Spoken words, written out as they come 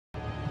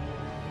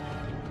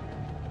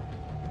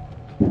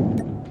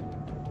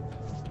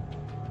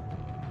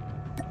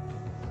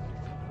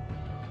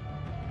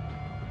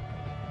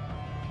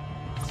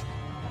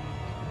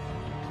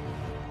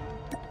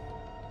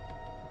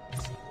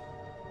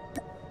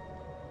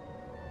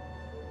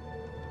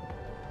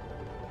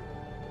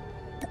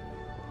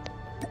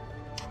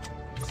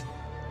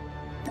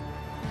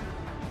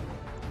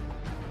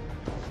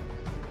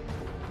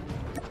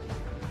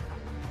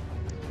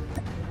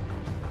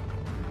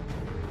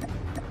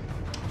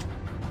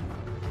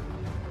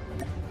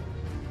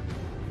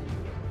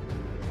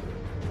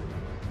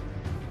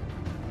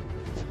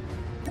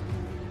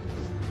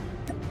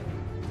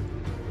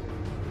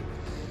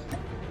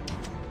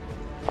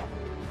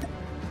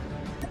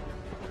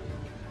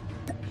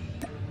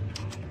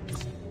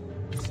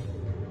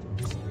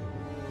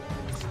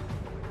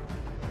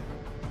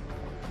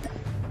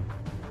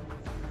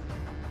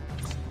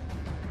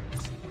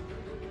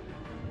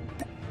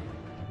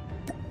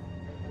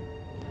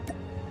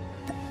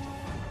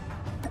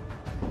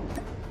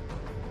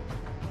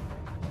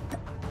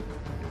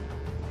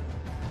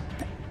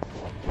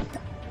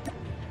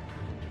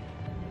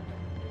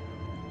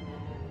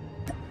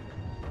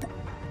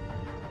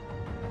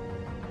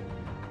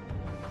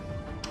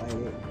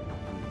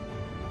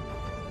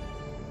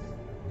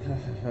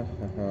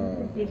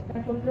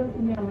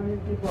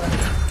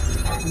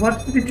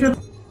What's the picture?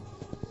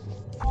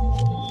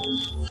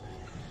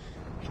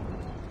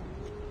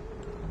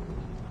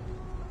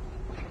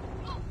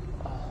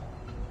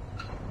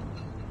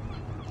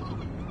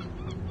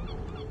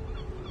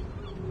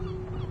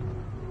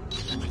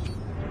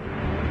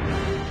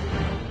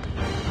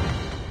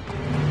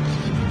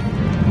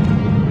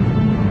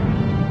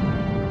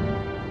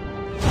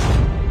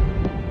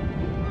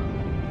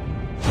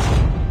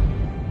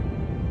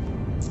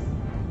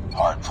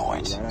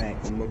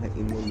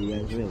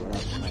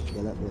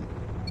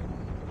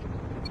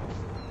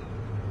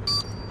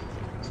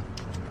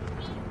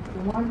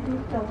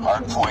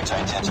 Hardpoint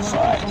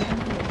identified.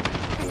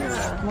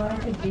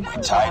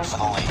 Tied for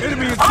the lead.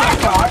 Enemy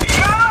inside!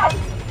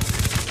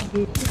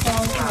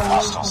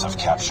 Hostiles have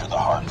captured the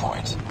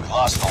hardpoint. We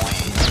lost the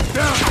lead.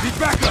 Down! Need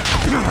backup!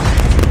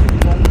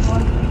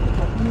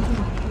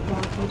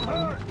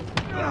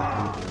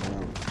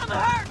 I'm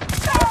hurt!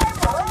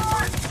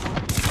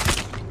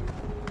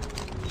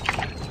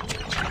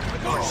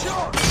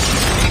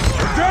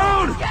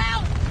 Down!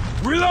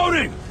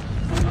 Reloading!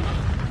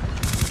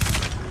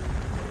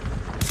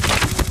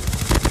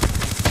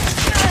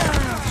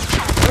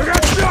 I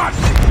got shot!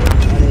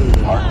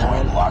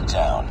 Hardpoint locked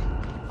down.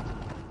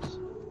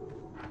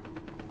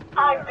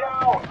 I'm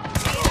down!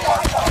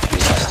 Hardpoint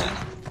contested.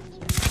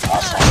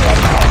 Hostiles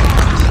have the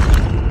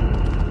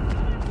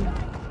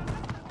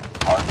hardpoint.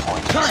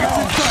 Hardpoint is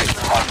ours.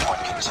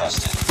 Hardpoint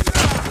contested.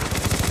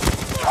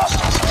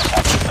 Hostiles have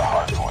captured the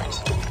hardpoint.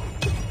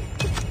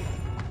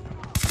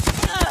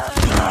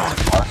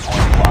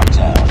 Hardpoint locked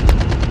down.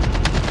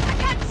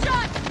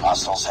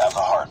 Hostiles have the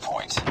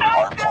hardpoint.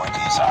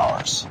 Hardpoint is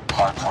ours.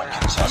 Hardpoint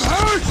contested.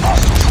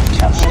 Hostiles have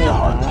captured the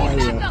hardpoint.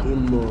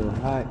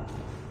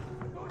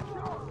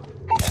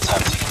 Heads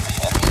up, team.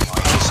 Enemy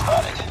UAV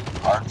spotted.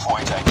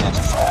 Hardpoint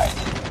identified.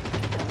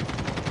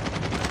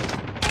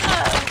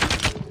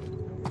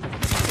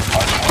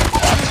 Hardpoint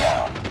locked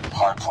down.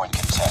 Hardpoint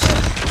contested.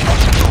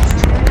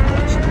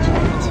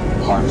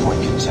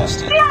 Hardpoint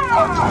contested.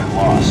 Hardpoint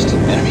lost.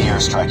 Enemy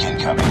airstrike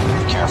incoming.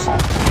 Be careful.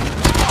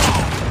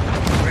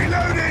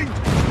 Reloading!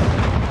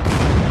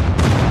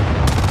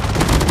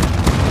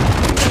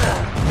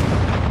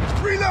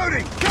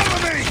 Reloading!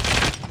 Cover me!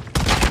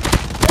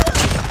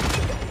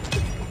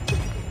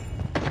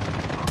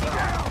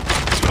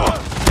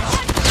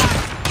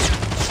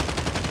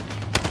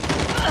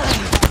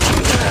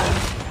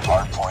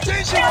 Hardpoint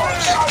is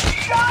ours.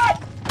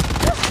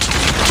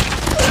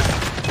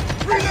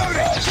 Reloading!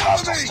 Guys, Cover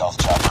hostile me! stealth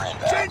chopper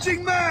inbound.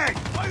 Changing mag!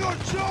 I got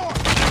shot!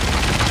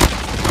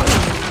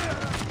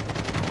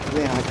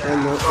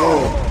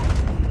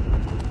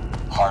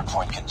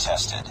 Hardpoint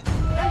contested.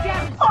 I'm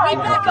down! Need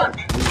backup!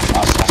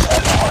 Hostiles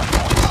have the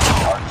hardpoint.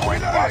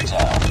 Hardpoint locked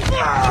down.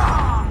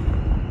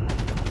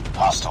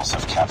 Hostiles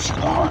have captured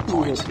the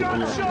hardpoint.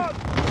 Got shot!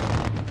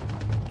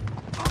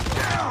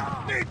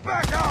 Down! Need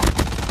backup!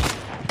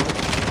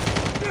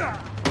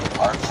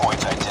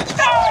 Hardpoint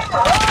identified.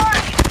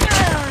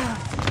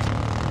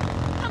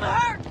 I'm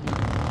hurt!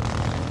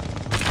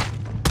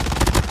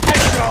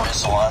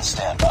 Missile on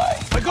standby.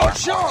 I got Hardpoint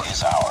shot!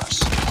 is ours.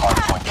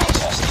 Hardpoint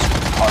contested.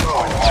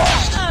 Hardpoint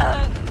lost.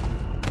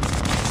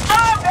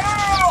 I'm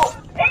down!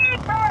 Need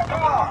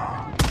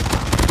backup!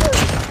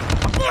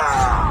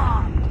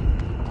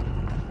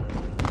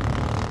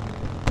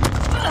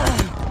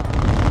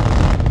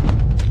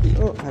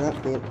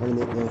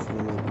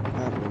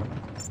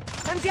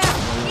 I'm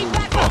down! Need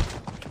backup!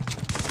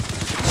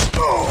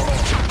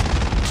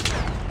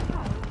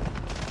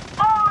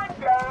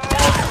 I'm down!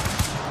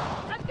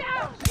 I'm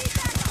down! Need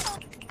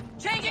backup!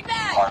 Changing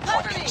mag! Hardpoint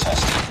Cover me!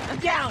 contested. I'm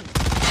down!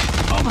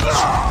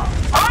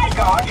 I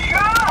got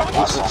shot!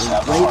 Hostiles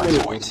have the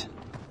hardpoint.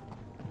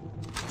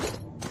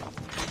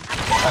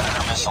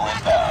 Predator missile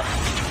inbound.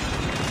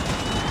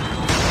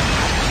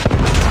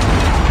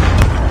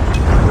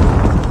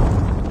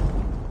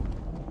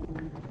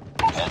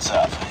 Heads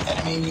up.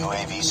 Enemy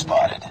UAV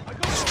spotted.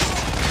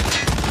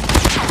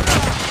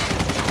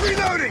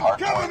 Reloading! Cover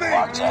Hardpoint me!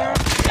 locked down.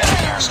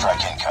 Enemy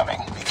airstrike incoming.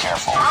 Be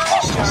careful.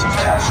 Hostiles have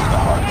captured the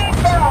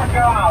hardpoint.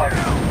 Backup!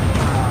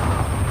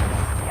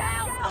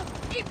 Down!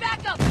 Need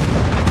backup!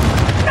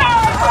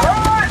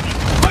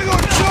 I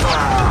got shot!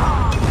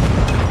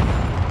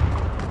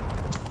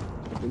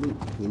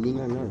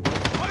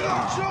 I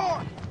got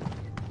shot!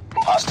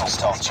 Hostile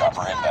stealth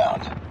chopper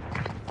inbound.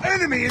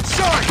 Enemy in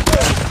sight!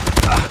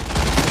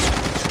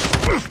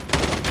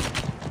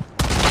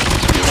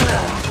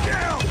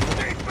 Down!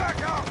 Need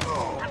backup!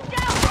 I'm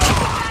down!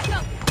 Need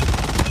backup!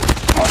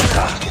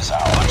 Hardpoint is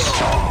ours.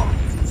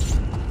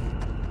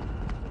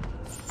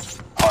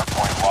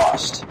 Hardpoint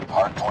lost.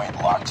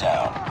 Hardpoint locked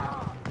down.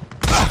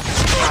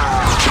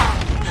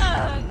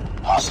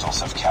 Hostiles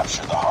have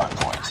captured the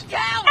hardpoint.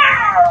 Down!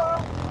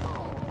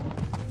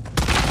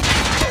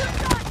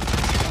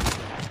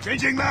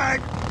 Changing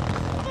mag!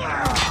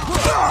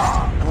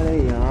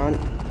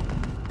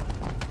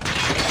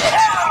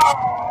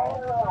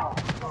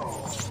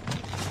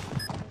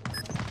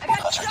 I got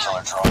Hunter Hunter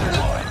killer drone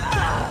deployed.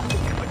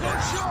 I got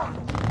shot!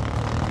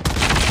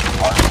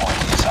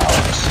 Hardpoint is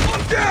ours.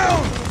 I'm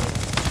down!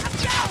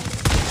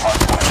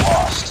 Hardpoint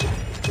lost.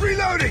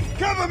 Reloading!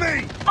 Cover me!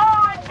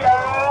 I'm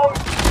down!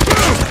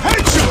 Boom!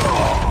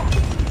 Headshot!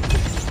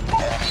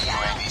 Enemy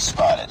UAV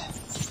spotted.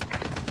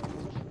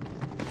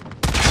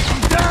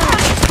 I'm down!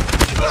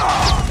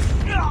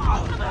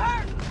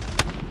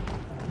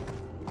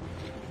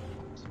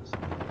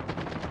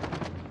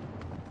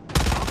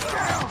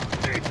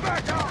 Need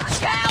backup!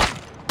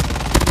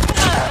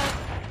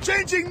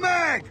 Changing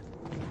mag!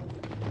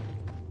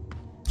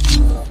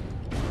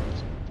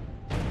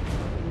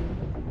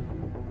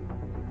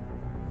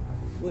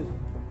 Ui,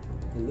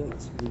 thằng nước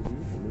screen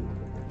thằng nước.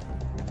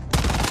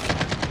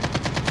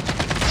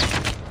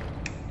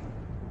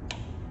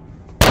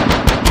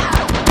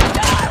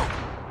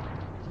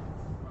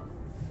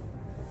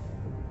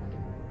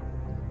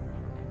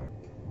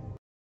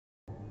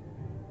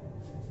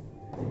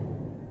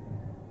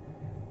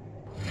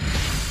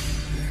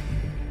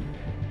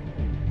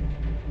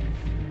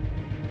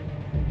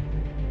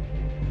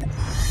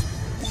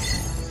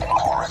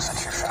 Poor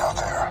execution out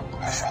there.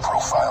 Mission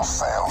profile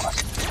failed.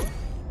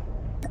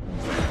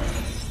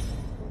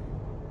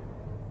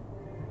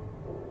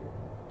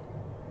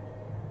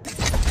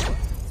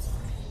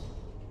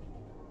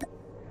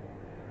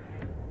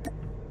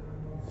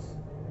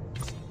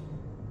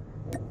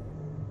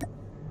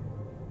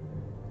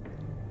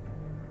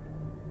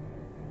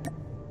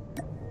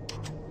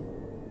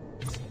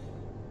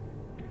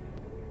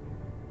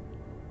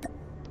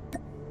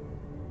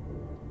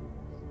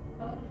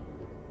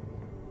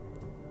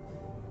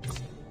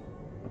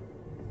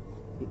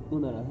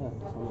 Itu dah ha.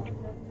 Sama.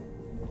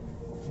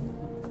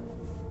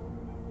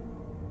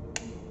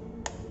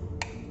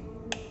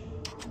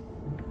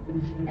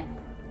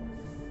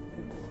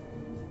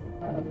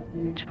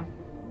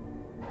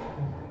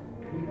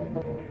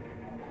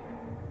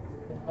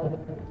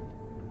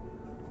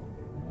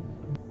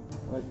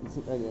 Right,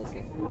 isip aja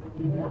sih.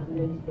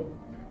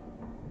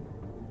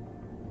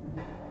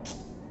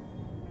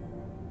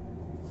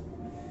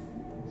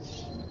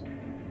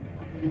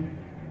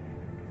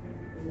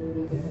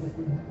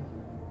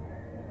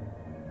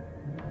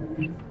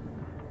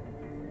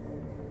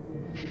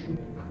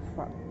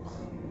 Fuck.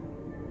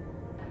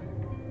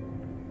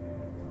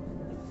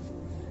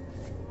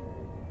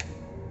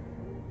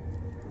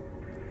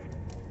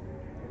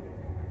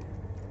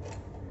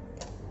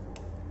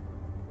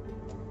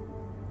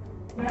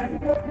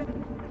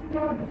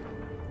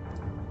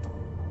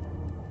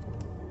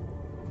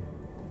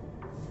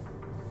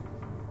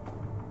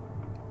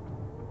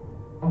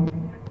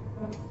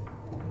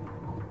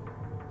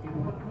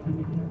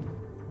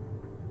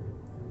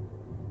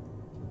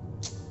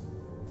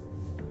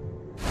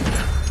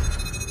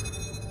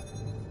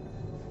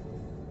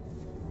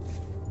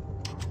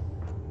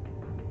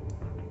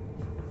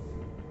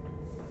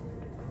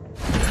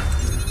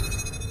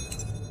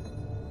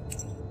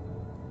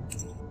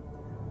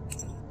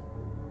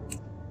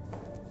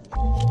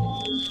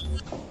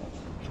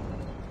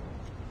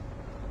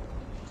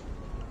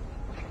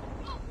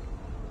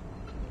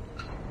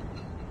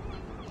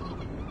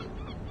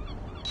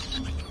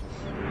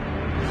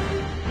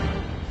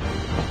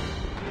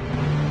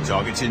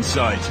 Target's in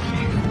sight.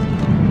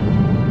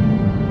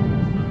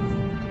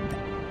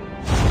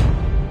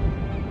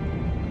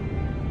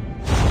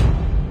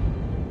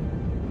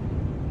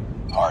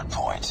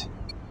 Hardpoint.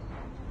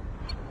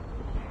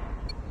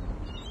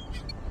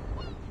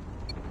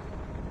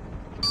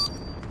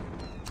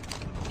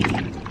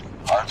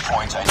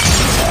 Hardpoint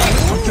identified.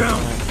 I'm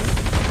down!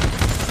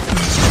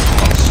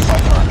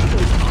 Fight harder.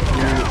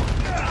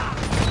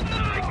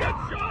 I got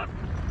shot!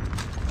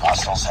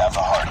 Hostiles have the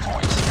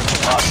hardpoint.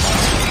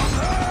 Hostiles.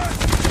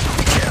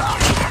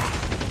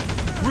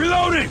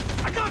 Reloading!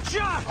 I got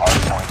shot!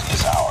 Hardpoint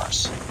is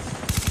ours.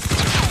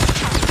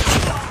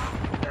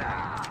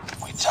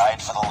 We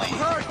tied for the lead. I'm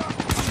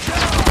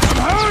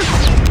hurt!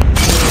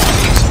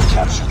 Enemies have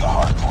captured the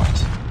hardpoint.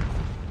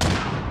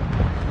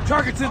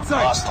 Target's in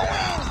sight! Lost the lead.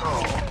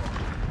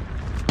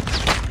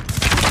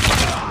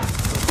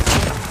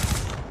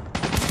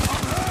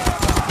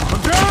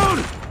 I'm down!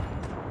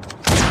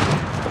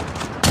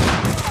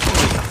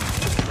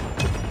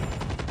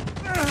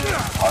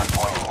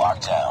 Hardpoint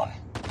locked down.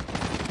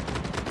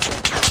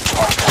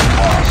 Hardpoint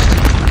lost.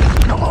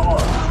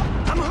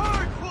 I'm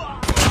hurt!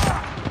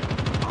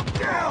 I'm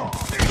down!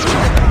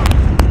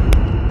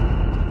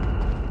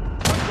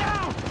 I'm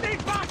down! Need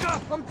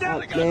backup! I'm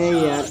down! I got Okay,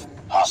 shot! yeah.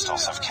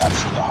 Hostiles have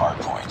captured the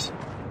hardpoint.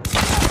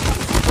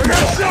 I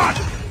got shot!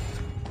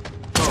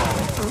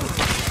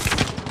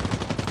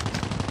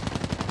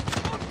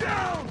 I'm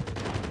down!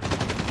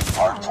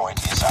 Hardpoint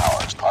is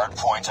ours.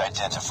 Hardpoint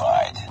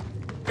identified.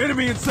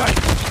 Enemy in sight!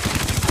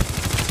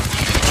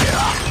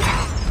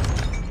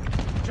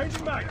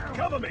 Changing mag!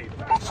 Cover me!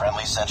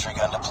 Friendly sentry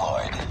gun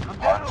deployed.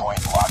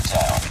 Hardpoint locked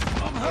down.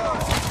 I'm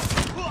hurt!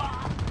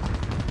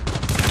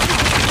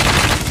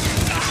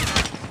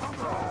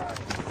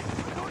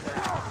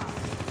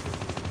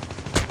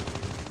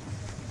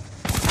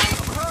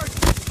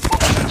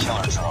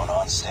 Killer drone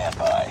on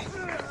standby.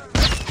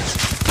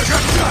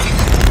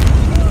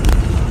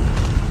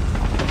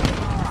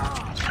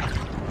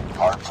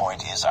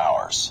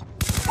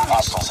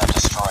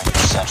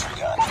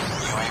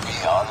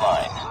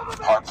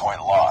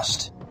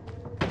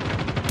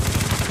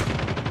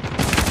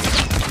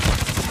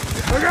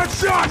 I got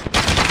shot!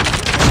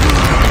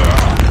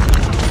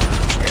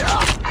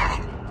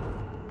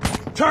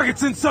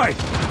 Target's in sight!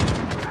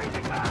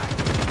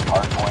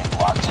 Hardpoint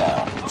locked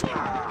down.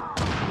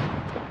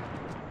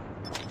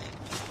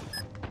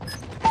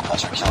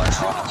 Hunter-killer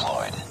drone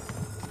deployed.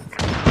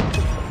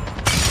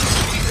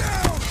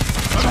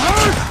 I'm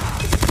hurt!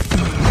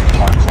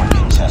 Hardpoint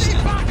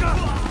contested.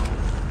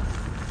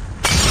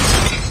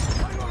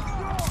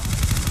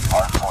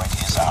 Hardpoint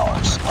is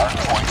ours.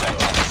 Hardpoint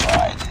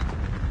identified.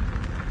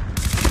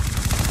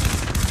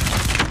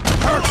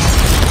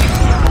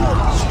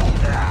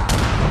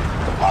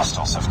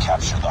 Hostiles have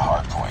captured the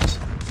hardpoint.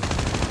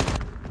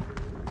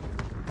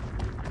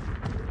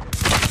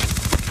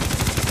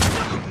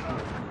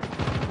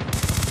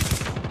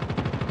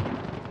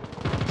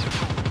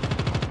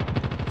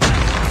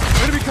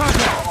 Enemy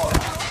contact!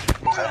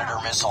 Predator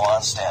missile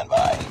on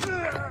standby.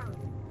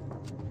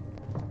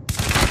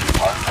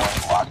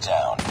 Hardpoint locked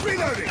down.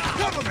 Reloading!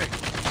 Cover me!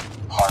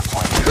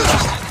 Hardpoint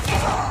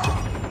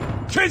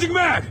contested. Changing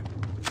mag!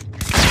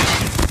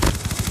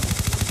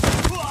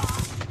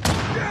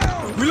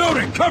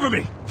 Reloading! Cover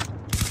me!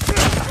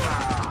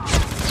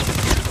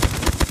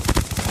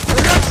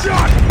 I got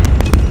shot!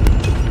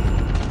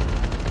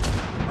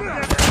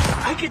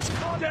 I get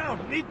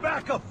down! Need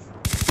backup!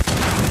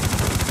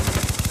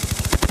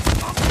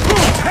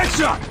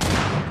 Headshot!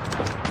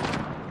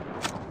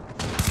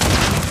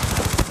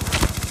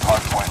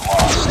 Hardpoint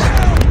lost.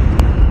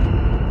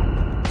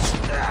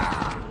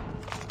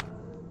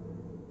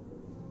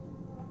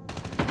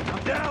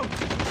 I'm down!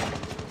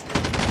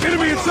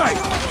 Enemy in sight!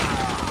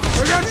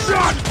 I got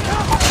shot!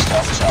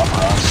 Stealth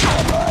chopper on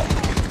standby.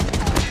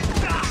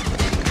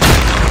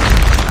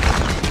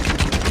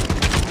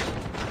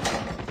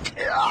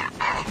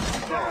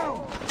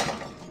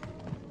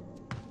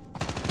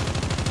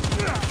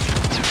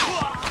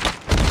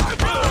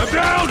 I'm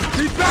down!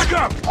 Need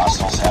backup!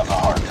 Hostiles have the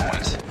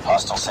hardpoint.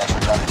 Hostile sentry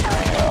gun at your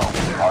AO.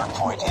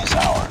 Hardpoint is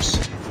ours.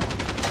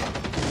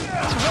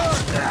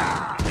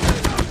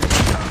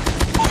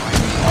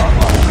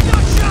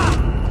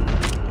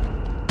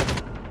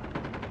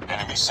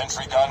 Enemy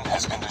sentry gun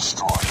has been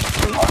destroyed.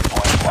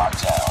 Hardpoint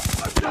locked down.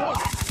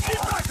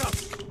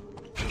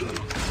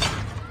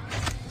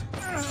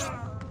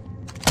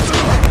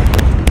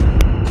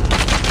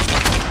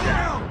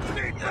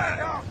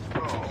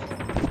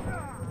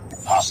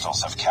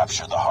 Hostiles have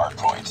captured the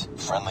hardpoint.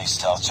 Friendly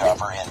stealth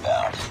chopper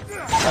inbound.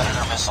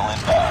 Predator missile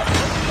inbound.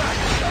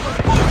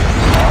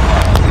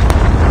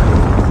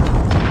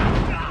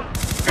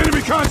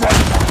 Enemy contact!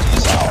 Hardpoint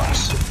is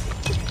ours.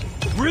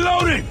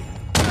 Reloading!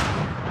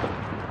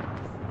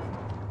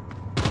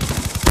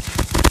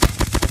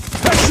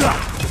 Headshot!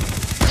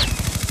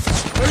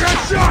 I got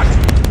shot!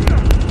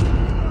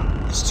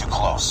 It's too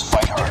close.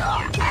 Fight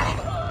hard.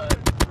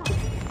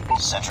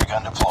 Sentry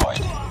gun deployed.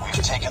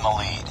 We've taken the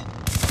lead.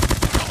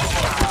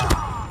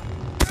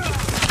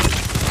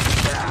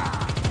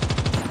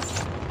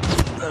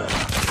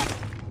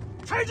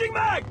 Changing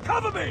mag!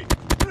 Cover me!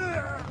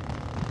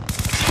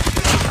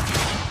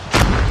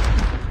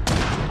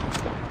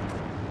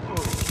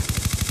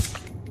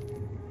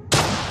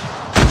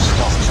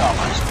 Stealth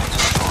chopper has been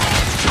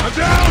destroyed. I'm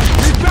down!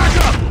 Need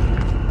backup!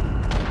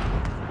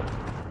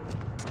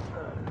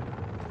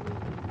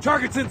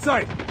 Target's in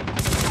sight!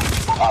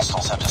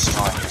 Hostiles have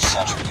destroyed your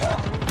sentry gun.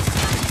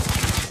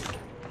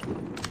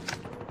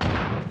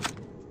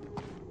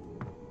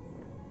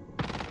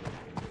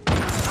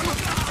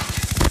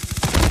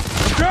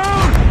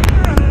 Down!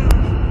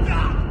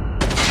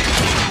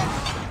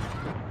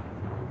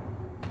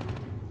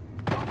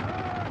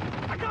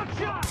 I got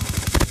shot!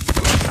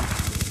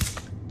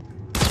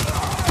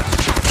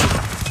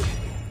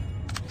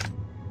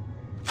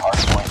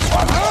 Hardpoint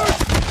locked down.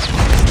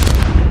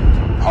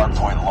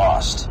 Hardpoint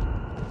lost.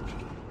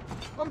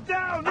 I'm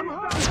down! I'm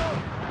hurt!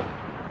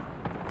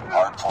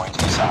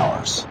 Hardpoint is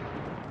ours.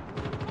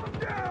 I'm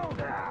down!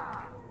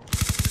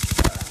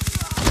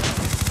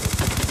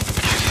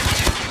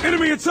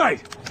 Enemy in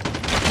sight!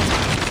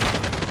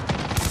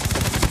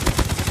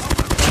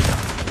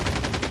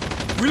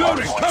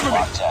 Reloading! Hardpoint Cover me!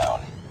 locked down.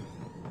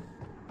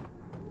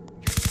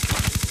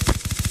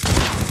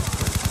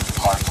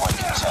 Hardpoint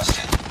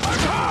contested.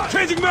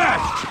 Changing mag!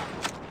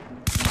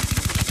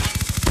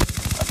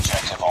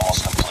 Objective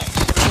almost complete.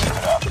 Keep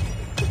it up.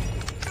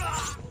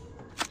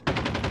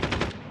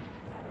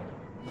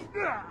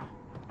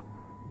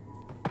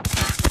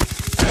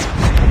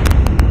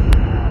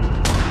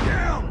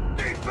 Down!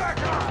 Need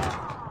backup!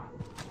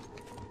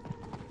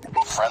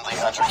 Friendly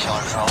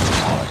hunter-killer drone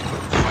deployed.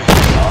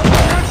 UAV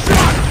online. Got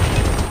shot!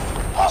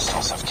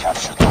 Hostiles have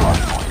captured the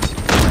hardpoint.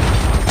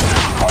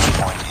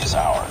 Hardpoint is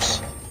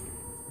ours.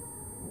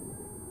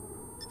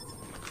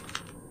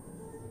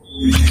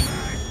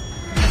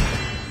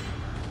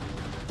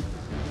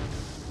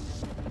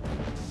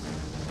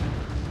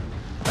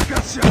 I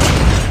got shot!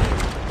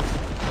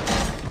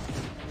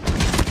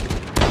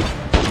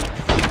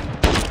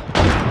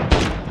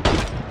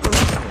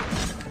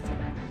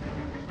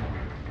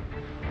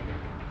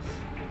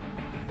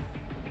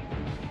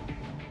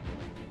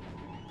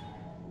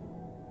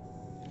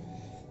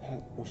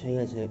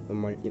 وشيء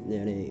ما جبنا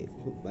يعني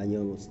بعد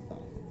يوم وسطى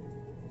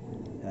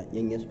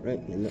ينقص بريك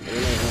ولا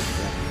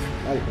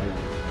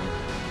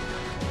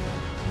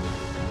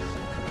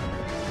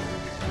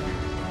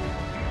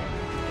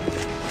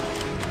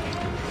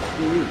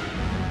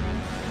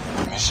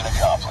Mission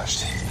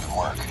accomplished. Good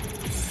work.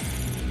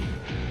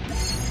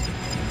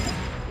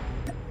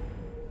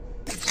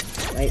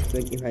 Right,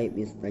 25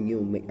 is the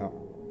new makeup.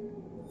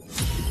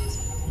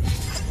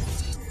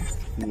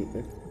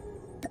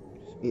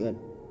 Speed.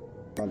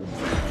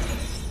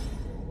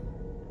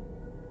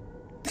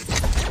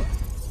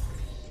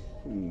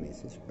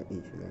 Message for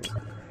each one.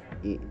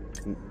 It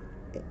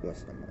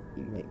was about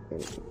email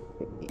also.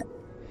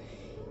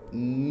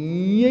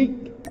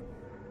 Yeet.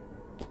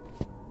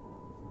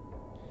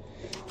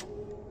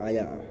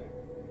 Ayah.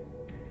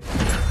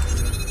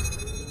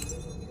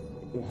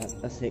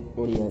 Asik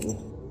Korea ni.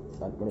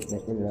 Tak boleh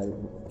nak jalan.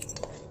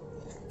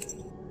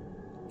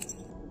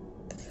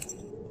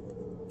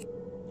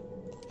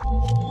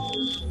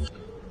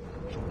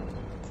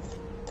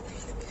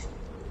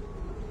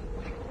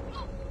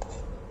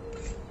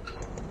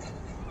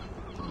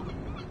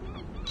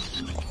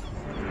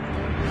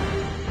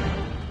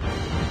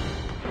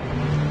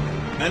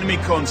 Enemy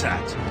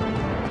contact.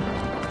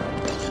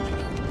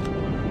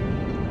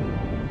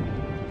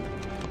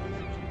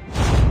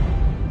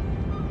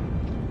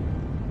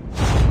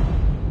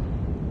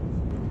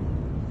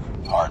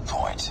 Hard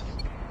point.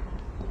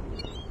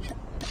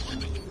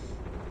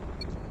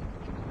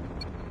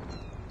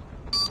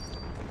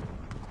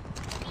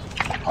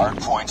 Hard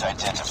point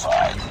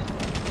identified.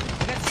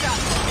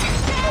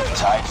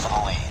 Tied for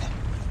the lead.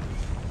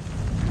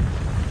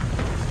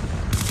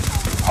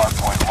 Hard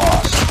point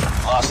lost.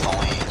 Lost the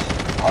lead.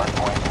 Hard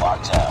point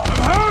locked down.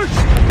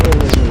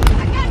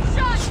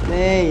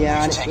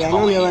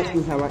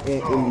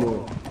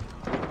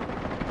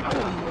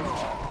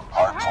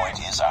 Hard point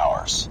is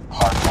ours.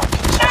 Hard point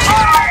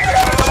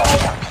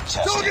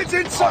contested. Target's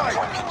inside. Hard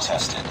point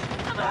contested.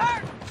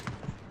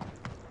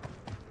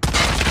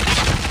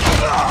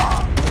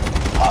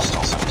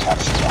 Hostiles have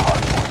captured the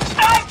hard point.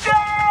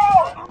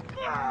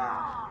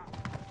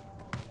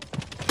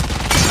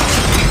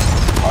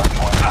 Hard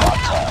point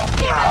locked down.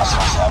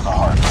 Hostiles have the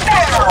hard point.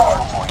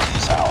 Hard point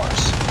is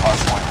ours. Hard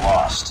point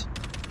lost.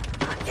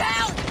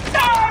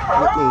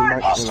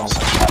 Hostiles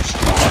have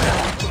captured the hard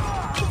point.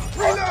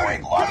 Hard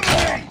point locked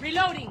down.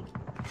 Reloading.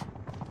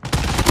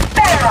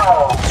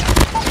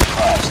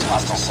 Advised,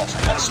 hostile sentry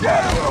gun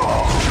spotted.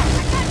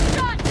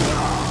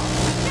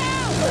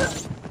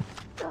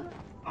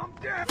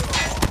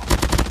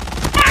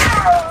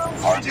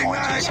 Hard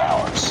point is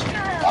ours.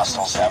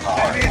 Hostiles have the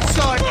hard point.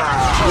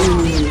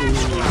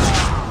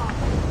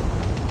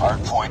 Hard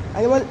point.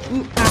 I want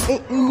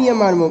ini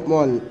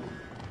mall.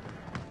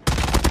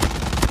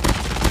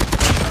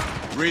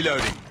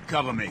 Reloading.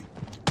 Cover me.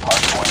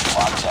 Hard point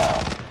locked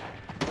down.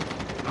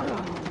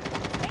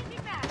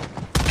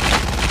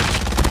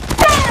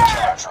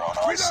 Killer drone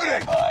on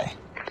standby.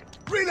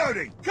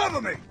 Reloading.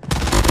 Cover me.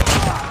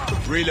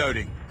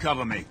 Reloading.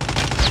 Cover me.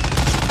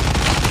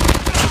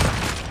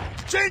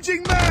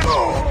 Changing man.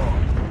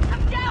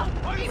 I'm down.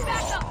 Need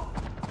backup.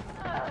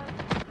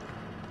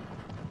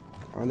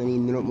 Ano ni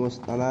drop mo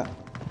stala.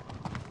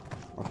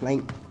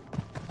 Offline.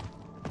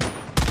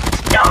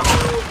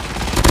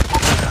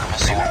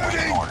 Missile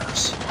awaiting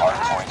orders. Hard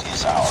point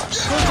is ours.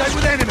 Contact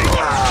with enemy.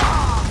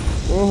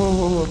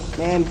 Oh,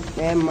 spam,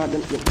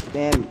 madam,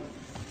 spam.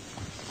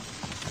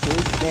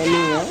 Who's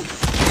spamming, huh?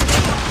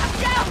 I'm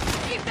down.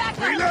 Need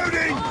backup.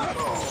 Reloading.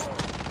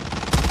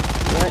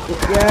 What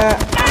is that?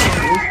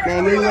 Who's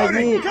spamming like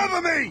me? Reloading.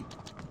 Cover me.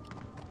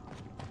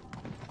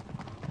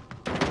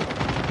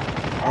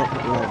 Oh,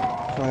 no.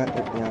 Try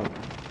it now.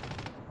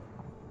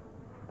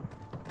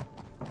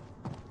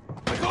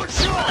 I got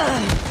shot.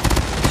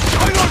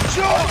 I got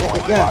shot.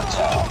 Locked down.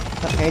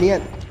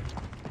 Idiot.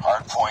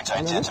 Hard point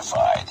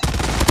identified.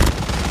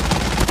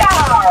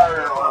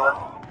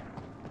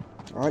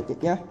 Alright,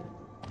 yeah.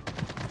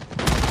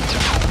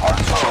 Hard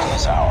point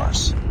is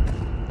ours.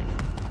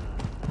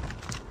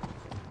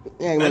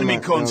 Yeah, Enemy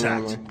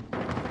contact.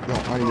 No,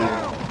 I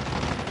know.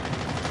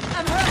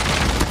 I'm hurt.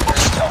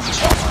 Stealth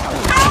jumper.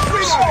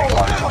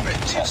 Hard point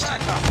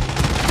contested.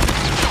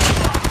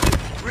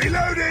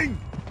 Reloading.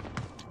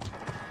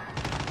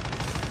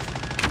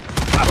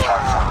 Hard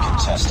point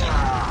contested.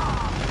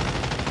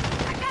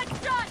 I got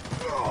shot.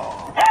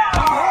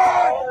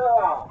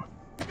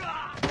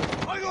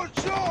 I got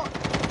shot.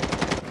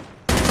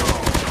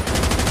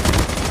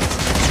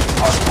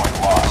 Hard point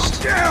lost.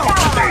 Down.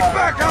 Need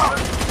backup.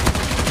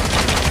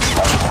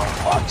 Hard point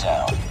locked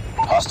down.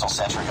 Hostile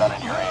sentry gun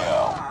in your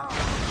AO.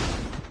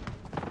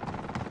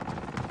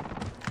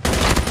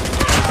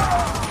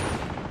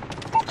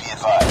 Be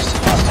advised,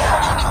 hostile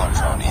hunter killer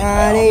drone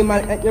inbound. Đây, mà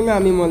chúng ta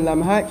mình muốn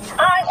làm hết.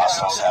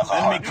 Hostiles have the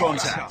Enemy hard point.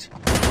 contact.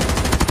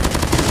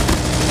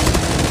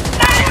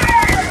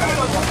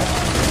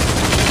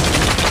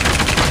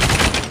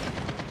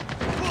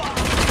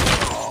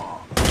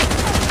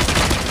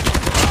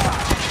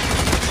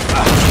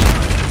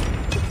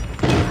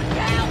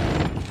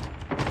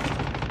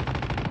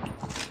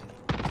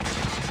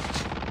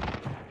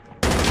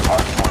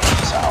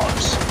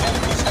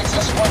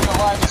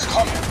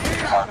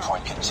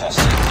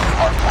 contested.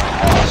 Hardpoint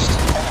lost.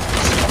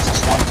 Enemies against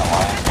us like the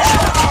lion.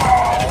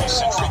 Enemy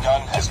sentry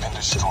gun has been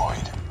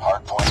destroyed.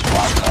 Hardpoint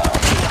locked down.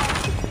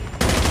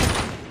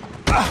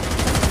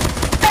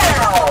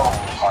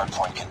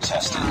 Hardpoint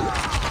contested.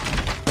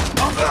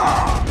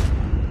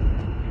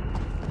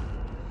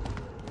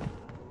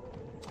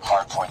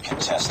 Hardpoint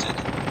contested.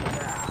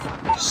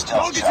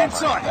 Stealth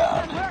chopper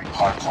inbound.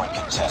 Hardpoint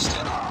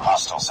contested.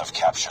 Hostiles have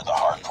captured the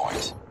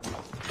hardpoint.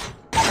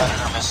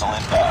 Predator missile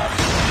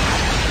inbound.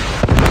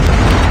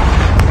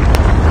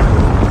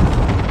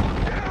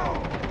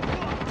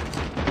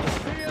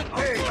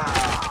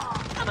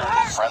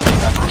 Friendly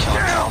hunter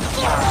killer drone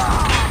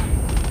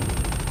deployed.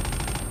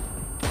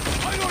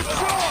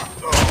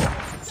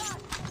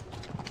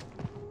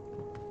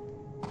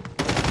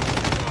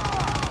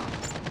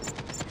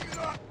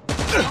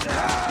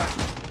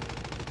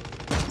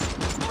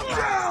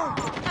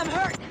 I'm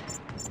hurt.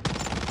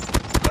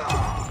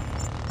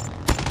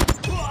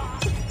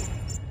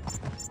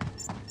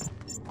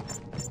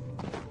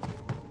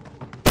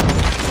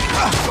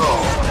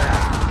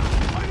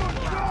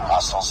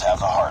 Hostiles have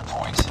the hard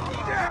point.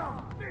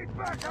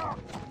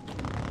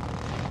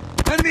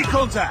 Enemy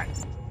contact!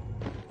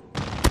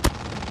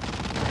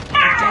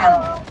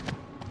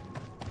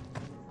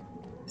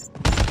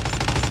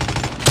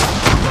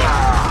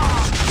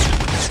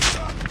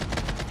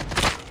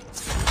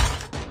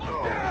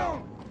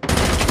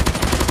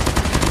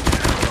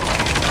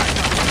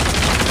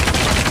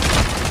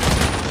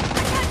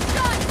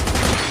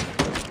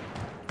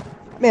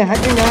 Mẹ hãy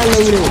cái nhà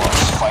lưu đi.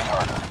 Fight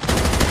harder.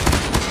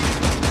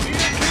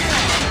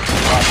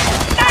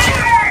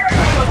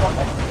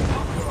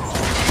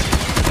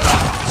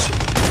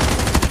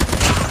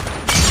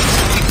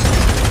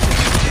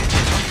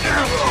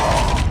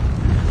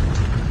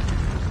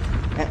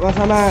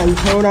 Wasama,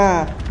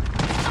 soda.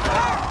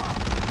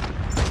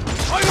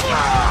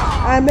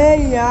 Ai mê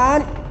gì vậy?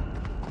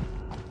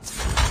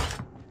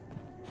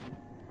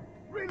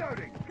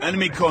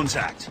 Enemy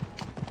contact.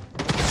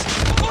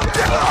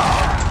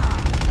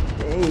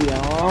 Cái gì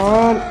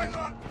vậy?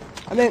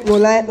 Ai mê ngồi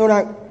lại tôi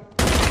đặt.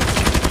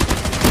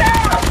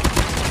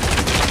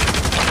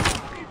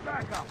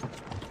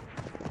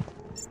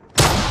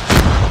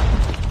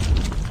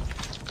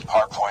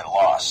 Hardpoint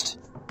lost.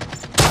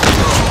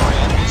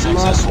 Enemies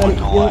XS1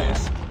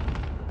 Goliath.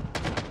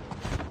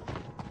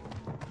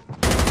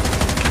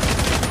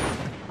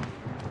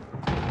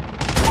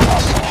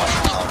 Hostile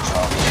hunter killer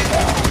drone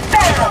inbound.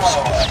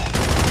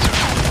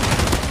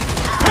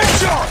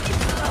 Headshot!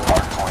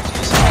 Hardpoint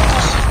is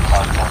ours.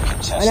 Hardpoint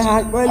contested. Anh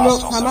hạt quên ngục,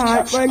 Hostiles thăm have hạt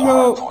captured quên the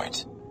ngục.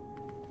 hardpoint.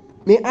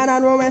 Miệng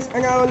Adan Romes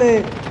anh ao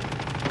lên.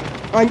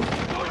 Anh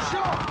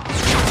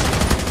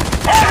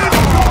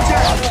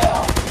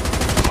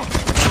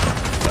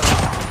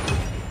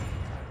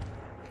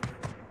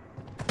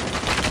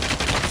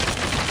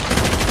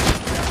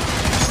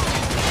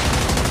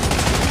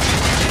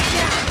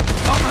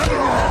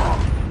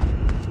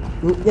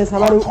Duknya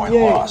sama Hardpoint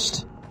duknya. lost.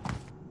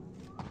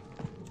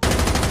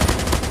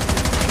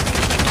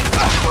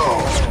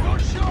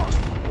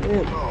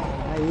 Baik.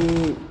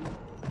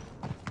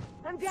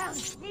 I'm down.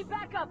 Need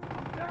backup.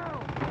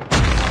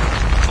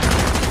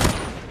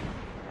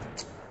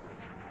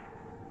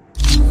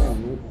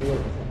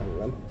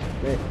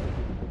 Đây.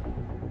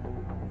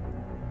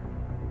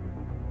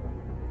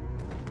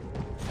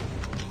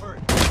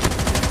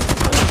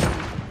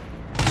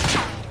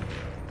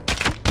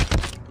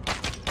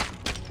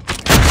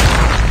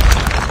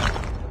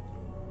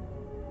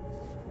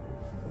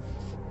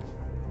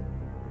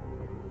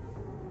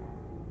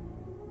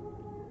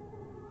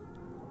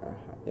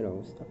 Cái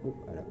đầu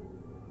Starbucks ở đâu?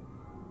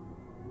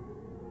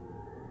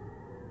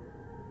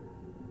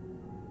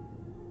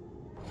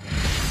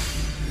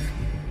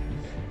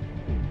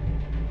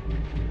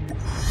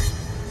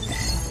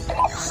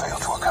 You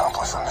failed to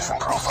accomplish the mission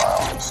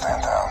profile.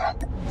 Stand down.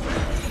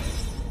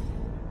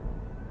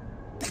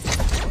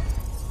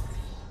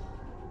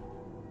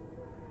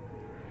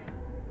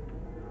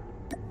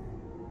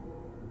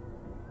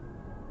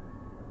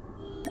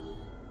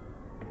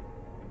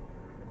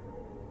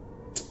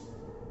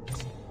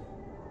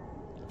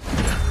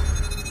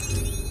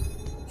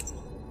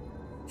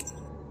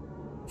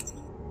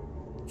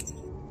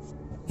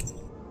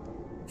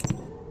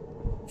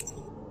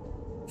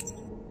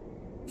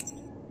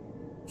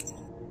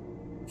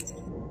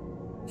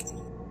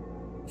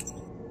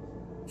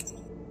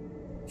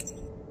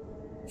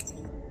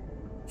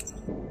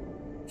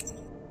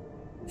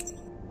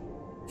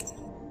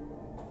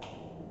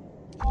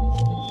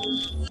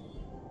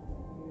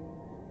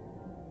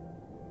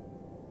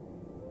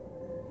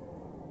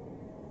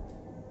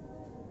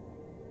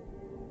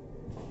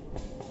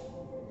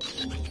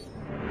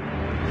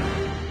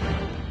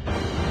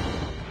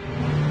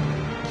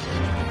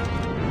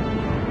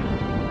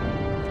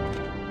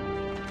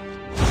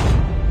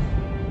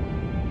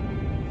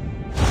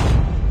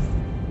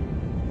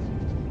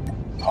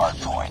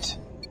 Hardpoint.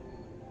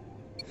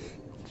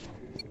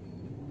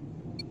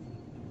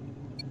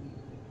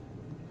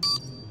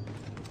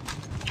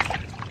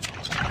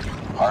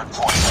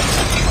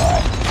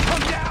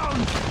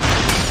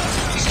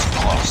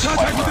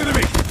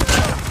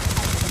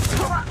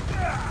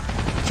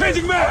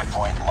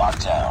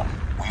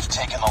 We've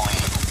taken the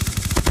lead.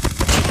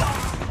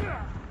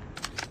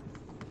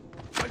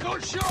 I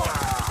got shot!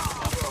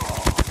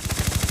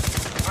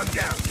 I'm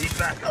down. Keep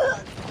back up.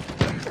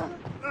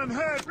 I'm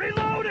hurt.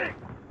 Reloading!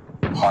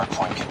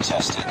 Hardpoint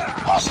contested.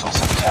 Hostiles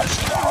have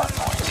captured the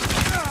hardpoint.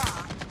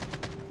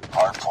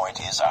 Hardpoint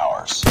is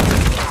ours.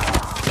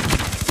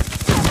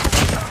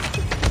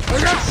 I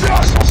got shot!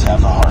 Hostiles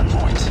have the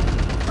hardpoint.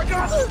 I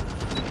got it!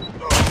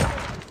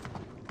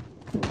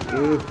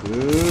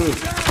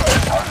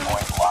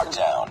 Hardpoint locked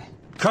down.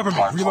 Cover me.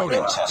 Hardpoint Reloading.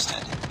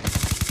 contested.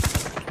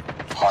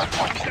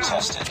 Hardpoint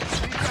contested.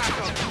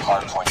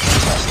 Hardpoint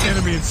contested.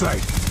 Enemy in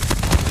sight.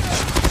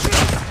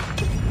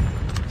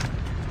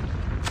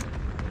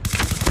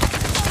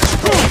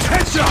 Boom!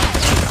 Headshot!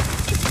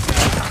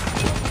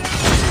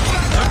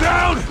 I'm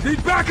down!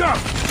 Need backup!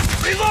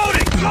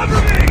 Reloading!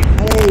 Cover me!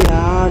 Hey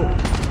यार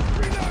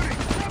Reloading!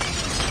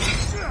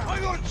 I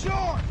got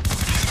shot!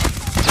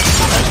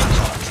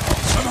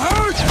 I'm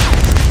hurt!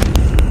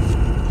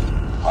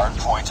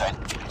 Hardpoint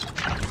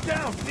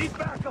Down! Need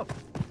backup!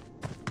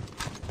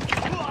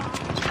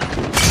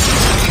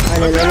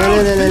 no.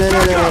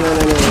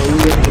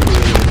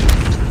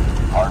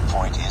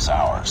 Hardpoint is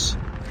ours.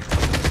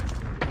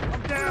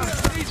 I'm down!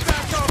 Need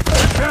backup!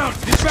 Down!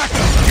 Need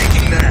backup!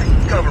 Taking that!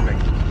 Cover me!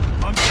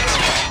 I'm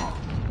down!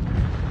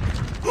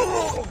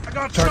 I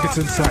got targets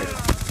in sight.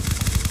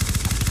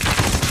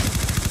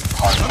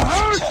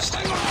 Hardpoint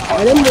contested.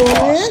 Alam mo Hardpoint eh?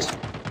 lost.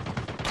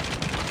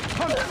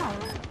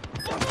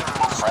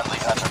 Friendly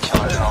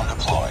hunter-killer drone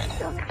deployed.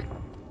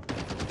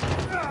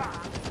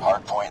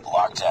 Hardpoint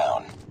locked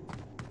down.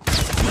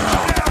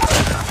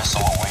 Predator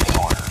missile awaiting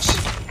orders.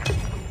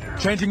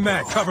 Changing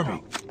mag. Cover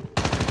me.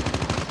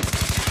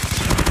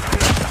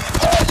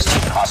 Advised.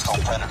 Hostile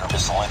Predator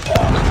missile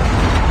inbound.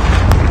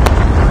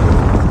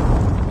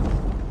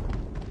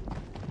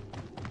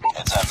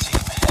 Heads up,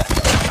 team.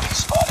 Enemy UAV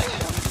spotted.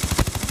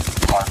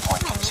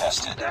 Hardpoint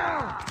contested.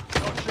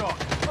 Got shot.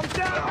 I'm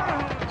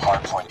down!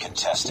 Hardpoint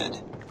contested.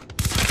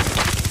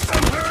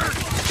 I'm hurt!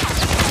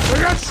 I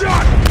got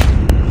shot!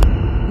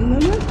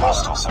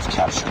 Hostiles have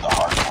captured the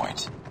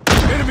hardpoint.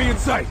 Enemy in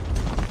sight!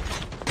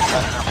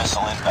 Predator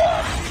missile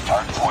inbound.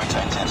 Hardpoint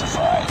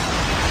identified.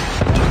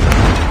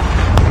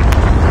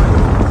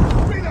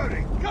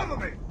 Reloading! Cover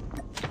me!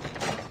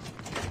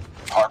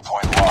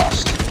 Hardpoint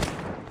lost.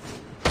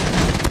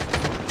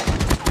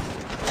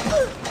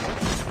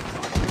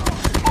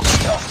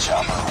 Stealth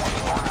chopper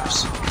awaiting orders.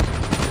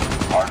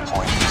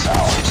 Hardpoint is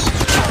ours.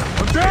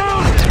 I'm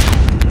down!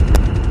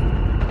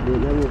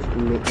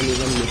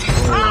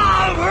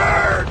 I'm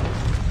hurt!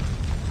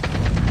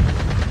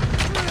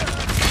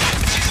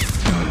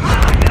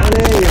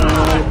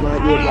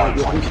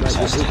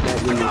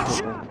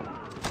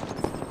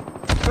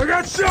 I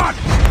got shot!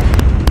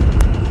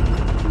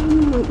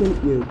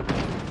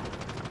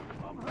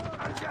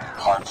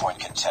 Hardpoint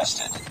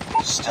contested.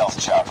 Stealth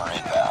chopper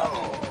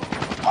inbound.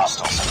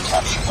 Hostiles have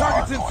captured the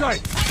Targets in hardpoint.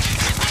 sight!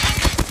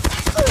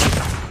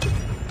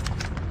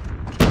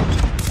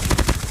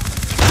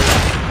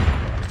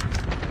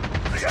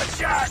 I got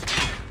shot!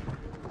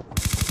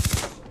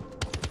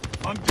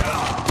 I'm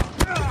down!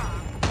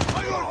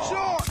 I got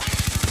shot!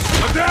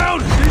 I'm down!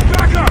 Need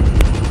backup!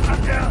 I'm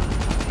down!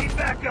 Need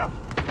backup!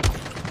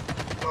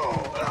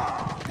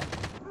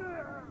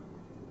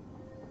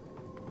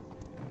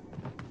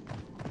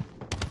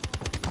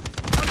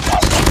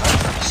 Hostile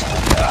Predator missile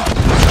inbound.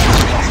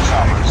 Stealth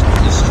chopper has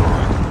been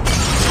destroyed.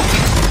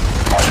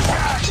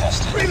 Hardpoint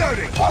contested.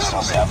 Reloading!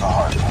 Hostiles have the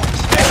hardpoint.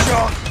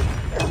 Headshot!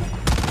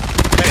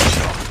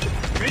 Headshot!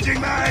 Changing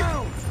mag!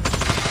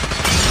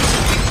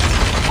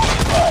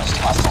 Advised.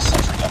 Hostile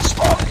sentry gun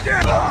spotted.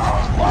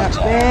 Hardpoint locked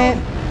down.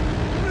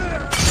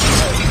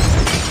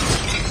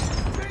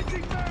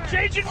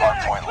 Changing mag!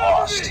 Hardpoint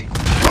lost.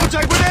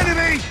 Contact with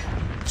enemy!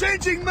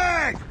 Changing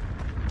mag!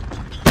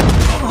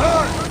 I'm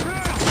hurt!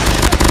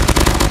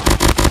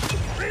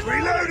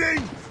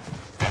 Reloading!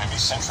 Enemy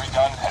sentry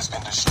gun has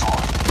been destroyed.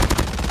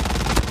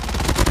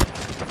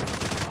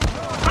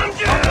 I'm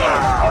down!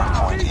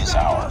 Hardpoint is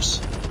ours.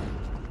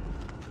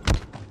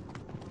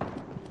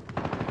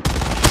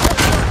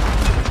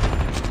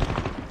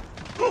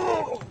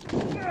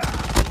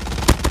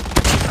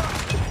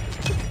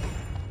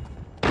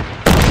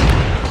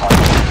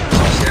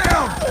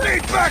 Down!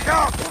 Need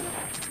backup!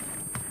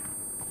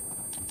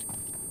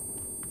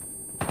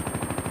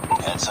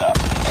 Heads up.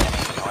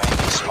 Enemy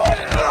UAV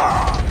spotted.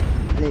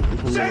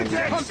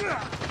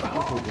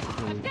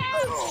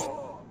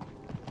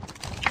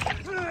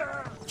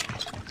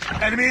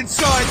 Enemy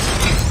inside!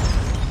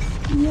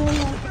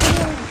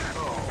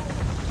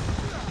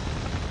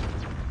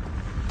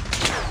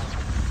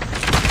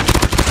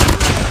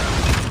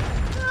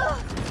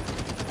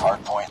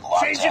 Hardpoint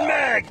locked Changing down.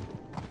 mag!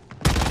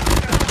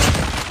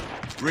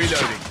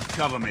 Reloading.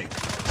 Cover me.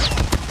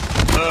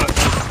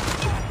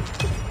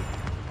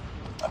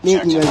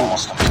 Objective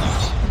almost complete.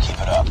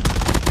 Keep it up.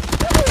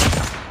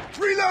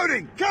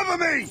 Reloading! Cover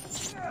me!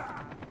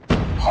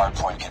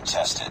 Hardpoint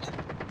contested.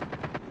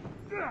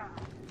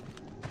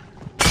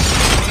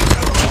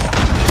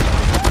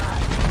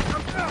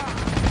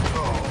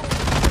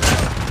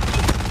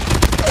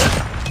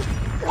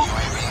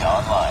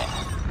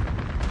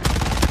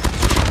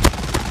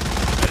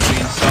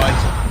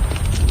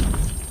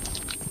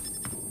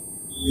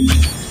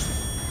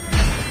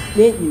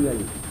 chết gì vậy?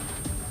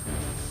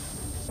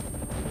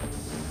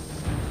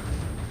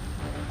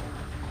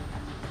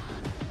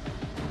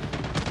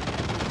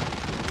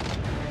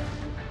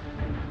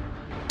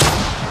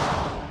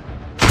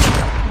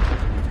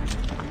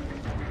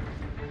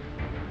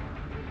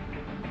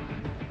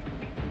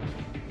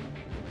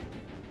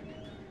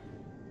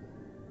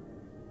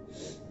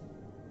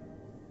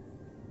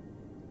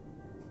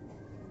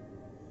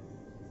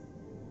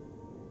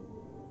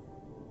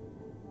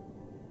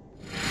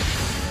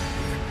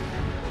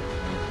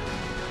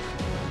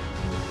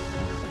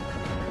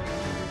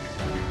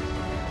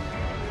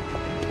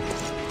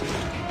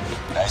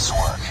 Nice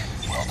work.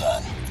 Well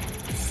done.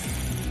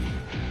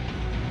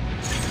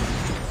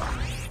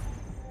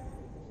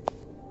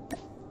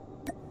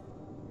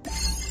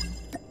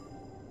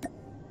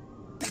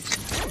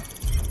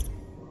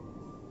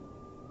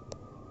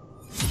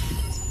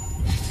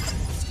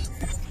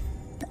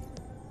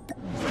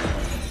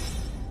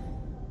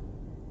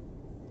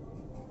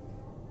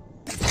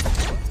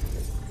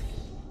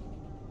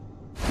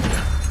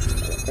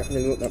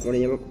 Nengok tak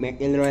boleh Mac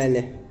General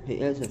ni. Hei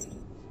Elsa.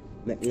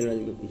 Mac General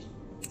juga please.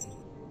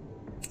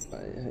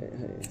 Hai.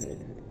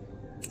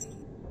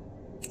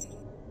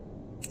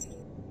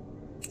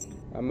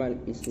 Amal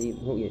isi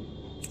हो गए.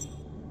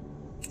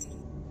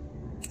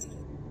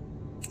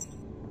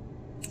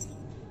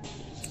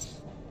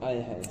 Hai.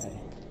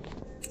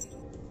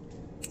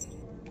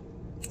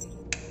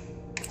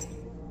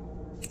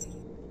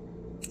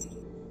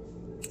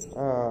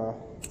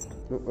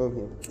 Look over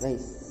here.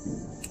 Nice.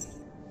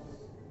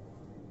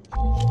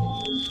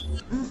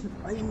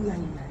 Ay.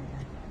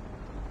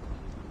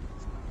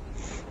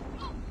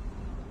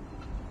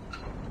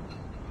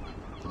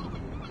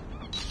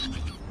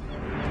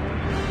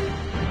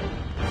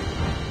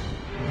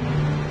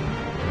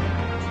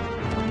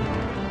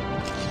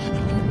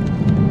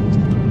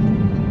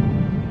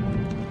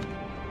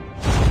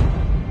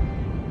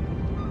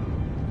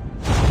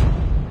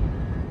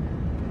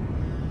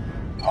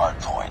 Hard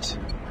point.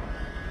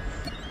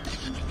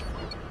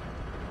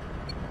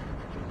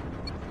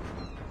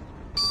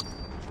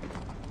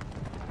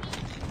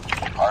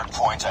 Hard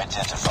point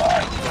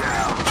identified.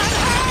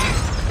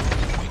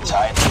 We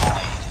tied for the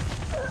lead.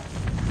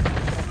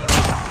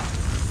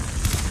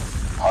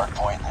 Hard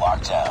point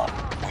locked down.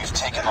 We've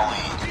taken the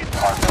lead.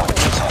 Hard point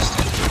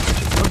contested.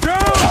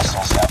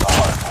 Hostiles have the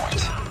hard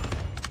point.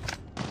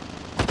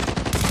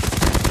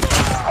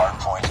 Hard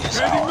point is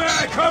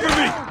ours. Cover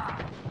me!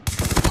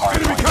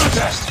 Hard point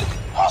contested.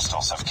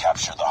 Hostiles have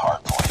captured the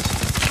hard point.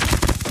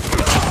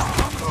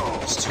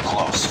 It's too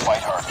close.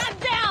 Fight harder. I'm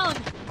down!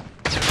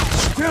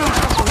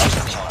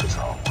 Hunter killer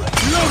drone ready.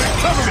 Reloading!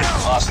 Cover me!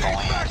 Lost the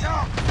lead.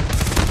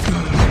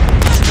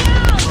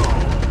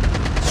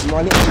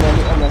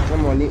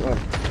 Molly on.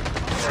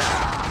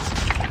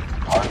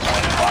 Hard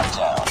point locked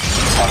down.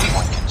 Hard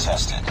point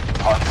contested.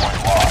 Hard point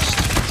lost.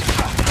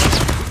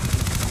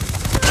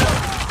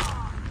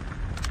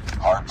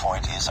 Hard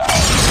point is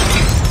ours.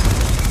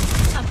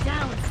 I'm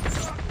down!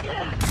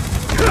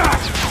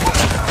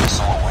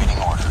 Missile awaiting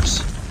orders.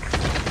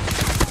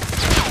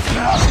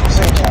 Hostiles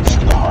have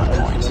captured the hard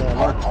point.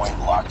 Hard point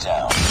locked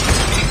down.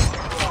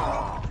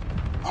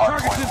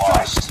 Hard point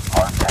lost.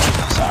 Hard point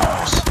is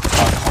ours.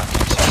 Hard point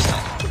contested.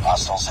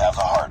 Hostiles have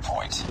the hard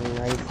point.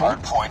 Hard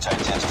point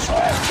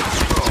identified.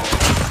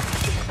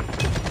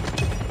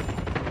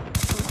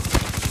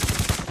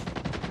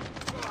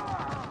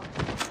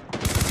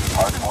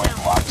 Hard point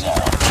locked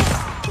down.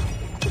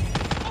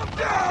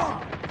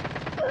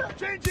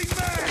 Changing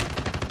mag!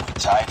 We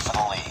tied for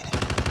the lead.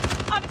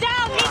 I'm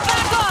down! Need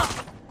backup!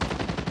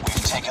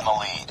 We've taken the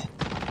lead.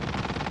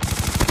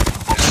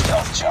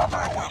 Stealth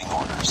chopper awaiting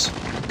orders.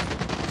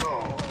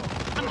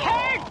 I'm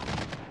hurt!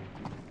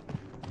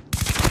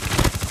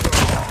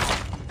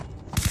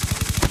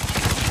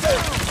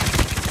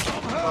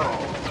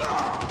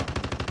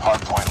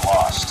 Hard point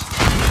lost.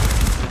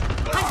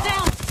 I'm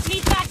down!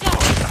 Need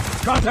backup!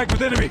 Contact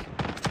with enemy!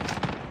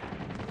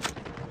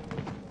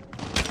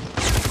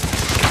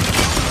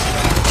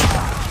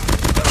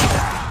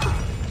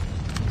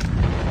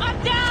 I'm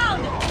down!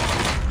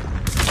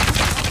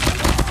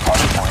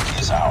 Hard point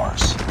is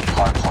ours.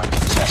 Hard point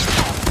contested.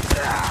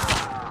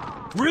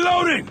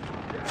 Reloading!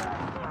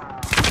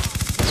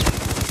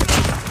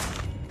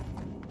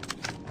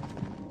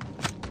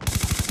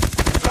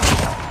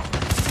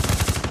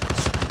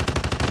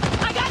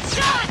 I got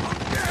shot!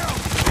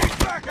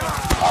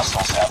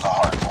 Hostiles have the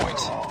hard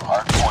point.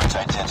 Hard point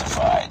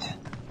identified.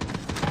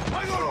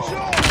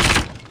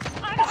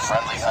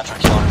 Friendly hunter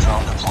killer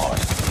drone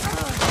deployed.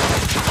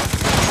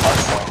 Hard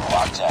point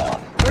locked down.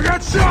 I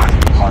got shot!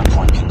 Hard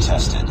point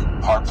contested.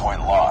 Hard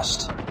point lost.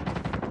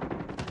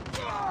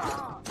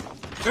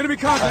 Enemy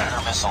contact!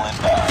 Predator missile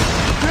inbound.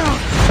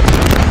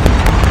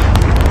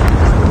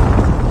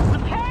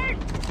 I'm hurt!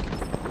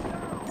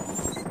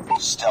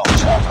 Stealth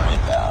chopper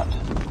inbound.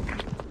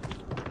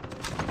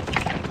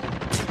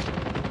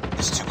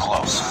 It's too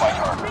close. Fight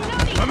harder.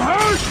 Reloading! I'm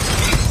hurt!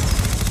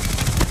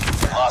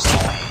 Lost the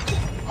lead.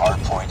 Hard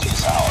point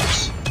is ours.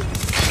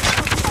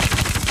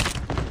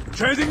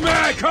 Changing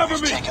mag! Cover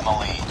We've me! taken the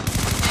lead.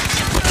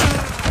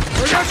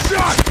 I got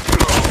shot!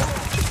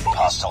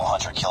 Hostile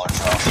hunter-killer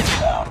drone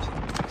inbound.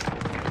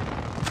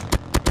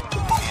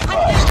 Be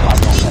advised,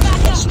 hostile sentry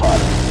gun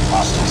spotted.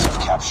 Hostiles have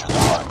captured the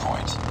hard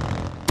point.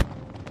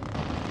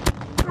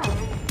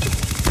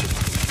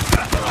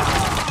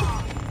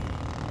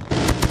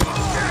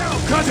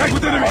 Contact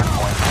with enemy! Hard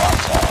point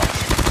locked down.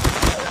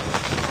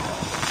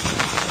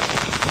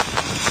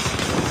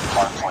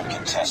 Hard point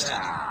contested.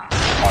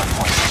 Hard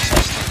point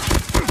contested.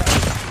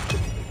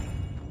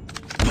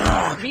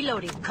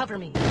 Reloading. Cover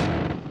me.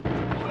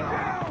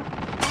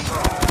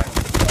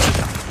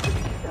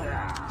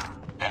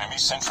 Enemy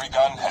sentry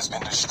gun has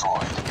been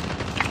destroyed.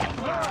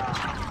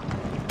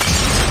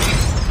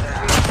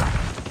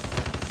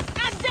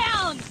 I'm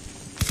down!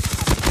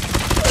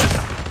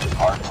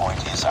 Hard point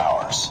is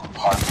ours.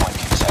 Hard point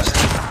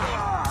contested.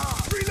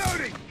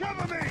 Reloading!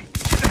 Cover me!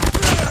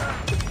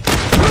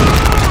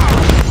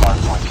 Hard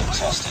point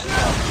contested.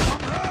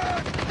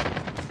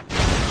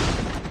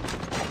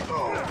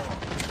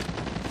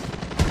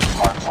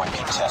 Hard point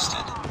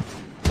contested.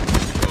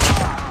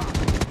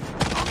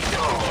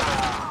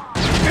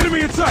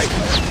 Enemy in sight!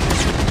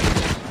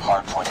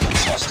 Hard point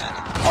contested.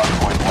 Hard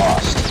point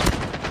lost.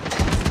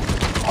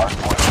 Hard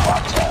point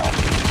locked down.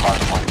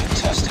 Hard point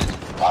contested.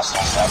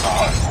 Hostiles have the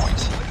hard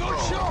point.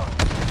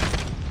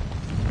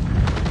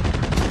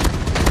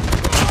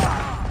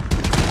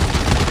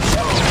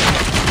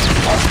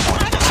 Hard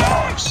point is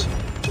ours.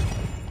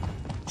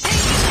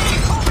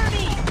 Cover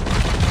me!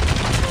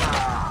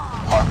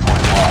 Hard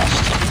point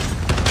lost.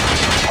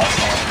 Hard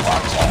point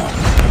locked down.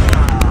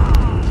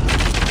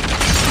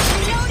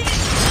 Reloading!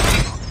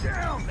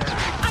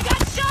 I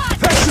got shot!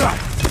 Headshot!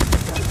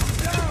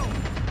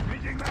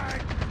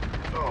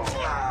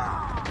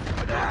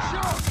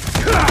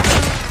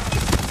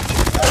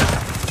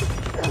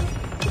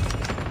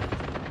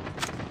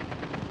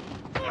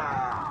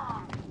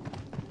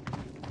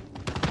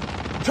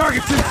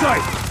 Target's in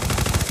sight!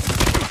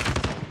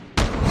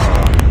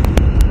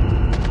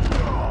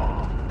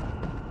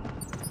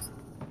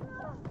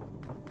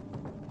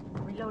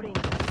 Reloading.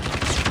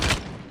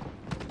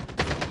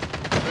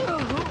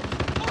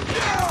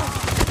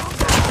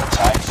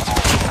 Time for the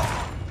lead.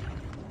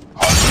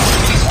 Hard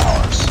point is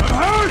ours. I'm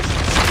hurt!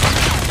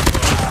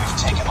 We've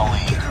taken the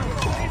lead.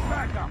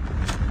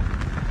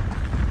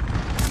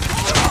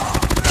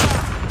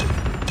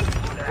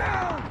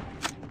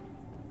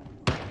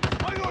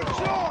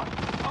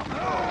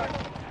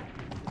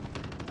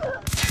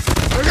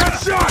 I got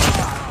shot!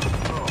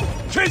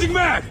 Changing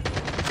mag!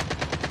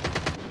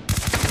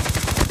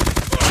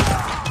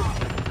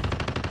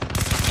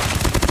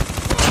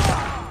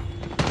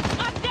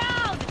 I'm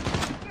down!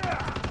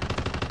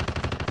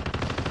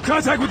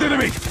 Contact with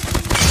enemy!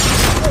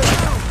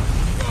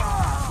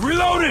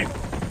 Reloading!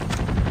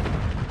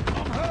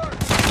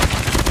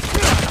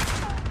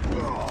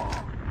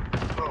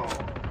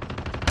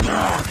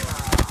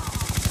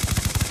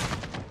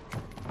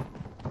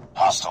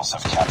 Hostiles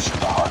have captured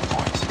the hard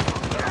point.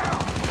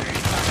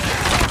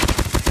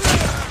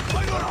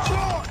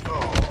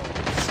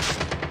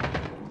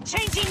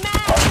 Changing mag!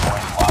 Hard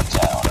point locked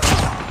down.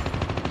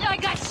 I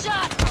got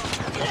shot!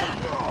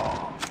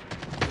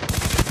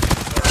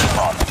 Keep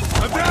on them.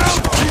 I'm down!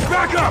 Need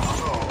backup!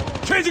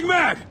 Changing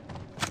mag!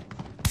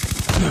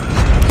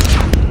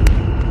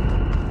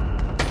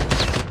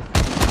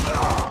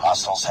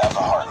 Hostiles have the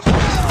hard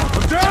point.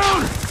 I'm down!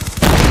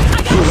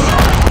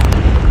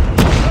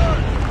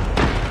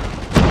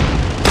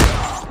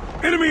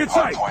 Enemy in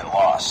Hard sight! point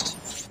lost.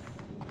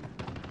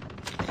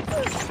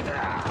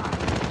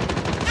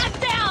 I'm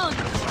down!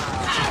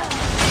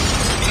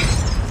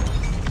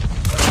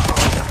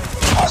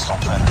 Hostile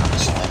predator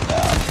missile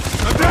inbound.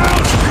 I'm down!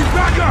 Need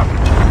backup!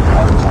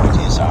 Hard point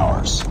is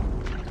ours.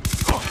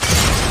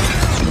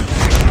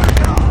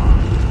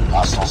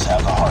 Hostiles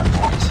have the hard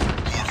point.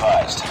 Be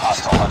advised,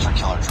 hostile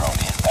hunter-killer drone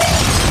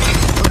inbound.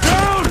 I'm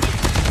down!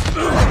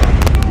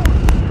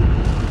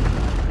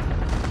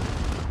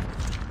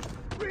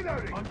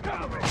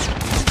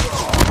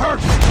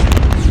 Hurt!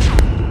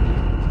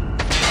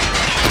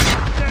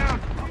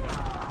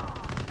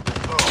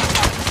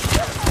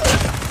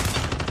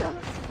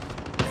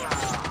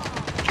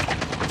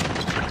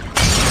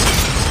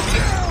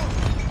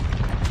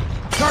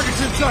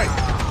 Target's in sight!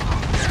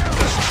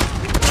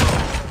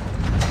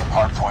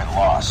 Hard point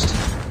lost.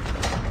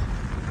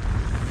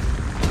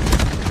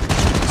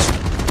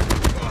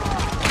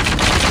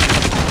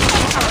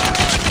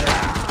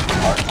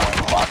 Hard point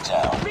locked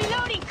down.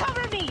 Reloading!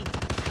 Cover me!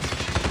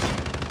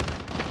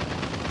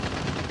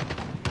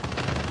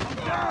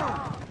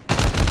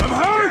 I'm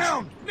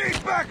hurt! Need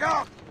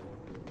backup!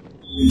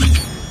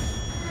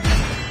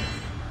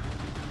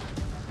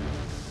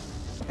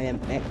 I am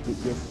back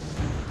with this.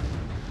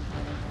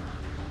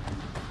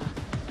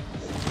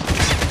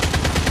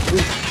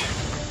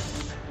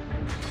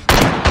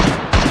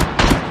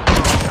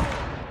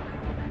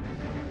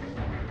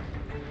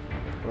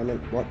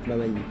 What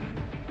mình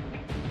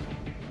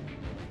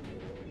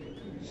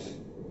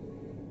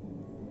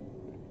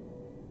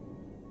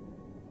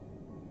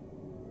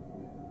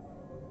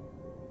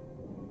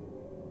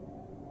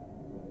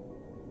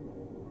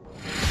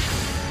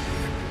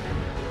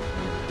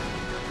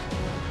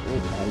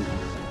đấy.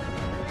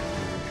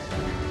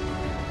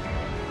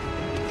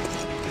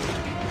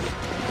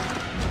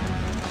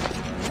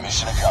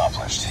 Mission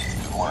accomplished.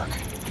 Good work.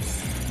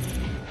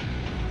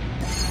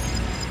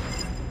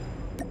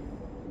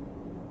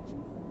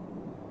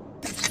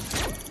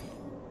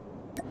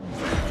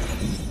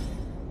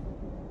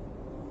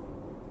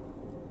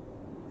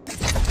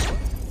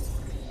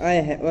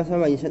 Ai, sao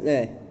mà sạch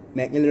này?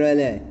 Mẹ cái lưỡi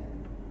này.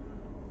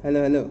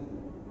 Hello, hello.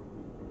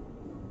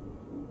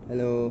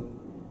 Hello.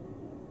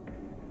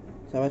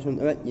 Sao mà xuống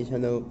gì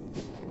hello?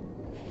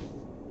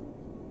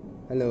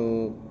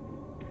 Hello.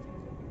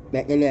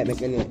 Mẹ cái này, mẹ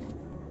cái này.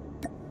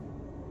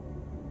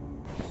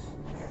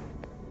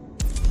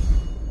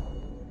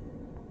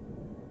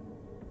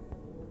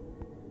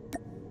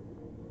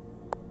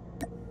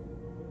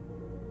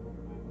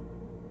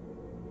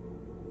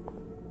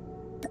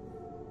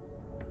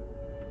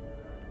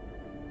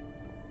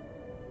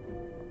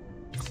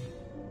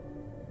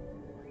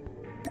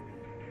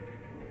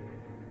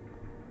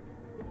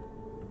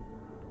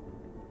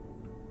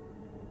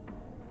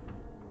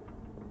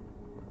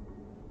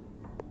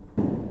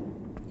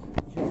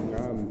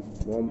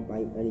 Bom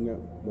baik tadinya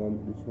bom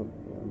besar.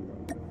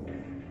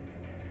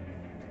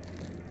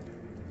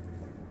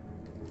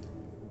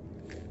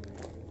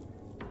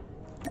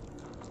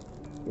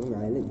 Cái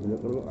này là nó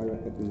có ăn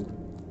cái gì?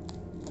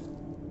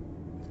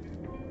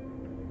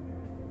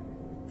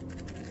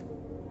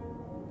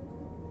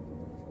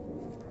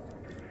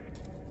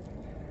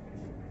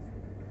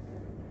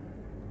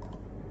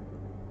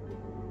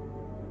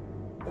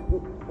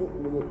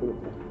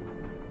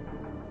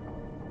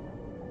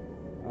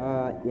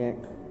 Ya.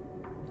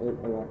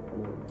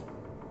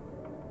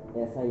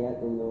 Ya saya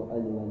tunggu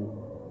aduan.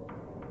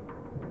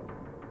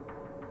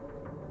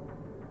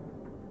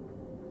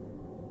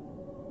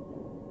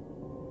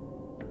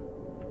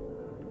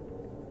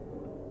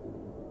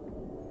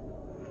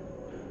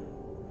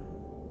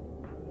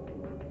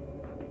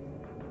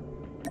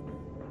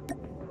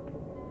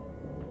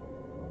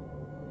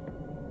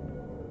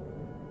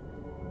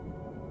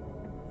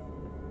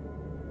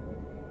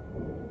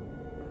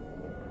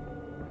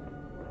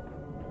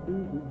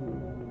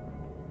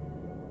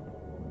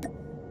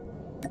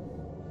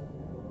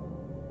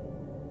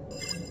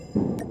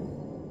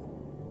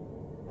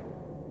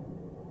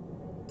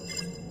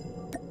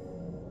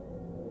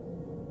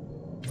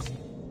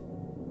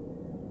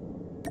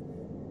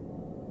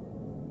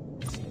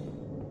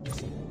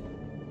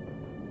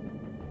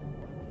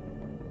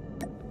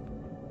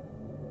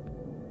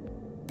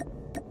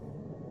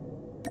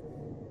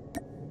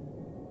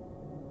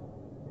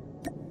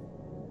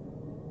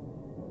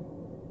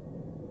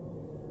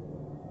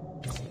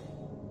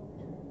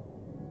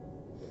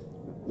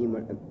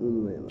 Iman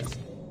dulu ya mas.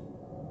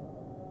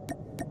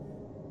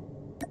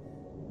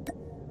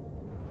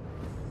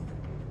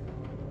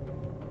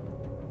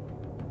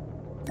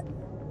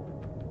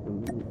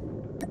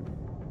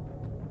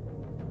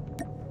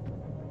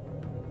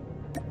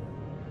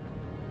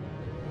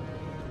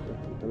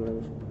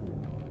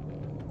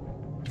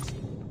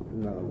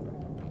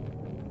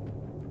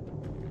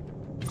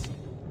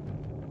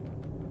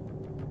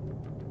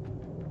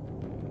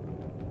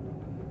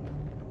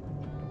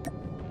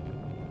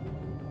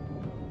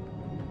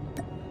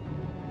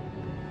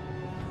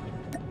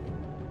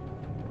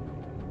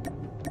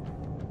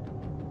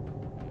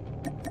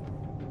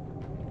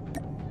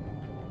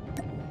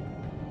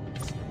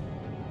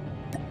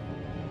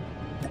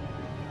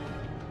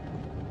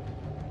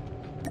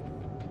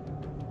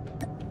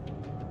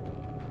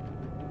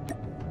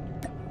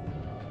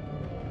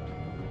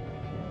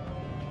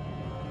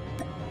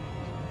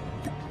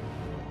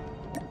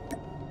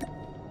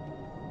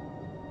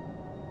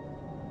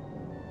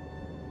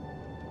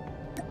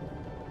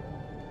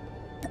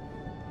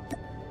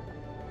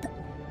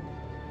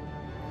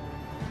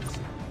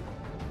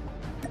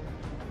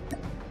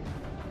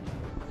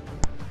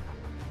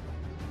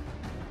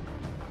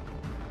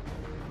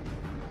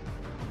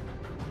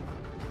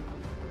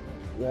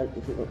 Ya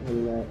isi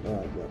hanya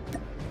aja.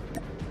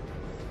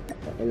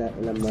 Ela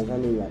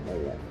magani ya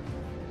kaya.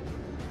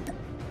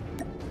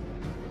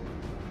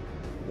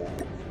 Ya.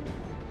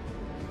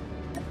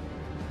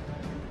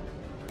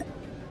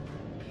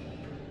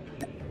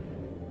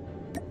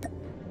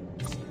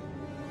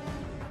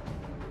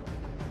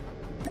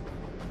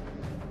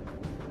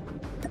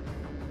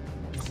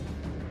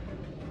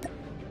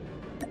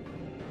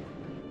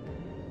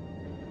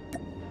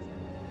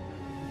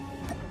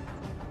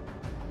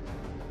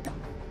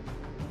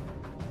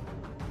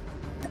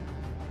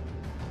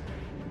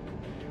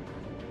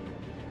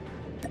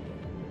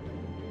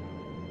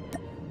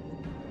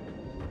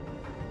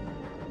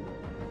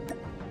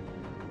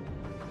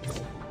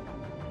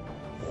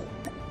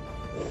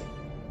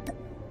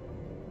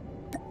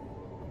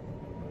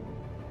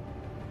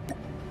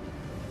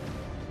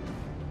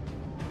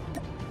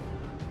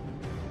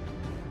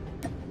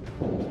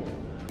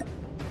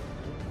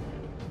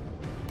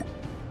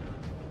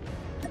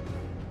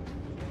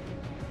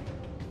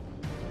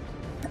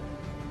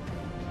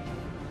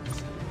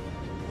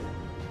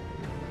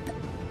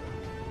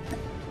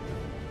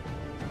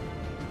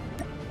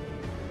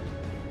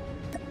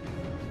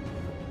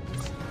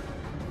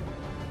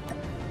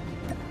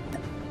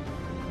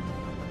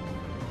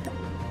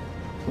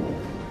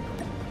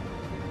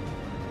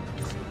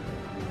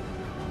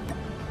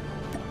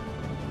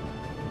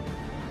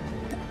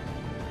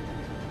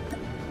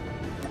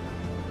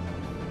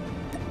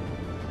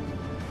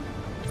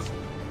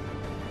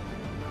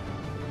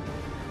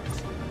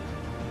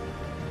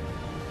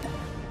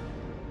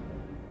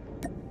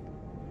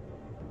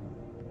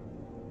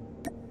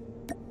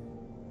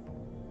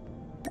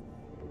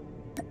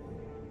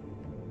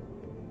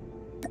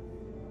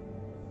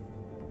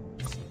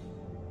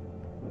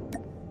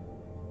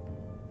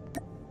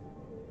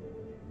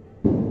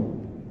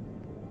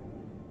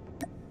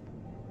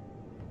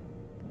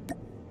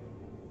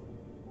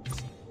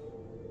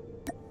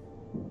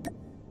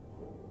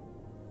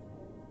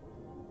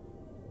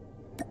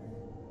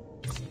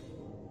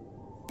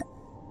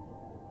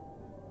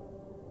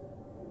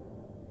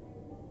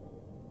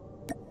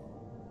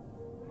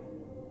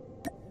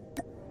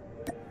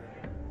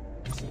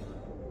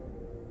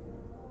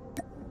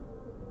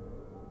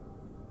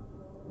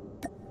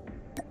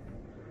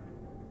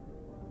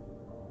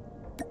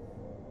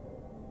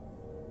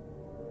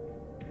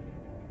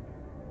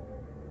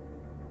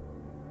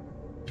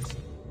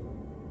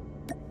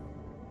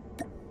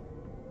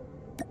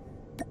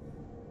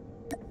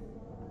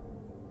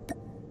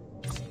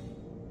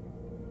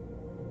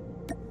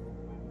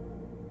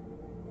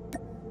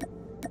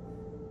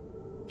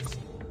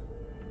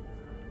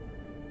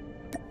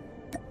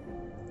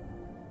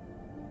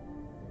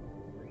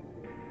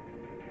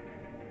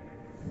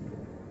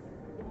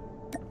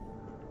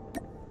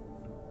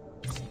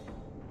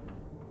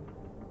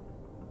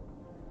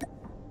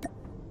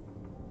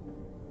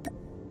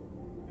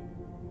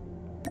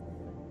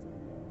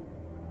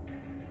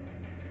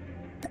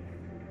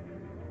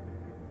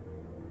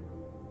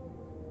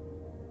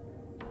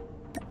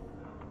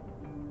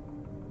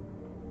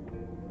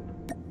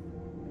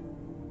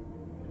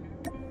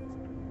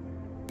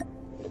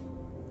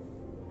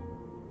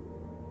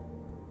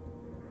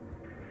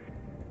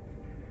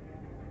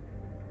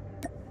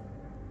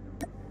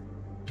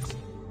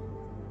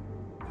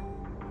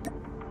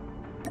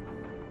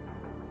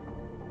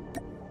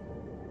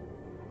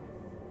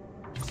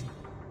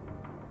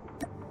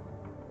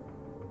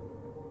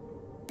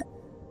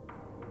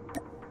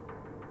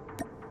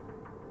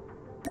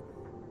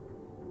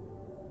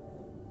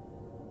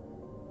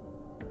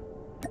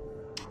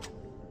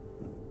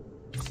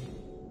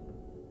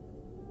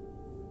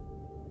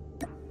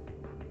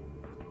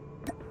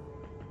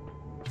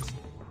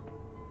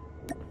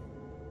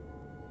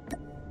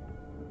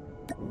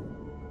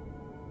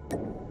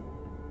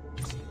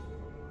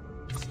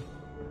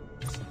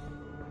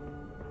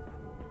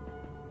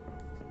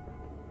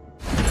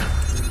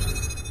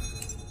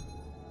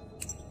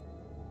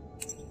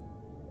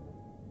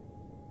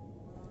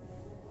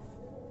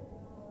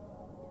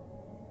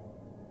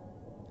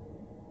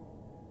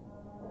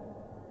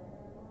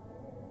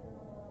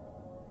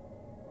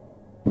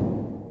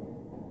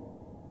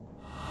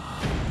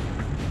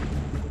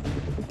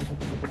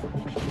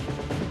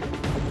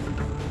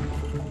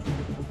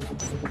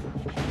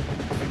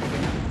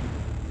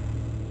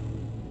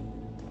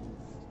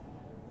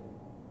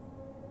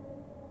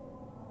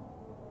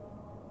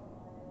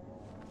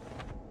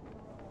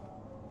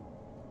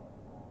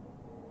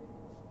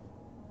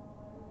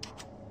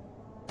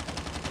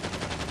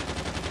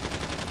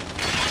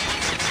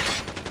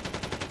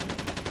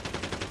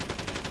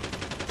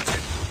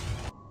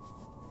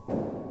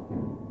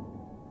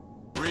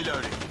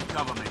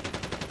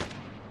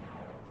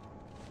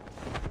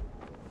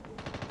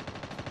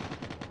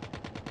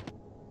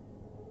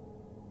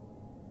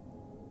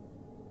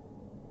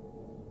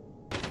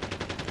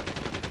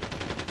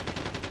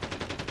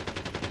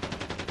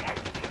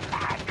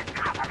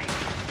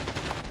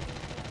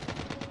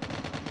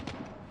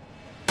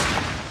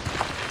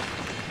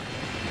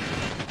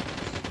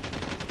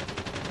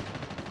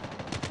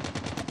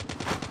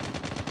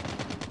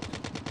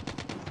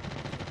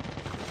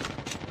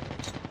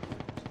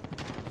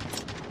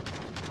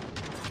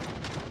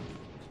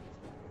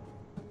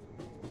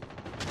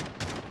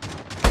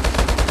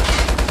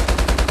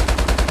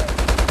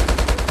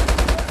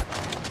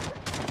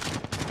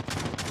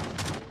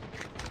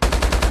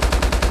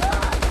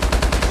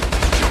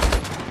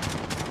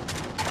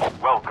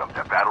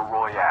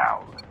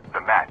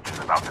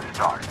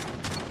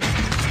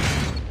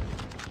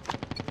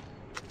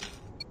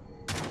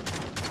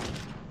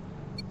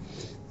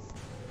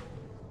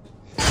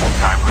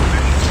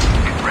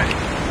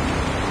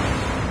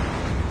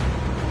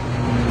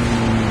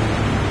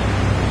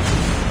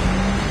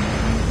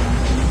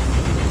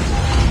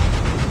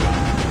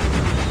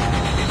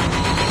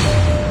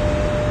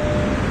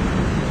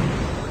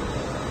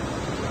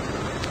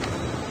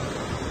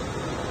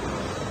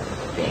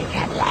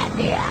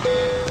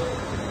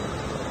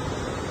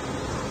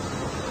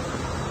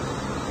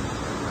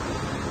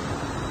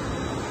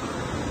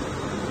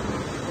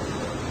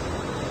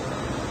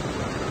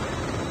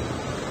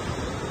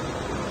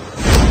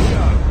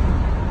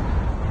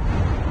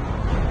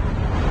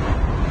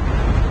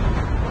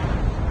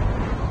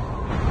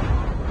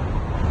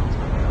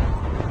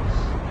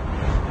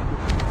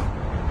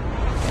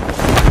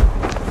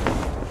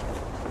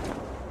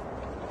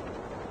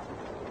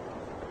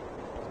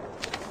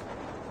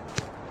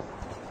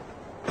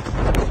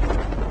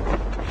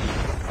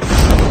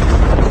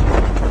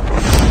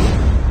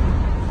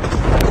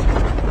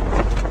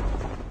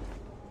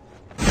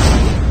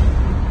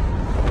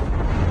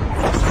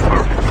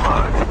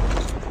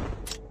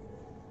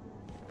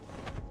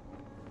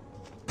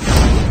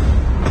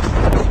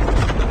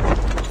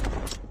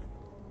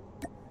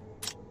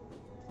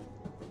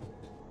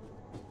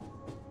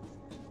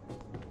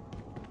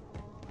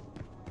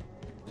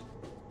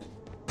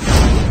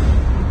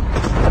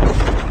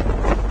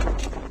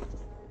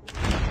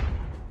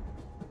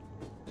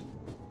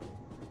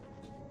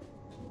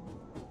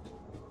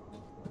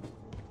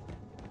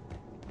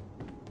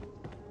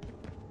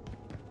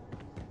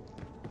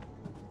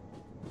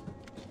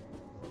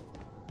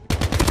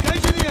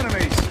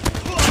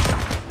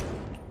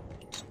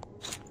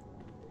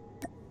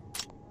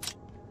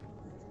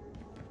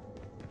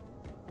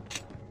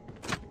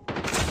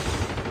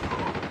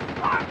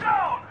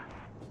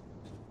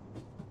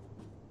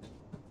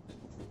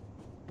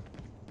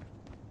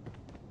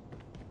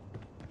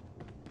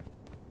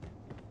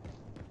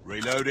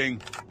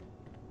 Reloading.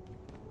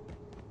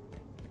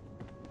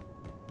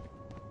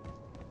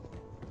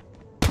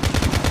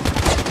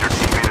 Your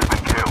teammate has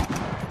been killed.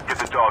 Get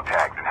the dog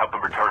tags and help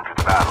them return to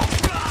the battle.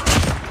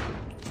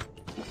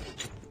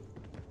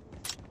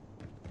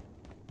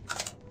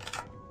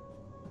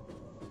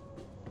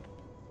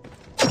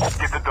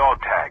 Get the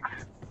dog tags.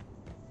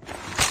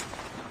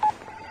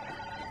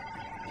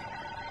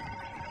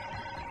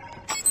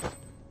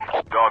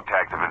 Dog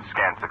tags have been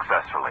scanned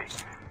successfully.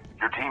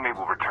 Your teammate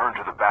will return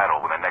to the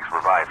battle when the next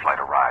revive flight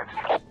arrives.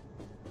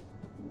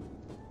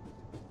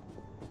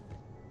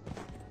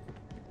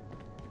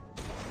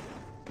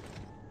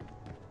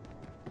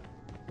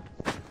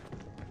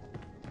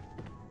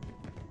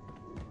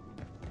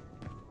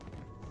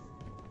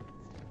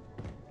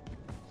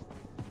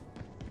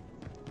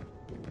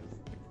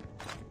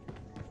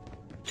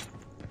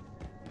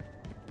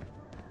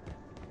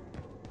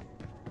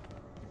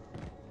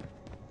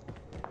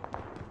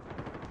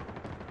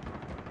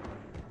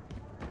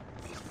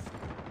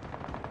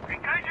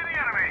 Engaging the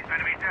enemies.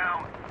 Enemy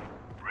down.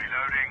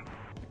 Reloading.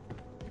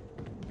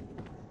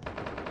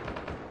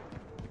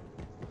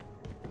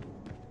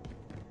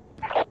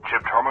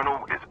 Chip terminal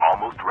is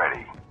almost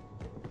ready.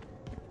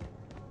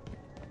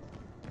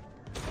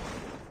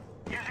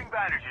 Using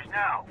bandages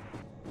now.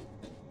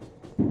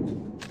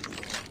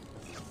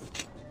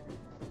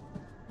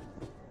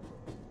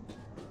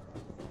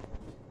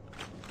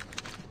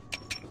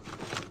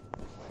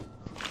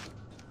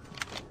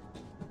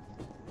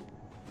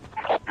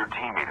 Your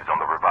teammate is on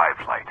the revive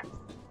flight.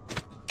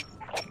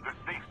 The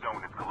safe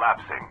zone is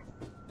collapsing.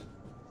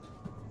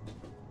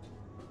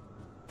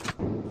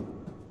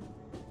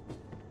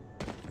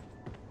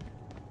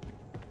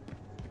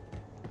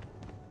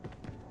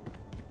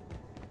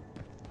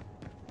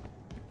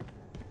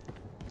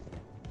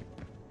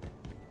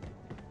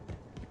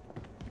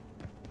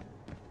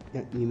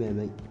 Các email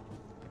mate.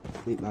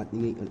 Bị bạt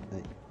nghĩ ở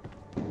đây.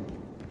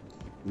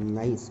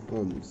 Nice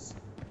homes.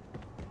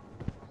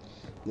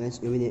 Guys,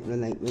 give it a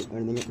like,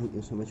 and thank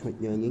you so much for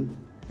joining.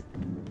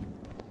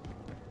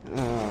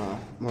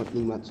 Một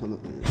linh vật xong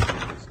rồi.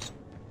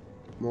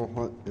 Một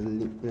hot,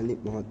 lip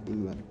một hot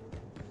linh vật.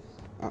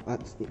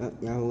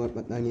 Giao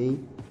bắt đăng ý.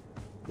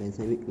 Để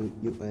sẽ bị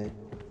giúp về.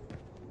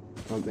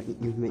 Còn bạn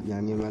giúp mẹ nhà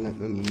như vậy là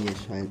tôi nghĩ nhiều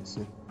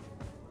chance.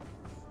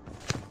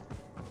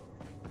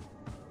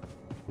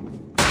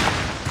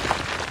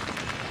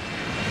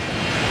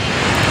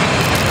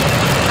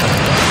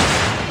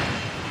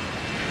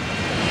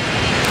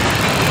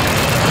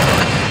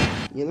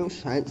 You know,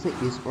 Scheiße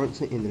ist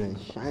also in der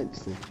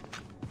Scheiße.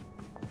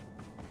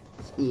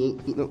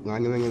 Ich geht noch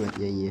lange mit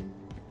dir hier.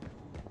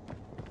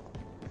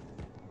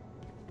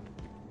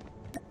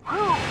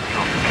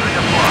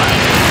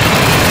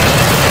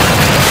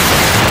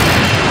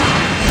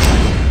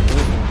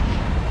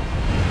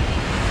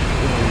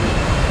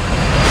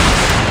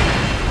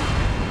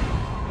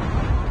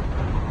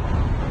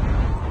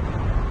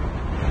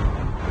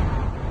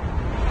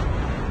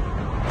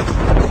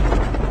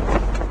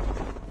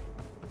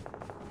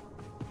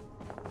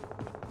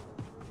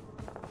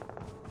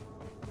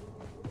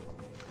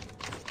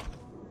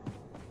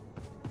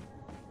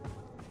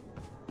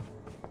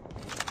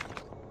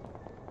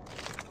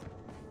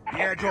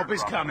 The airdrop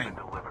is coming.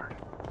 Delivered.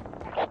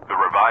 The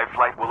revive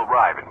flight will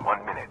arrive in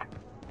 1 minute.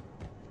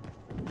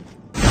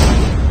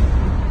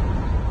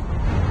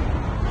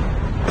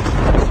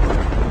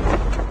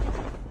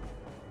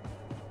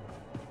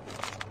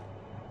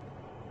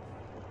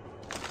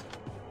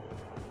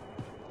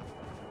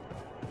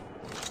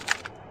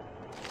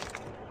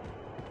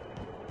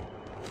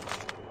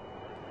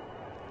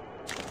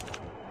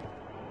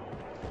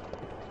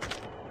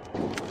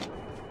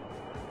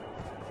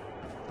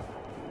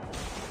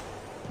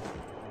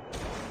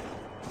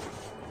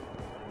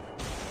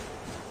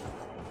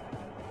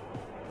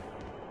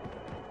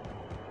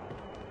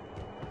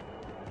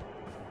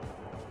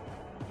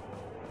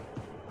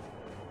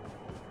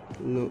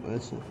 No,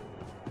 eso.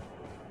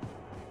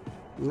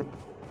 No,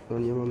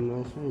 còn như mình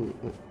nói sao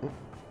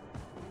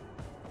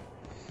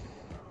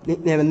vậy?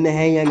 Này mình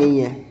hay ra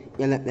gì vậy?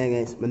 Giờ là đây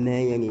guys, mình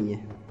hay ra gì vậy?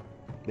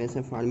 Bây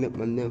giờ phải biết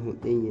mình đang hụt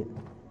đi vậy.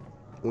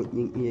 Hụt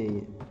những gì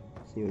vậy?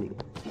 Siêu đi.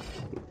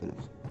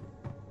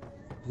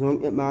 Rồi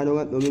cái ba đó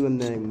đối với mình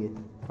đang vậy.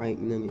 Phải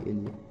nên như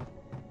vậy.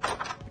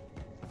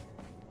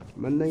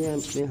 Mình đây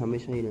đây không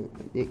biết gì nữa.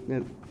 Đi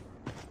lên.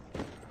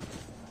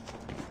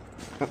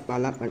 Các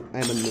bạn lắp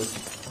ai mình được.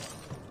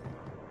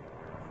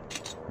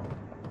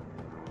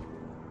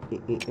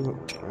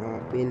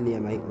 Bên lìa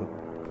máy của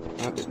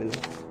biết bên đó.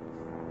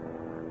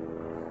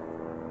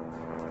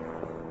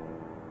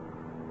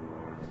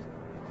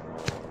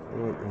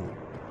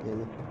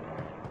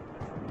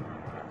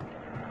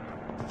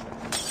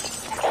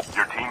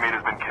 Your teammate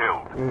has been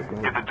killed.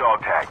 Get the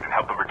dog tags and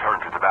help them return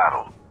to the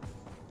battle.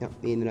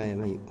 Bên này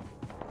mày.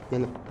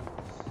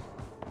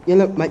 Nhớ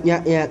là mày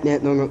nè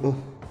nó.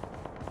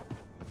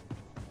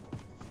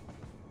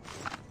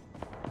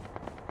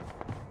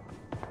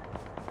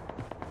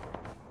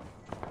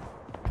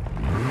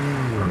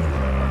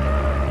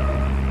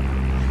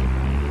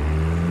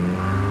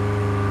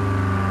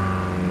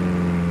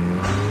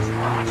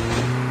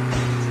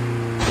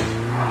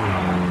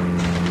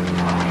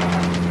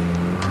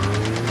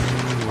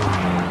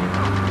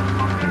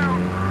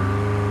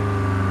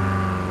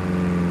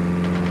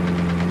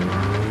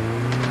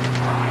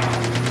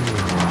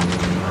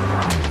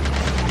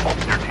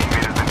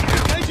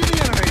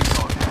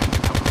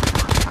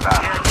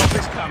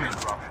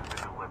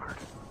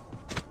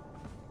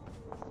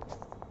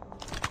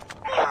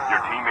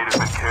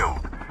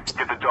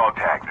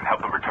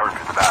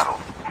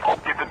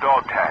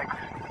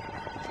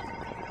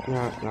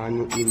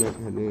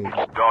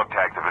 Dog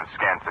tags have been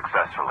scanned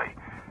successfully.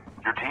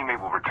 Your teammate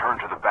will return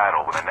to the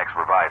battle when the next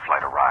revive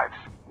flight arrives.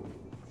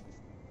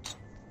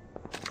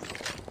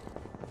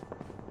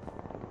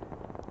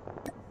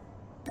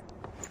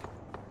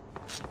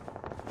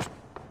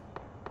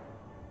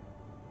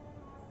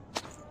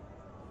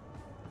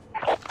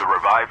 The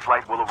revive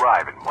flight will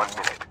arrive in 1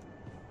 minute.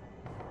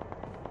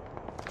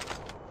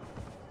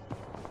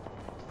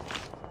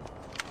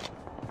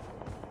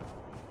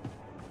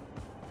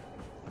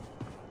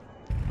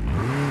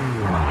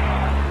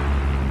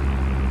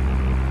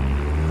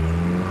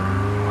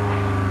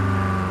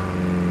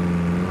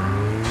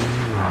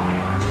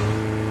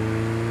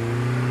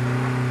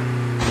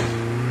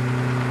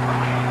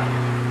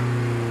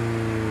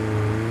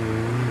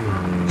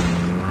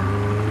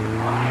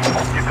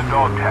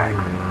 Dog tags.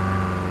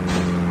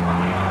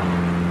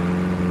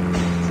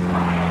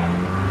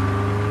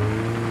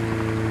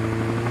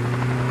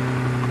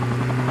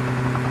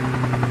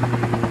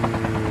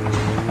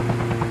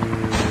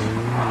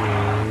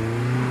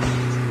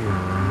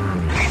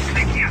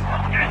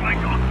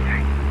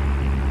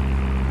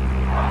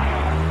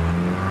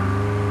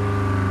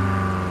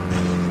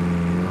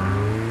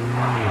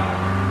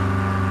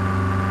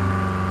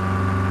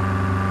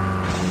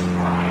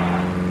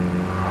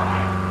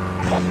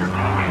 Your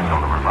teammate is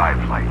on the revive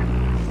flight.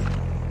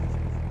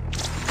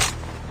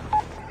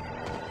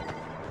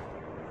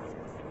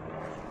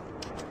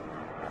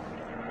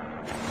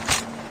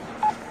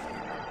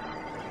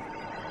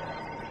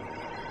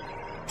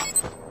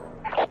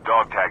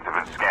 Dog tags have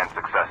been scanned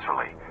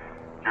successfully.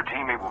 Your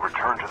teammate will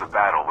return to the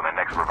battle when the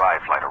next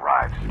revive flight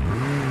arrives.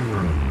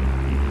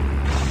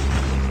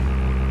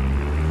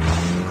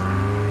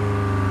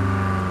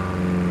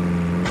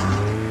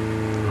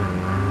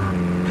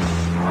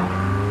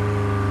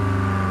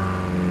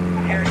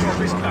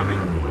 Airdrop is coming.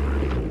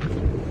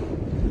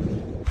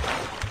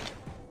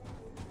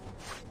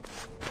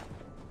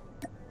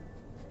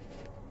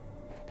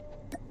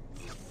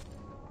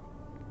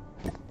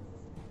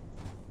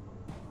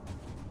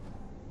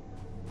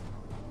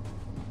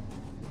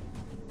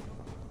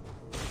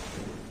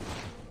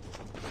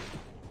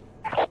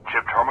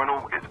 Chip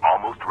terminal is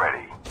almost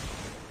ready.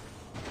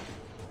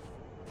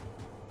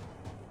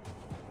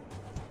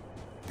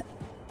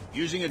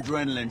 Using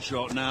adrenaline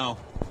shot now.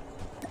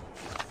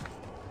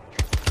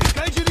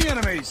 Engaging the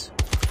enemies.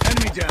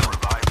 Enemy down.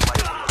 Revive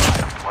flight will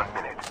arrive in 1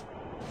 minute.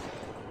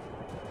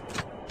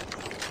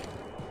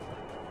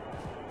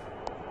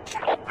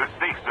 The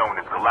safe zone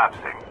is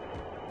collapsing.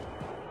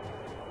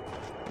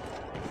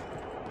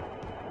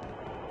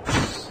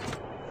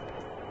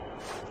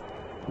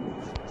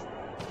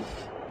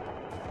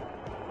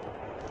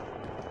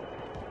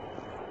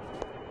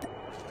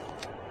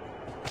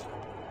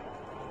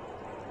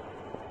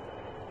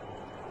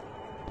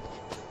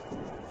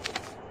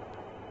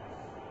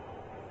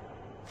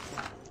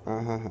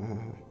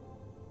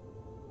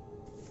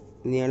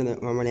 Near the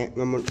one near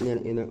the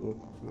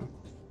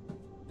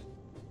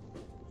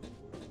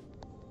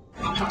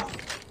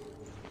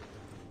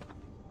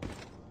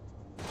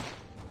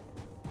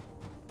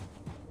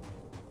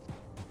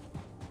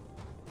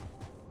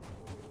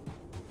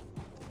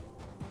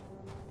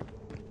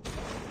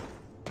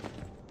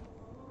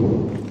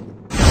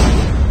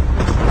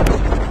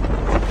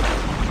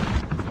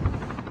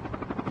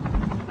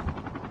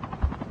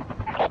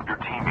Your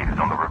teammate is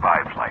on the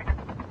revive flight.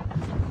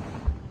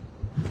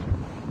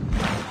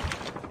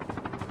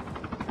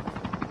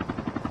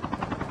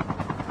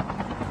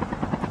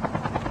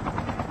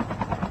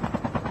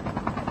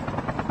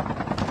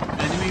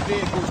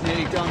 vehicle's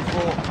nearly done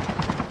for.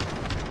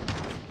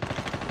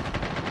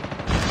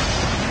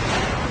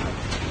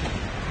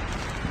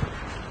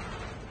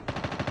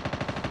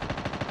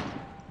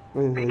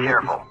 Be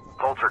careful.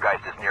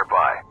 Poltergeist is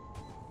nearby.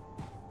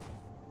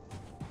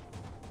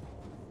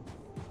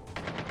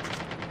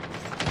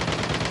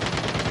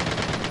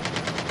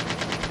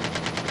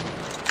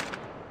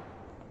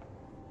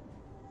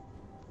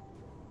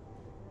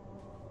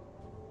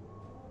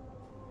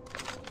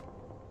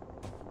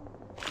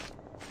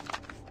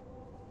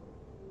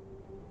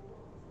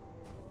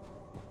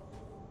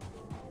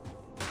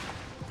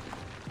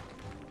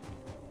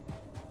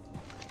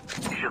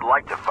 You should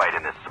like to fight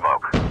in this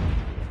smoke.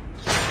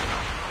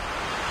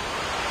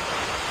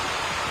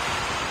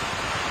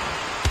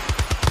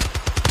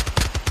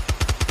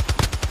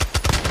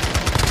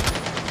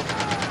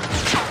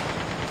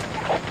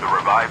 The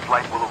revived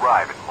flight will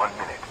arrive in 1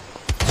 minute.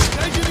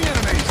 Engaging the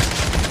enemies!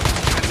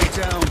 Enemy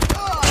down.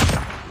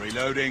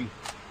 Reloading.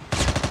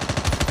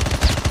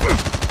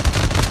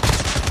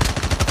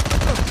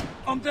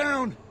 I'm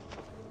down!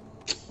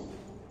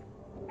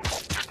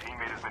 Your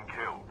teammate has been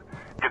killed.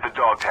 Get the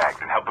dog tags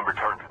and help them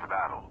return to the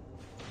battle.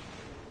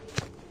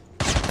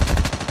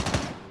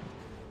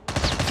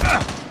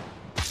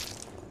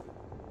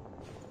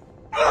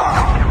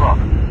 Don't give up.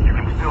 You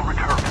can still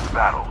return to the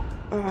battle.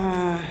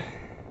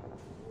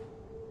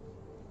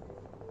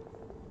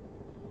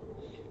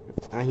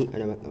 Ahi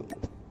ada batau.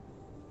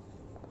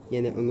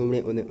 Ya nak ngomong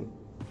ni.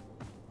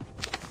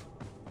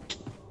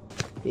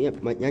 Iya,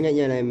 banyak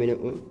je lah minat.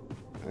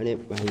 Ada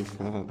bahaya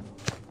sahab.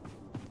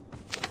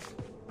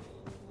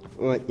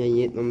 Oh,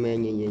 jadi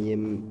nomornya jadi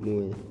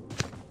mui.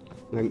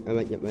 Ngan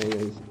awak jap bayar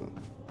guys.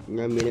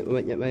 Ngan minat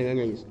awak jap bayar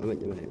guys. Awak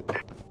jap bayar.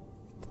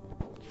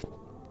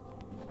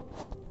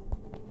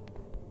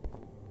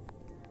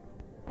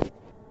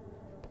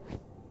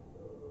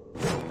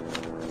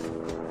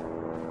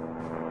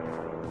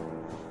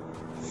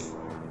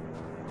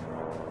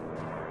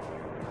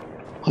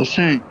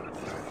 Hussein.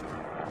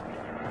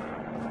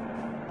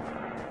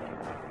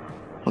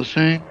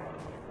 Hussein.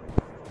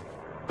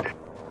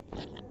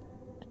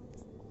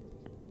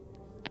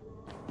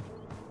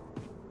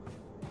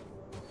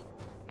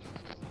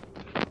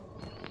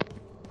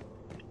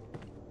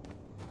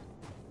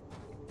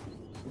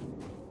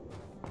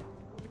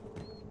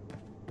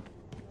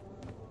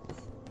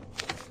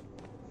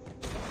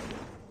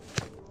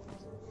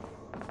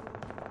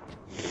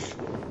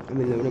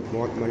 Mình làm được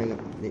một mà này là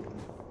đi.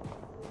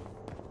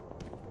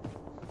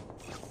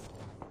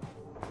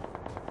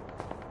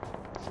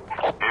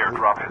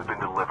 Airdrop has been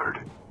delivered.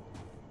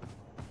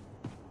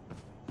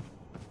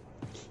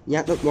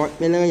 Dạ được một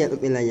bên là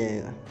được bên là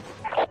gì?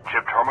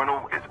 Chip terminal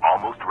is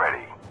almost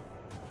ready.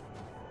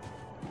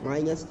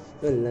 Nói nhất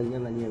lần như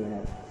vậy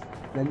này.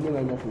 Lần như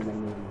vậy là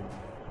lần như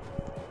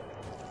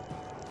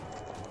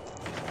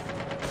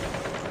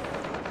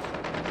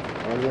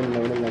vậy. Lần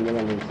lâu lần như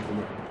vậy này.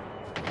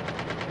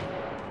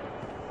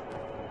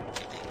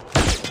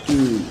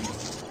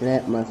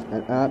 Let mas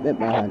up at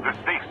bahan. The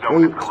safe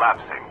zone is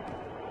collapsing.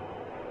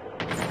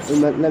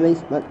 Let me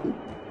spot it.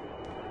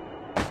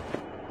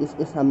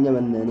 Is hamnya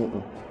benda ni.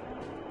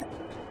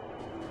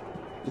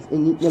 Is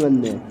ingitnya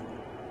benda.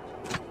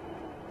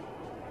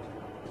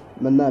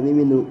 Benda ni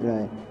minuk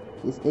rai.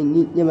 Is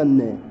ingitnya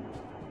benda.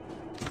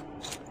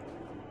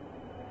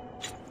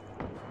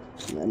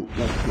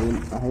 Nak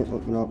ahai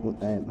oknok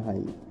utai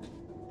bahai.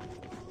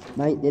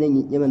 Baik dia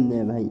ingitnya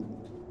benda bahai.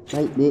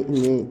 Baik dia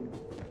ni.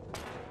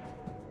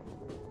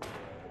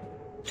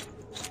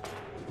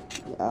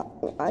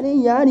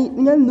 Ani ya ni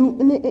dengan lu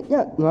ni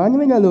ya ngani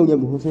me galu ya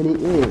bu se ni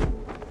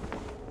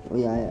oh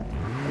ya ya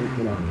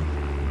itu lah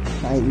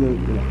baik lu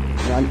itu lah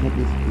ran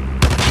habis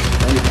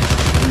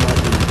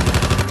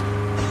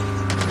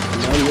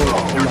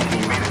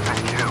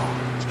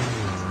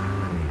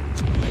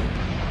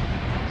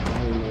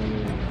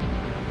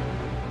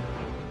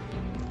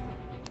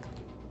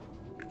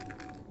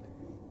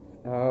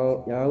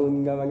oh ya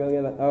enggak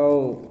enggak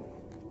oh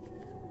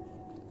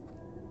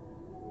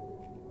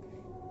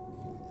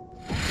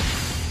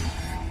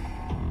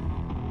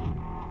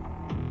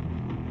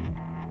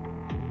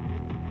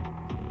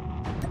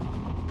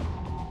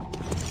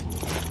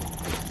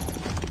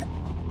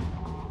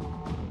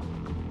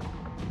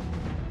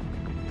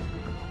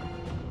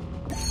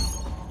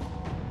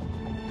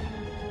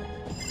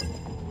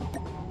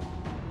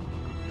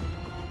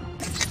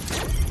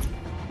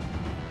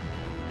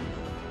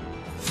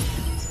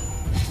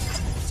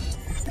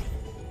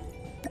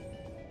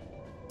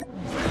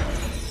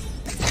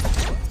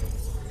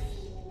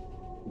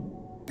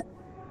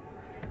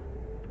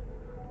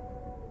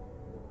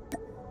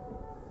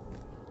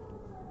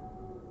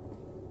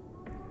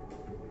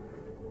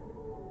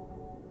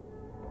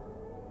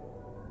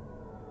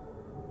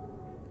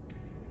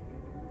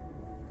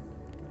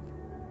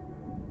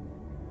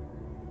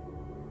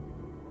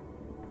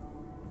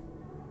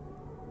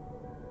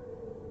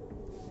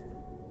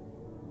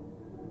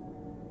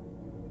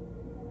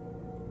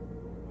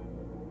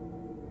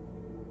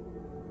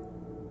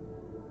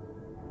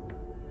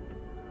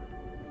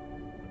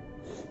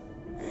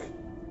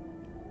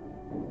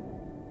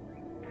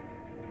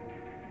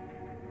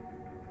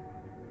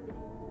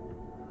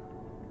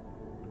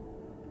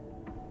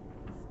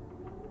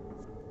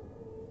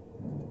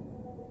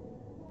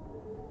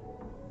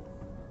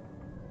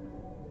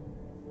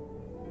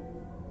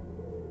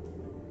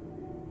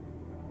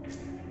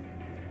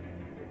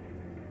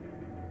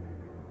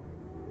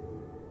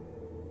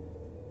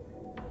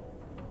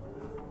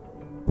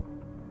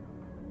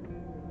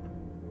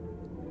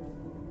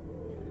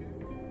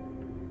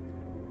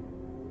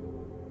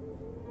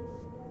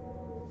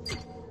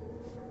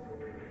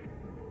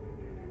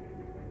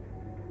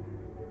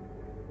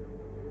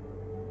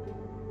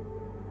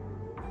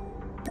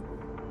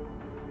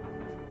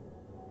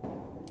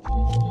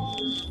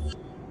The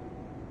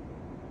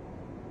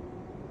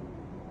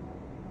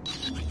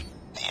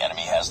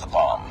enemy has the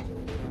bomb.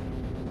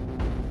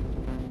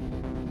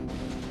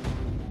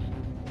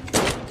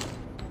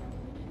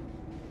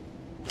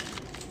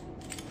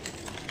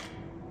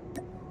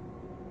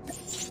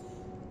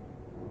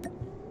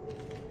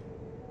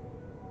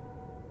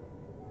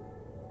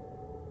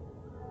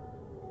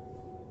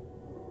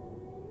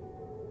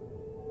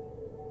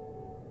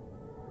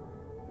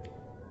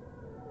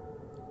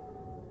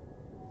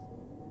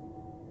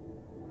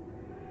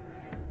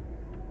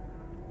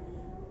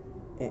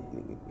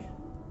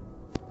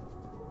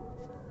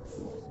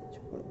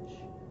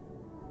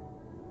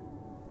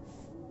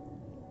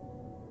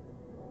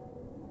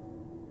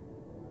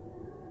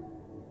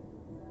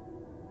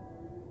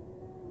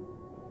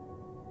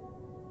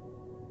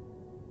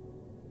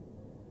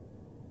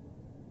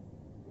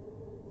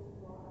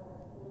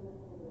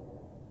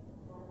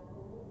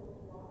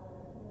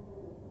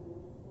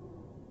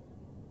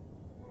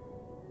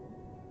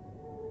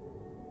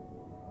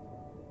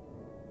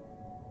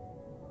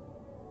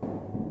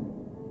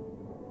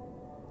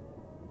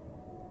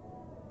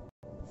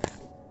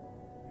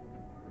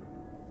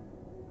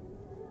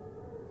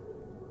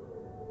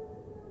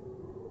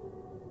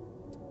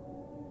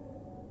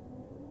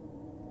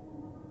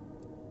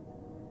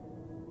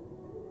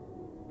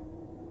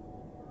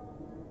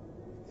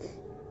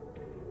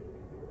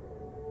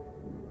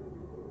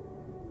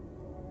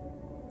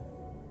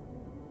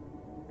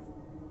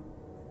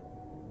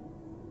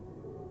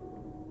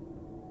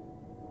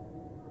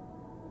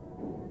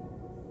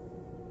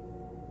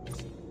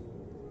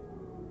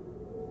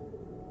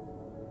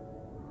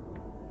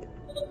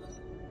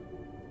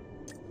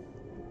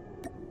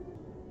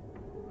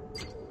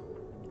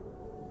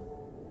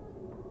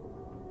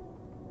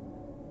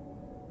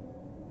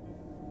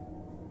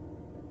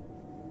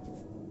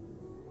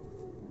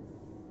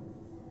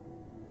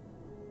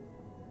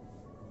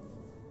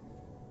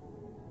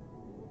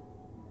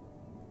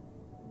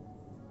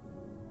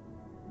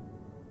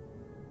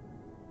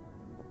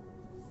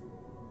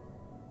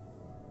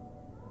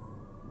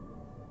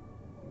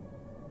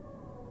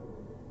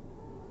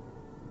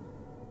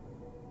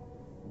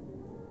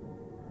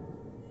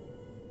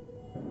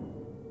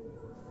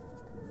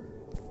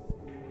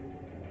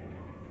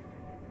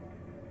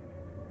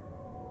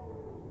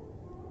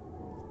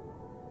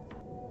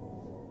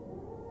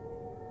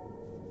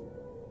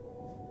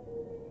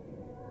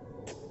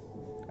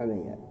 Ano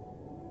yan?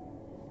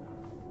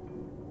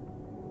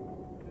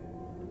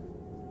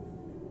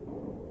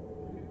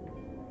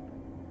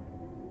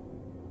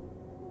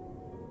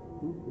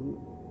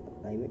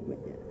 Ay,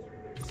 wait yan.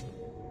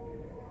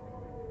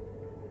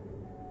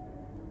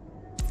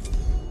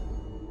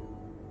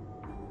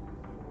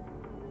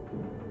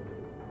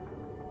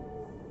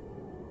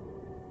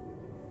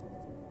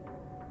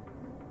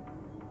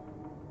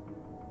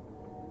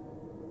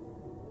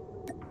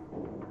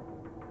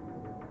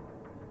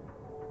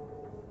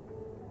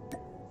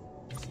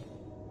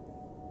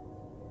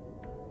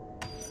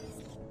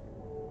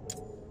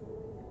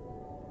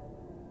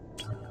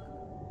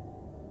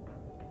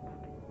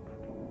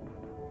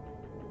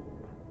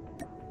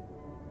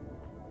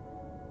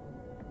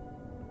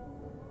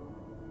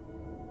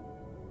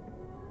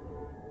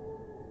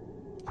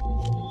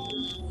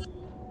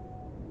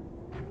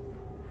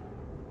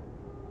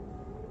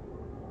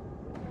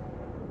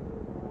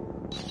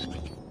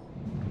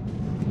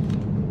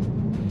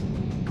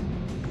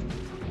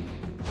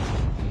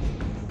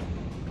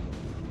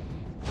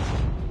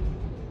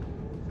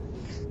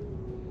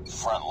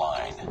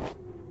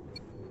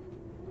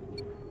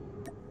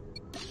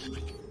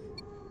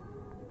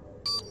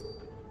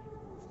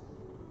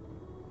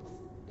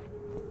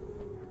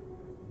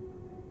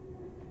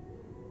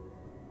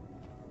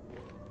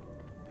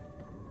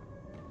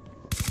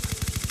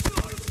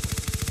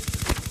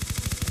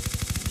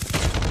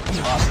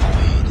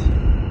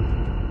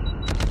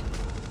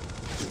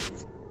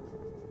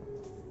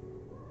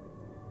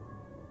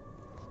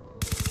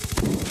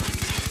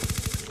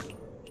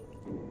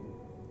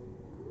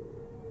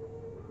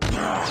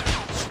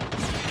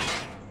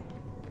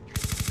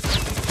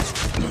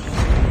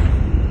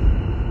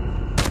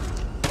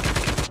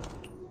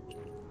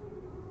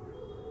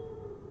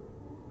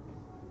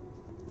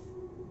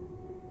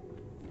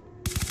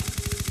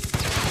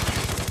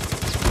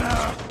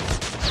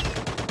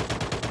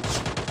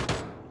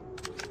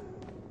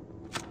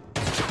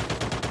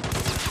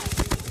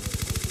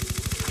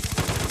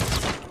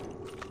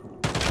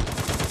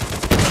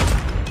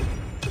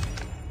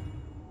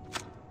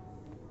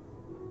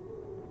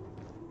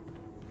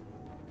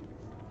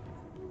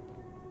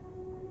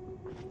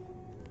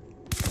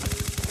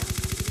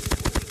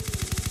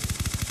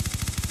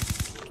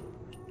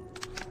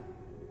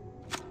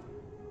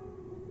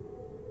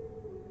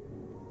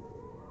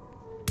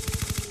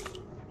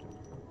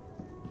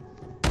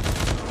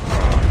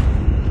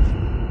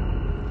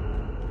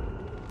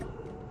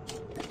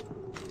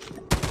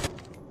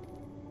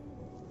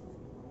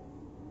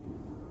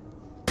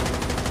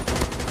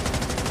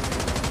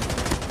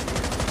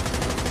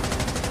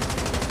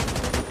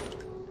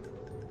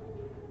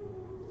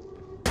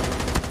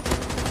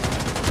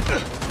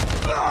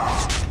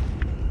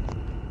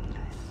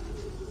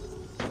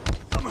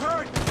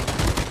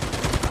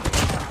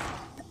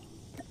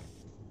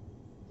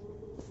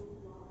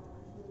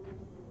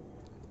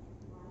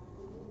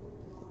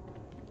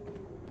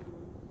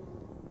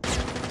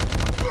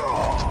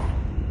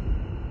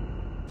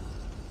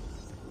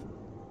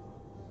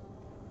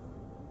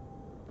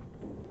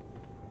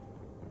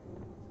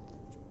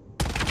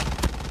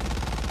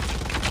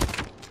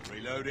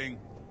 Reloading.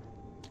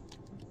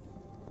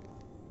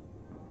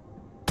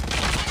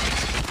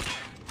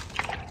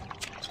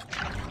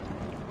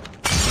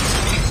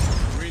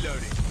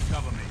 Reloading.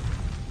 Cover me.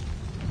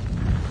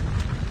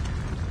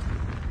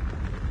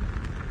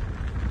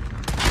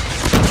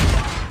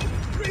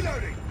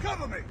 Reloading.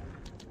 Cover me.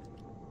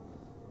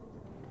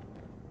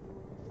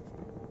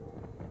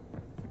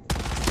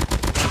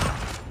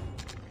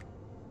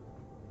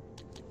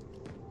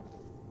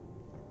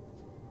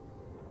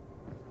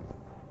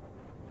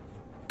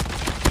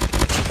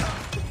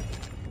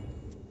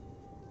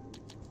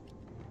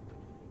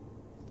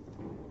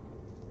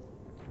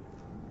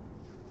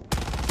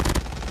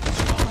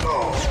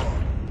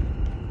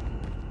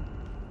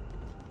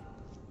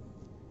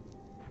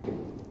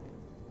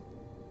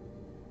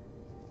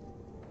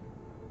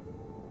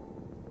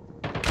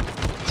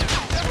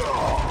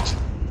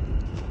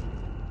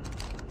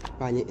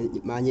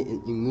 Banyak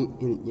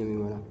yang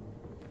mana?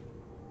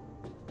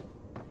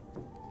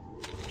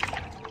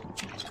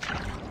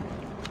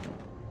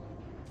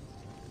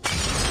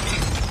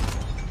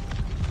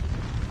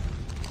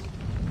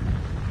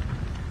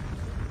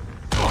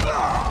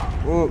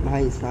 Oh,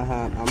 भाई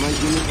साहब, aman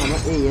ini sama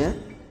ya.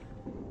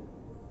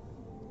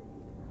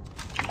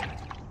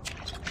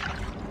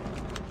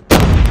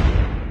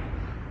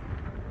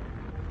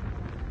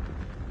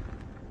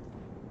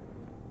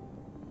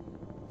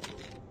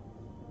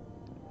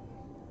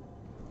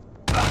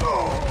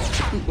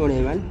 Boleh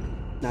kan?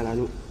 Dah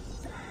lalu.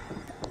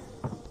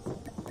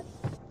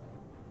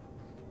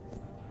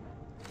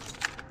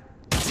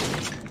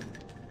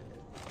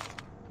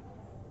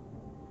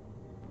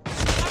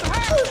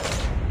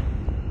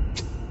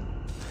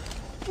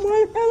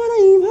 Mai apa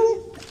lagi?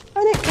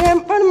 Ada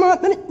empat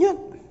mata ni.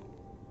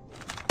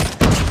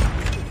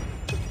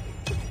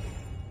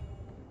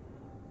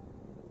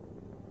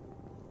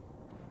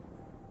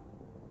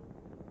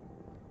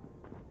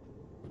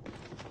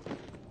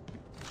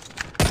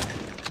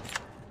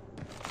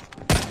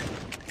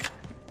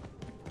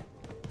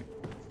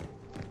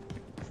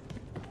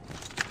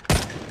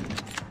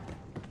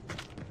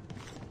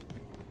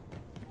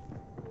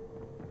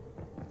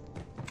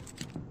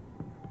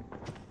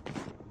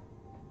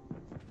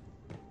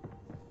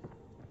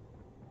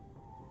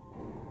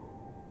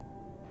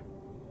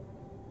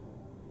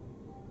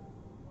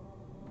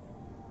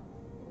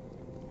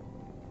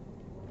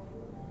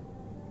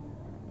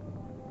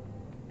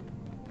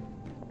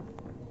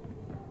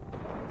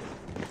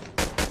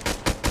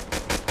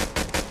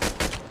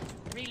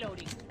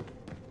 Reloading.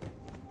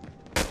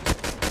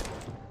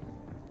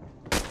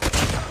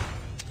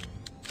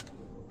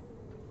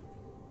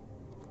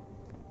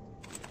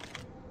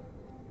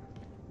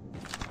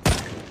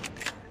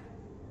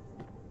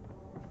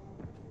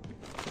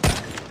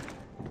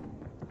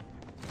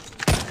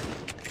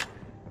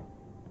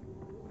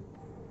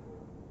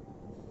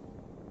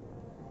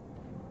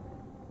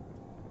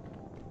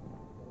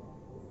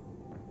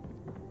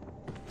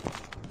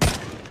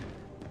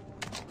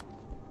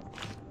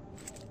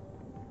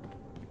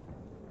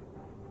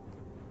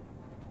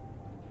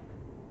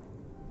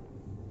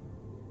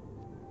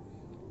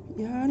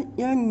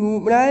 Yaar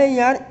घूम रहा है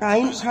यार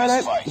time Losing खा रहा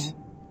this है fight.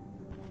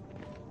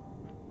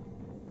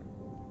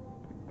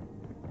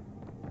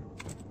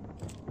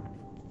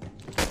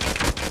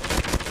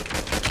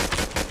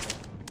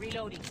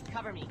 Reloading.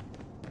 Cover me.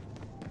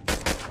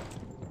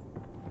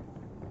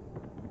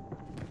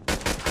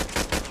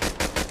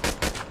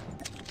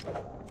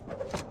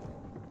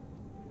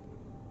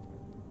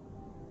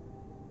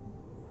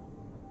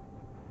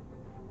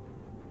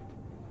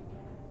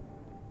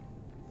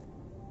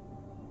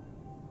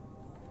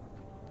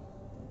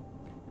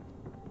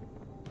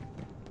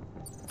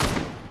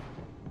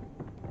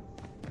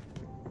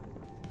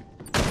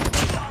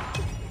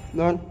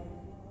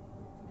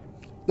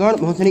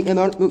 Đón một xe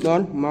đón lúc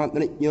đón mà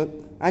tôi định nhớ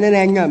anh ấy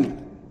đang nhầm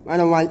anh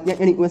là ngoài nhắc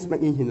anh định quên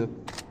spec như thế nào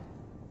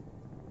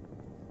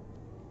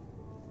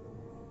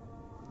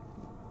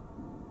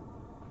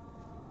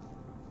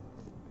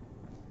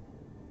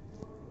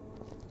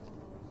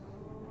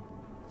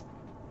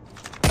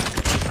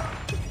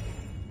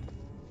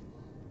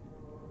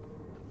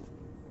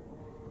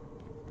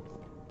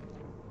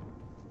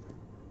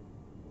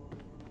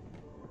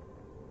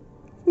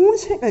muốn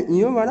xe là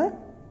nhiều mà đó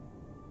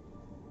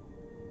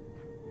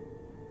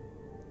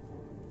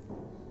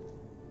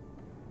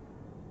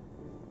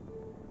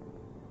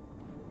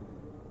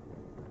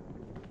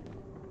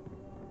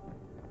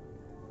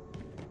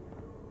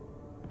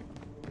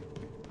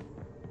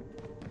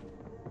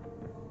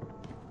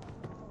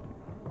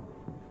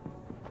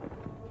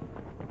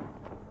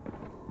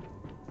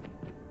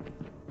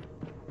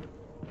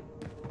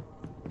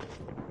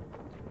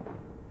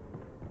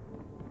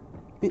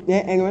Nè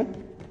anh ơi.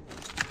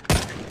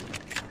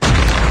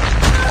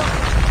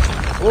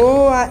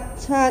 Ô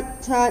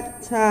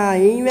cha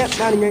ý mẹ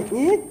bạn nhận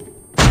nhít.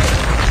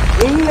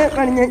 Ý mẹ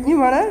bạn nhận như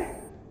mà đó.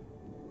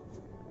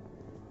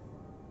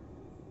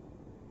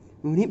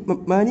 Đi bập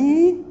mà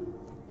đi.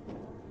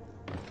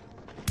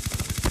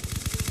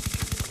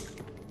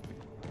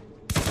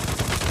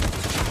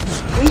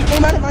 Ý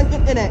mà nó bạn chết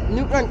đây nè,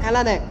 nước răng khá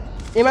là nè.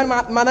 Eman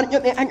madan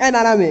yot anh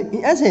darame.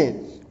 Ase.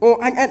 O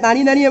anh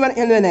tani eman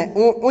elene.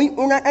 O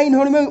unga ai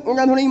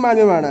thori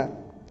marbe mana.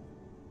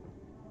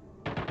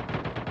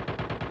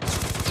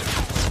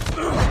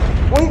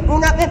 Oi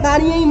unga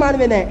tani ai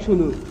marbe ne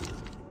shunu.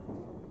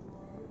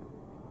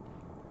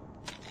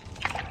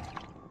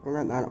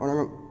 Unga dar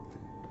orang.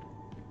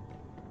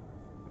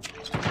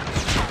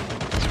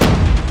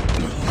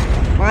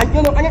 Manjo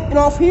no anh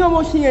no fio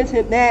mo singe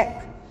se ne.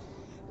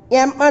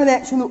 Em marne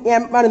shunu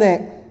em marne.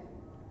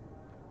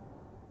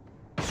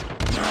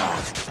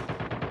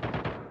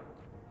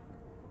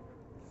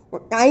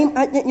 Kain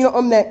aja ni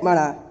om nek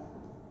mana.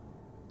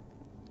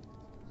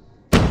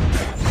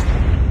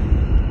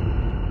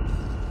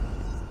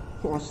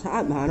 Kok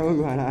saat mana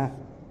mana.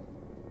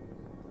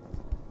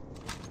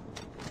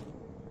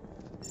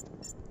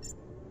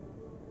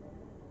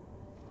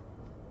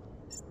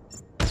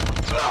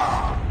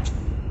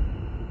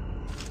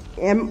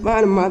 Em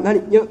mana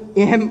yuk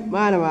em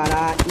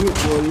mana yuk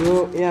bolu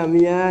ya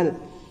mian.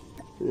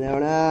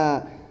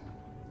 Lewat.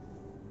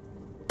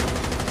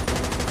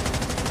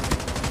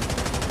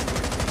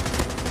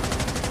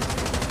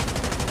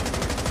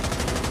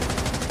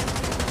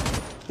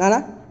 Nala?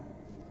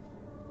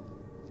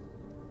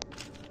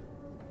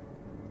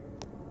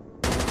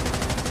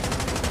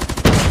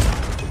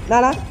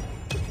 Nala?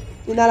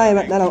 Ini Nala ya,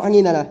 Nala,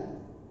 angin Nala.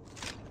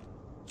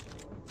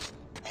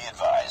 Be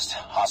advised,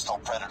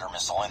 hostile predator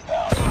missile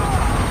inbound.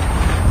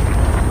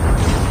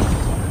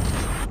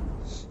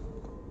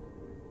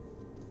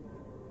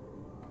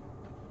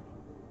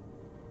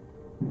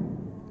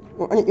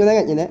 Oh, angin yo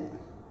lagi ni.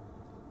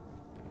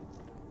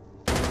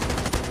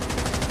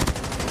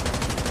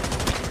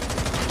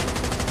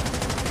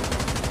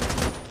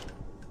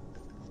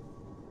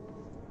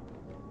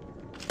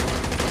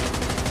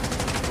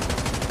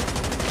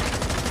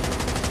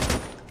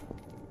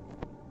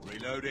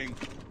 Reloading.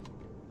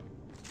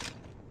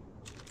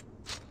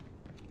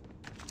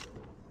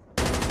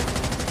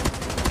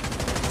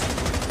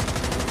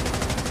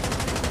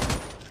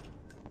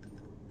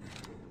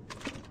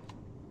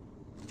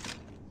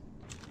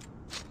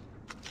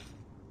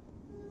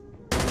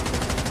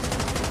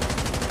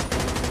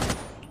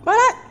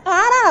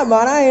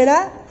 Mana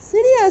era?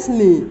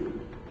 Seriously?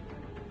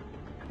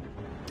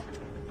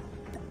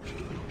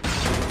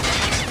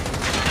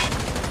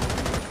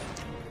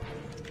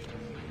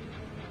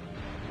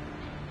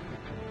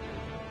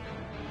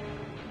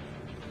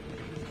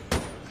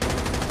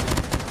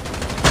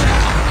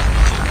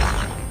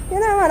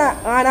 Kenapa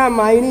mana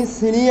main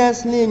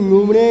seriously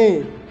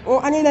ngumre?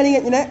 Oh, anjing dari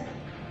ni. Be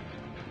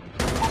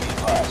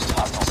advised,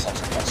 hostile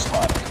sentry gun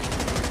spotted.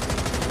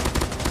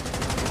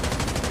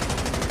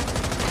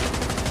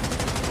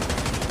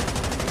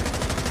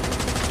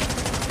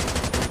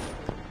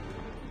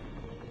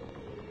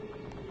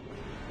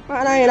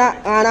 Mana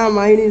era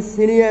main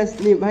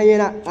seriously भाई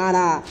era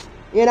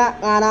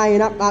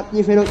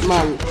PUBG फेरत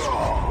माल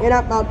era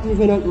PUBG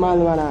फेरत माल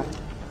वाला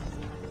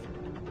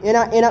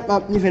era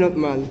PUBG फेरत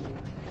माल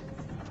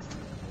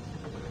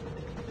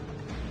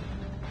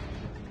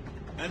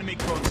Enemy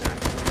contact.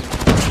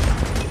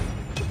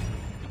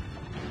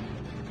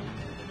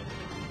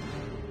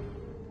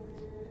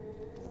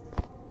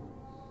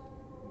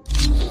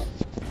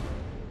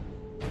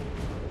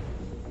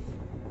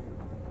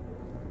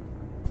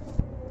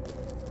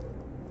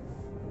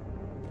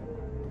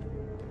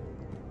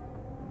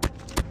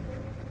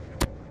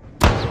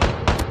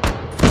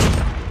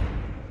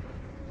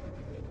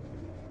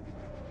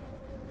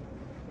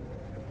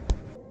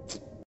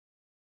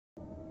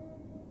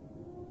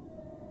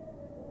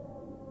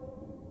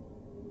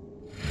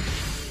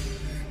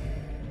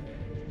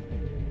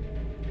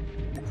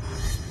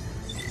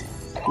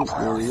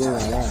 Priority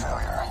testing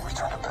failure.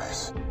 Return to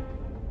base.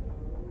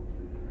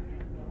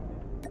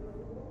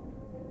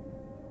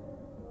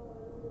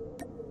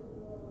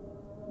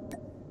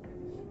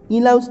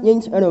 in-house yang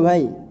ada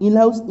भाई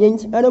in-house yang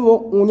ada वो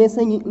उन्हें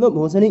से लो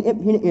बहुत सारे ऐप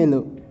ही नहीं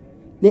लो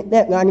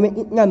देख गाने में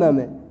इतना नाम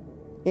है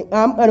एक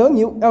काम करो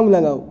न्यू टाउन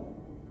लगाओ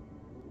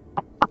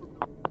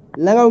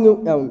न्यू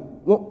टाउन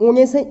वो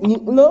उन्हें से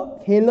लो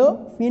खेलो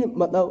फिर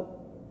बताओ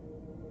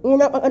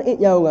उन्हें पकड़ एक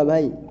जाओगा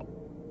भाई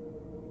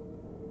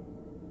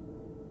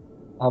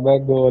अबे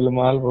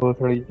गोलमाल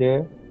भोसड़ी के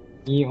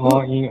ई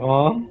ओ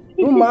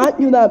तू मार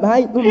जुदा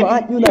भाई तू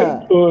मार जुदा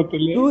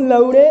तू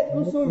लौड़े तू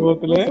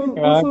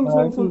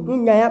सुन तू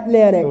गया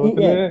प्लेयर है ठीक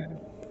है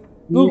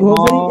तू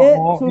भोसड़ी के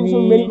सुन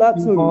मेरी बात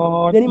सुन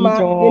तेरी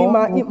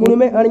माँ की मुंह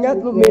में अड़िया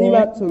तू मेरी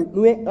बात सुन तू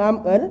एक काम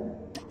कर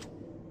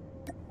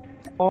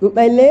तू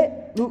पहले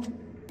तू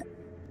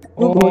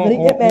भोसड़ी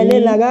के पहले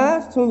लगा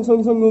सुन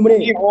घूमरे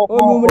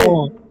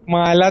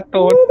माला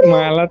तोड़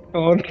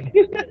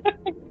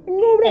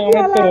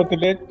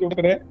तोतले चुप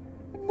रे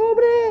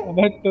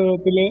अबे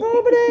तोतले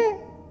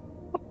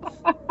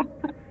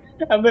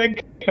अबे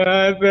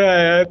कहाँ से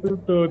आया तू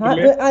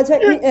तोतले अच्छा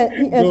ठीक है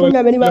सुनना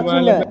मेरी बात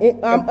सुनना एक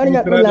काम करना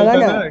तू लगा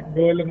ना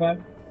गोलमाल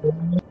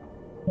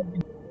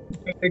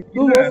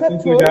तू वो सब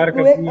छोड़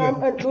तू एक काम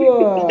कर तू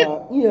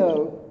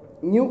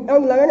न्यू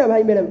अंग लगा ना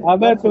भाई मेरे।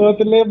 अबे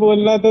तोतले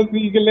बोलना तो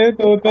सीख ले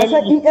तोतल। अच्छा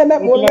ये मैं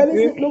बोलना भी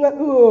तोतला सीख लूंगा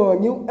तू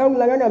न्यू अंग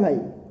लगा ना भाई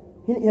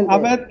फिर खेलते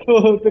अबे हैं।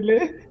 तोतले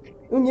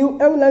तू न्यू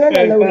अंग लगा ना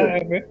कैसा लौड़े।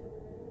 है बे?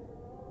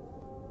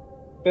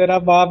 तेरा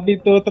बाप भी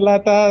तोतला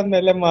था,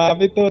 मेरे माँ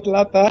भी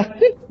तोतला था।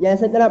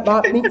 जैसे तेरा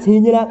बाप भी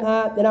हिजड़ा था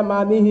तेरा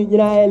माँ भी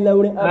हिजड़ा है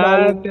लौड़े हाँ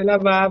अबाऊ। तेरा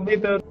बाप भी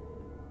तो।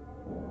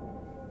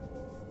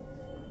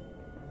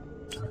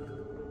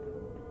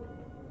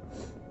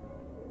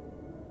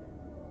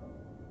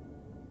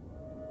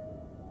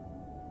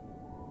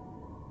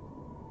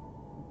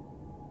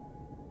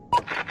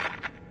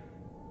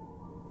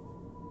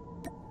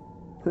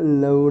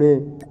 लौड़े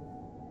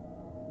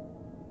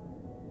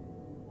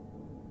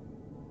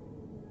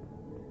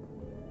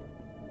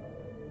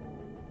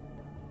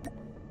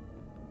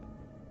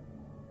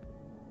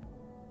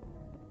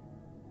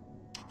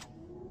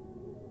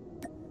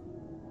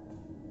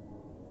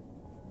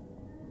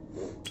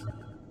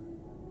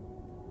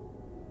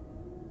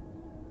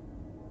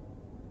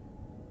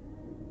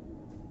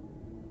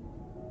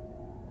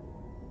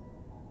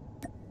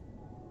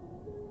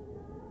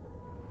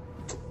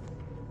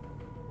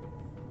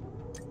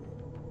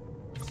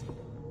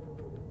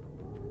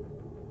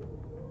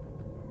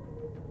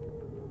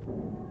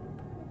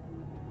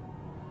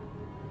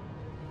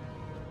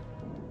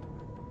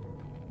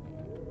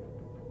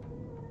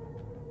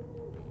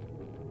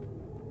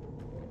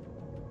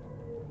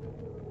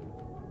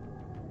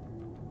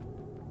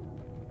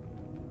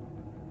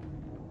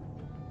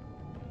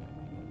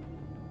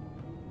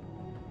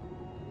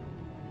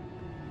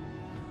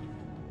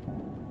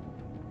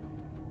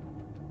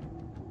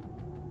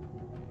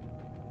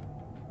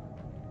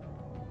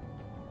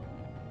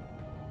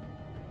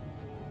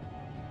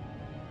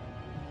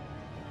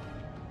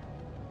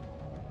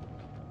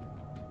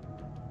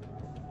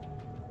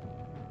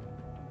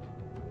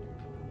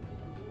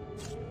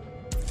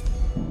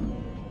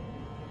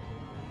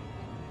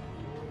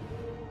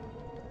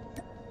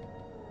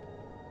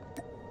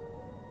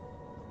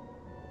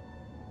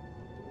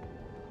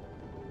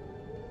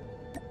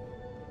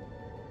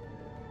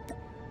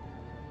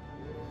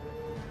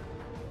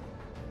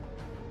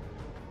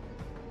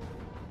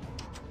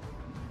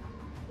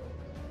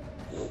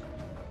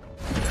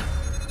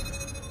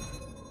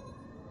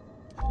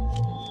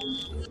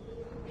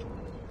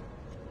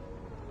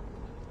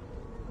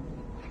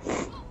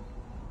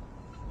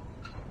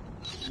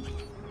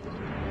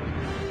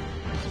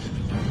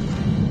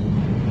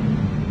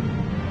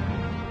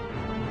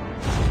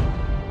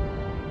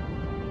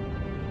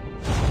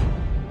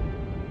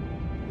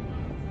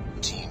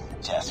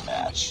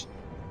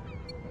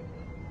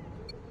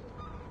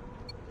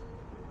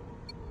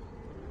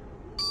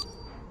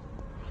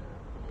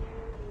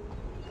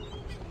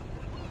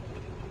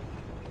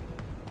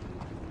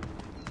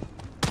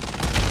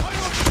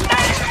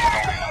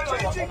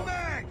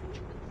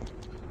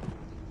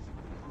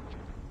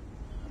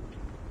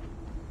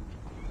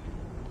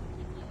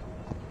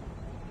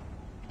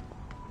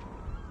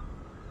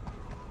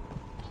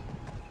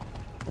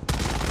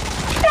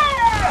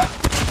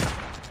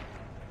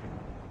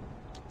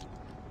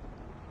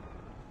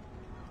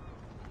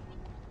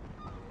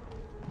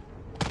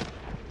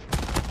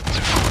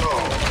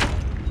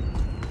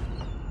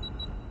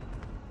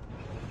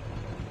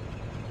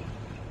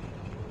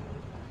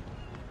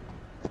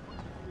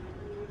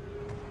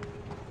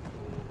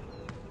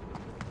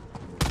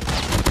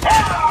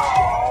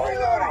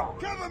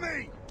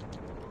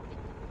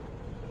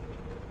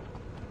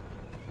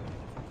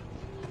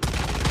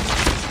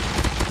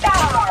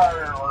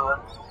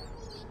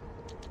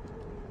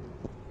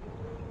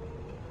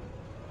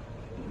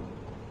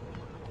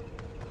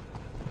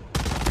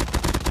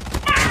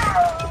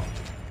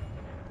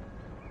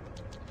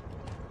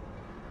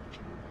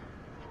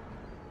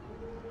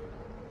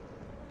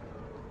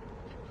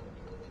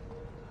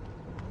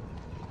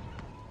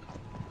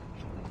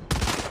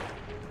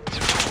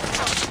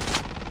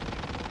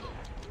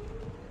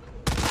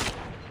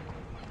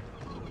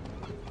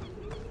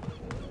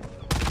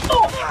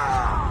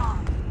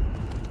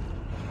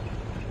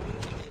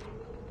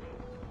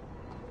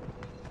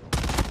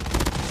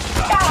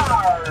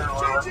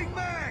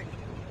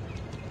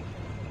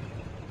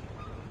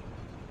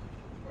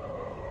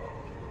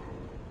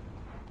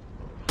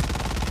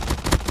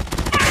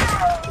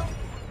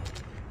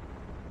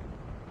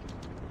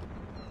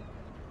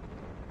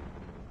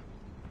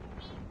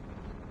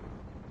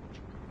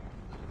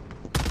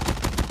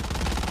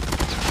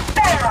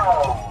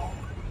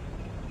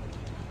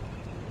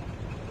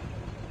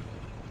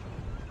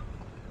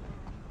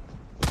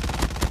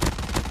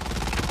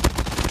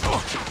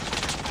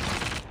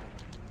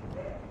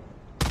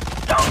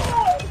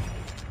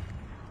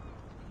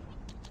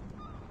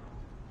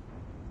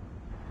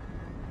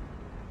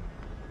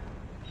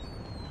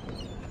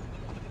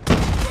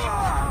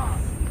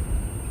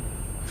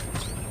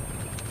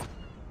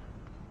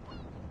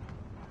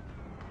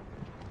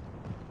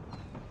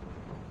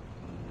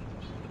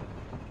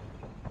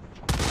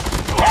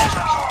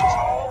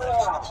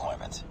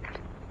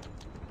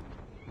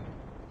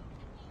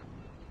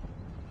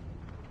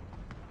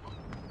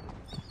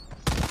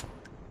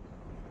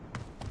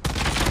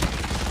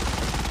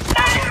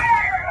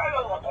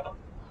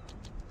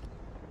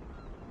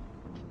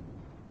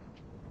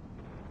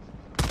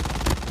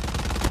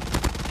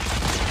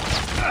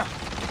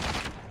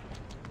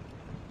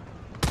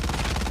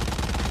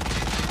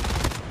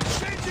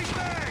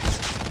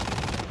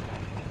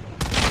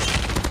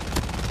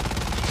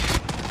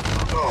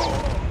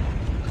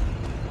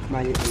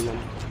Mai đi anh.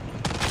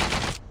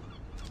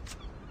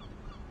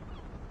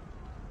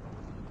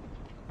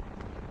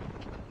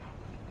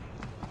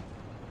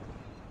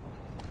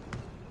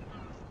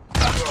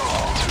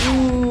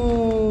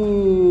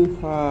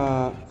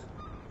 Fuck.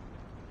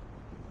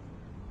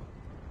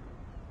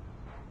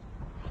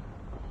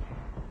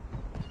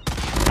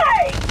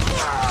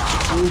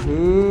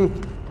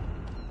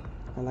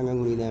 Halangan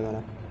guli dia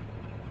mana?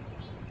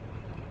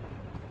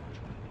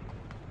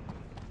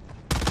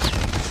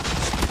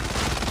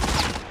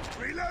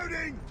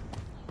 Reloading.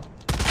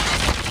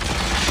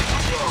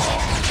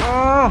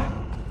 Ah.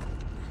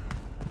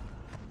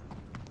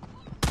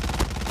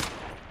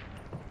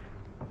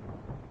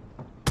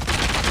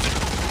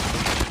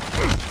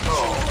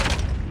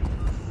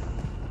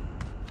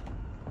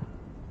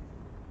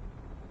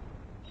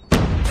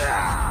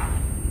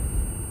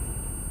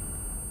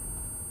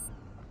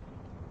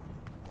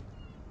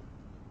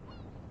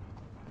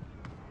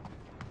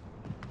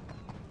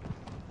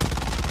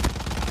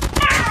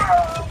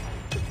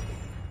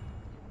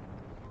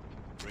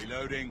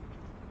 Reloading.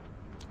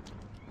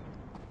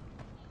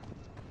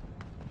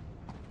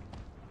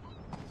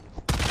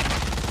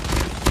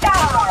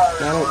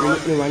 Nào,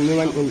 như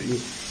anh gì?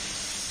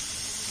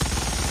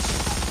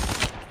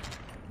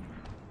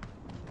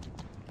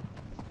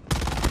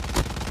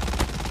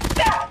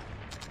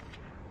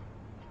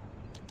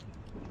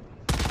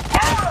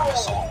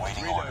 Missile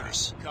awaiting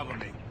orders. Cover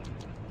me.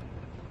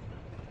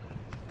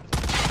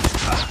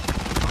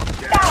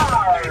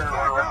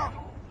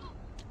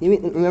 Ini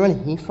memang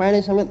hifai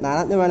dia sangat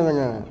darat dia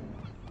mana?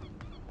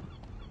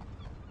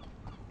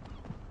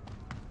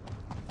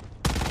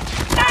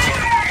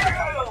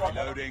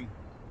 Reloading.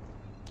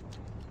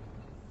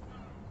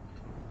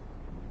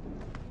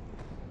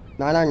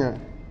 Daratnya.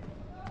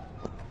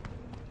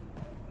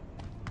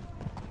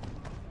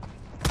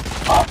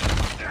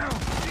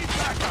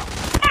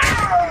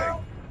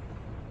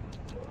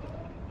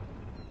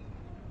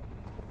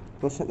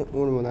 Terus ada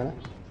mana?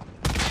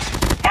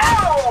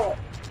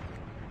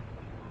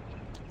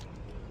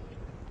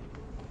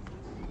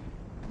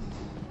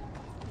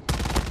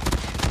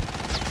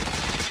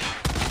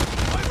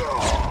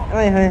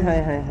 Hai.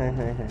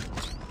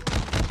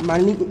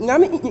 Mali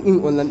ngami ini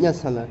ulamnya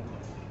salah.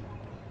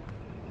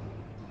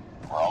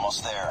 We're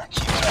almost there.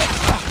 Keep it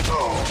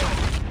up.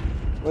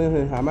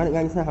 Ôi hả mắt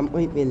ngang sao hầm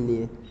ôi bên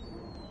lì.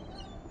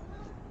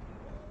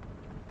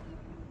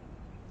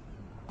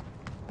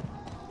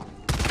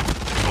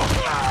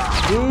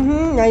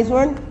 Nice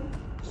one.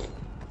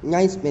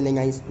 Nice bên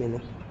này.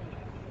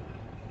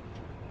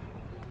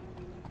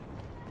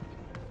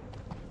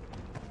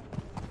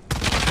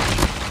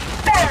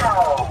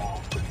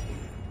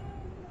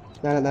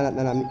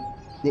 Dalam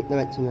dik na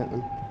macam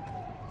ni.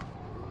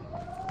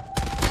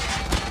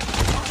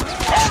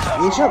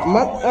 Isap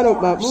mat ano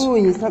babu,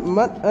 isap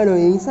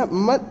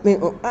mat me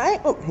o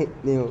ai op het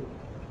neo.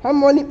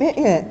 Hamoni pe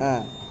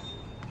ah.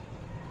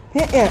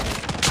 Pe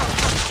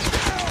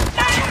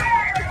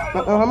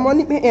Mat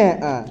hamoni pe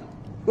ah.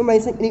 Ku mai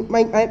sak dik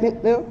mai ai pe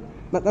neo.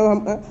 Mat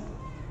ham ah.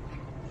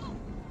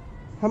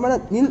 Hamana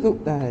nil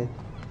uk dai.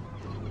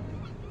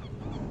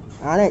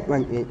 Alek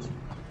one each.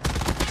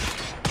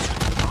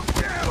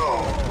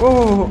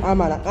 Oh,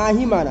 amana,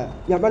 ahimana.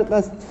 Ya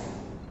balas.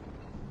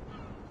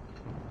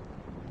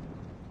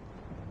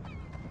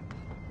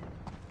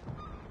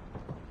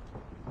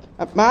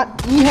 Mat,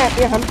 ini hat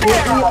dia hampir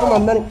ini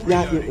komandan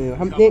ya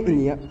hampir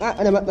ini ya.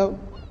 Ada mat tahu.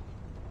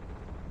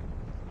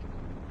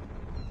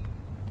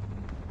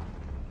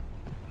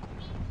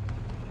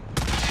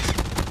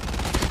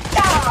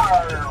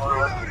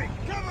 Reloading.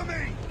 Cover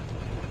me.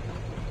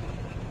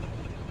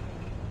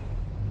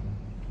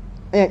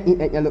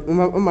 Ya lu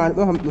memang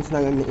tu hampir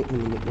serangan ni.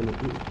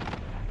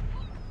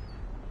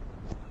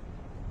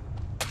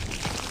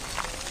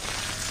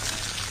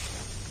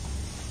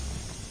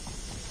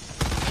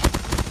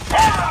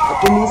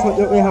 Ini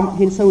soal yang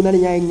hinsau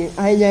dari nyanyi,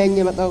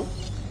 nyanyi macam.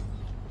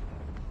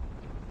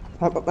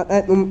 Apa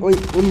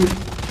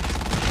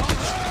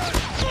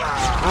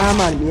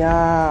aman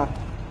ya.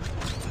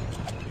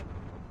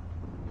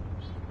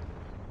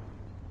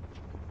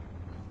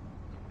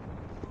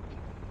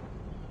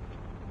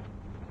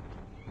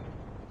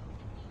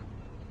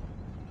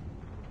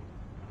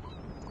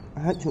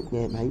 Hết chục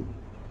nhẹ mấy.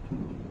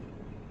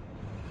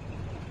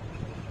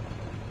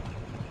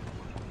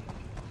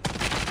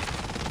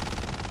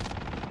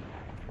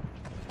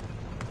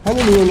 Hai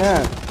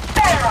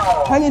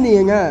cái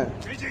liền à.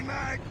 Changing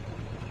mag.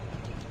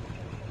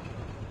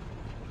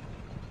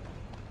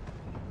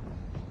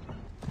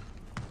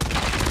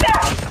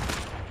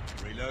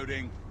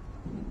 Reloading.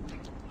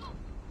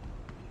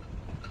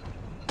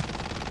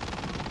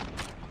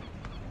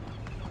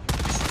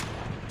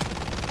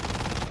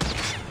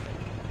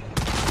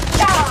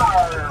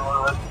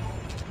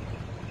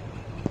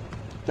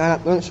 Đây là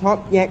tôi shop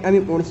dạc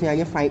anh muốn xe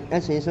cái fight đã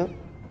xe số.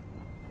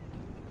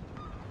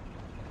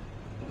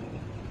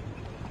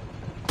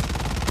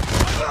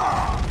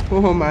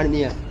 Oh mà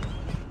đi à.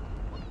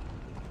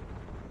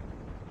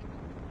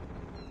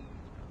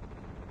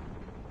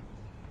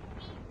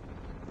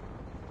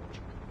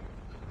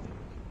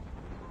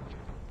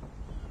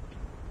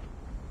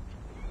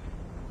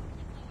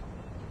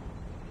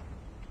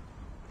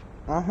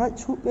 Aaj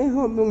Solo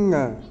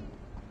Khelenge.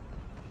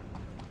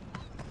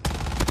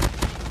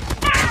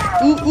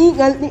 Ini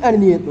ganti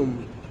arni tuh.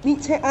 Ini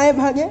cek air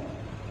aja.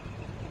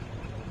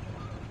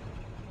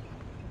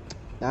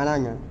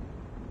 Caranya.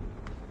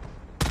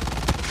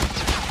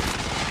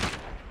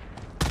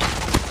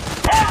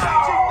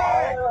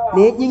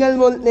 Nih tinggal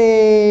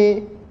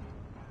boleh.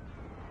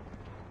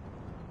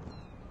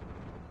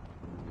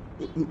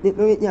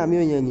 Ini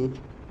nyampe như vậy.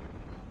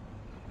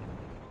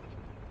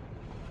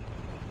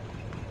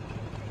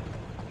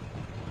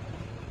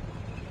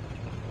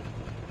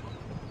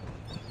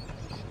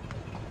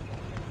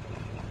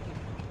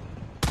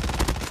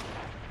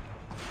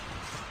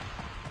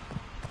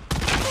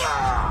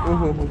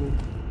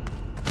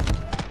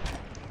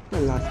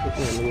 Last cái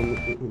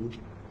này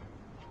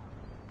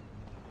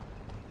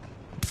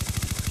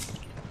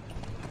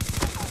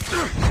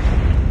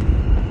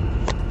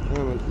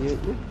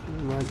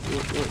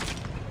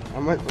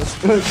amat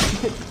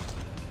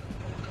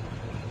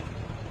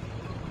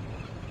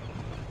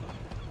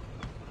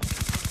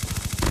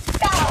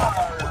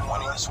We're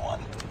winning this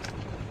one.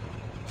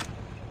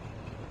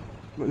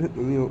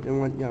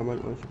 yang wajah amat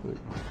masuk.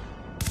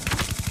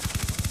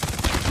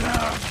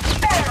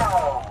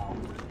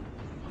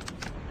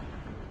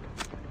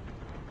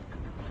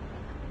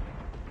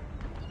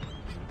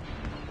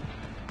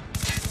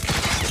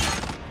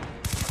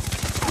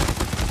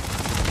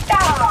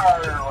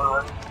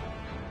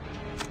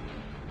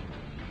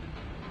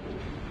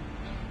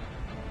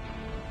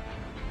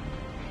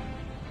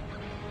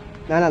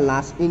 Đó là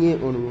last ini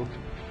onu.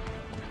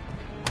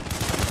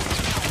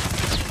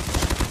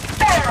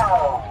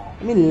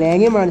 Mình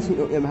lén mà sử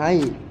dụng em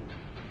hay.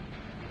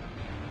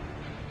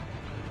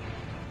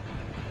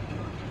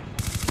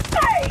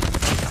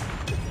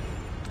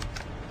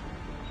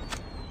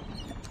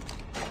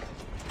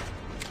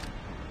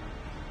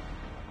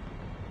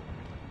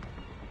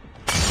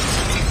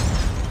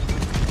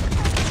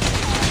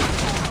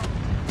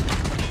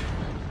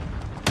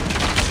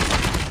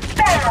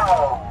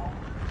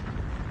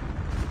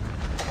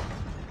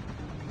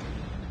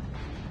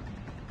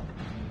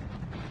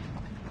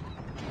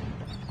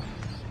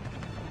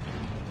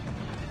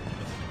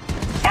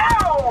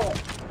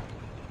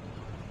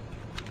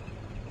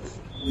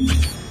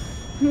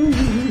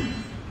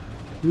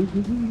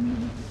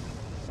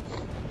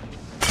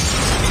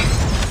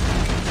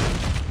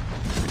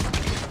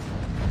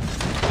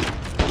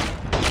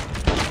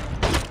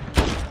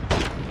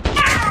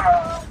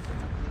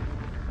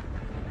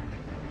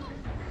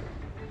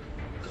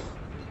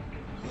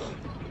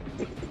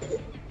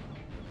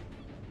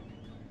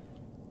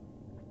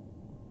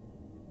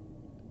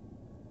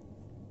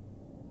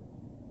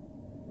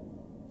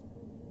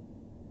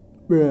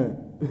 Bruh.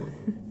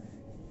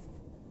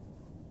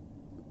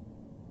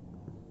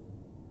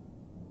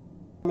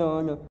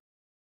 No.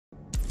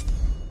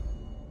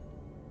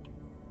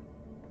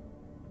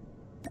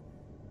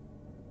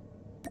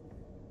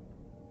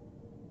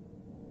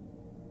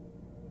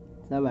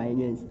 Sao vậy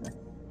guys?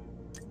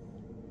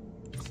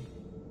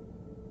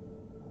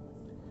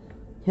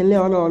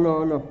 Hello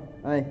no.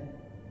 Ay.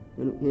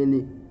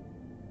 Heli.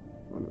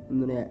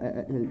 Ano na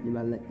di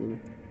balik ini.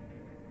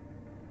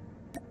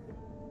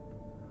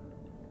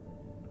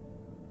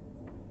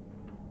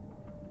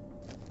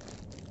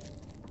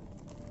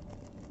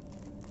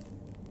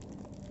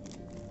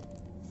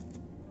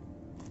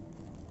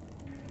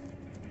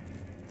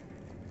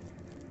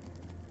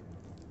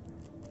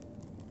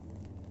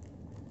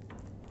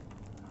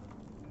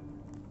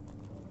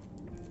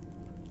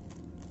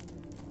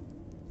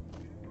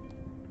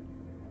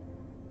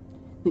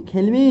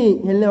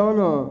 Kelmi, hello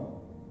no.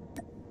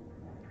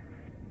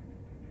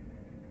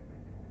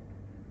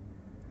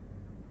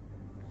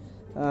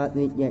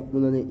 Yak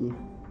dulu nih.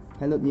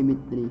 Hello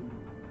Dimitri.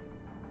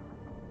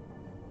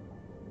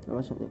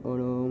 Awas sampai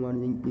orang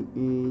marning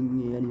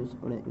ini ya news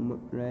oleh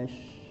crash.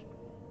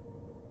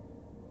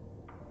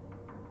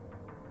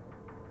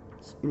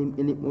 Ini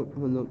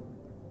hello.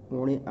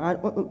 More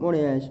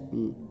HP.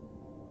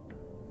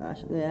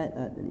 Asli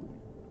tadi.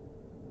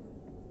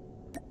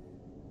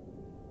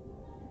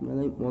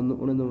 Malay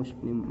onu da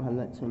mushkilim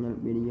halla sanal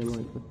beriye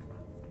var.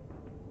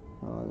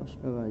 Halas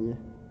öyle.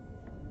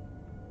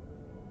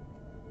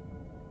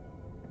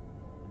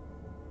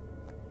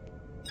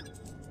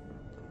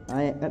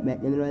 Ay bak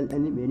general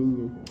ani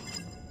beriye.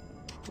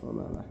 Oh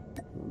baba.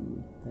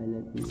 Halla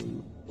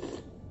ini.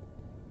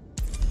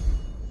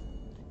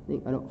 Nih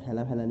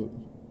halla nih.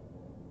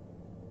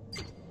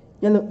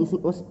 Yalo isi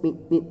speak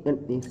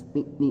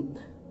it.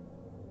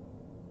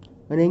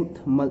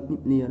 Ranked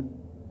multiplayer.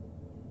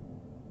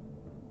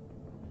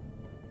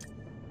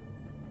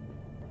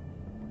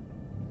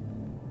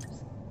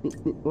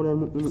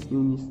 Orang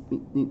mau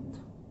speak it.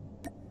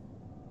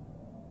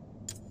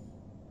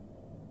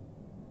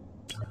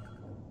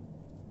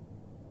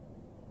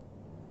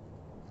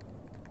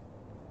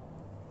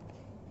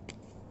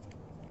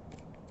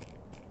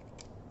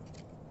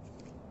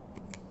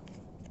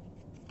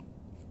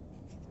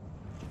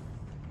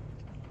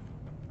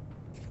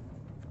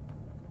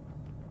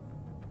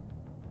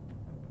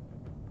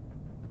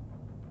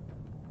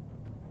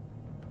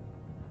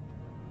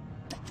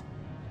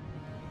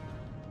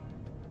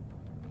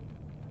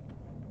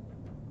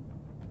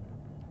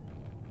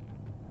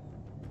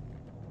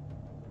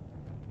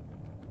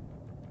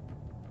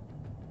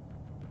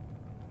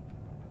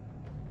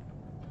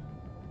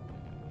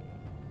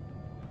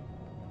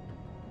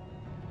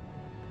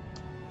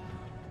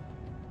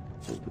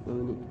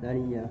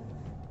 Dari ya.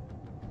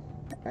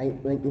 Cái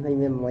hay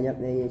em mọi nhập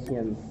đây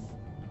xem.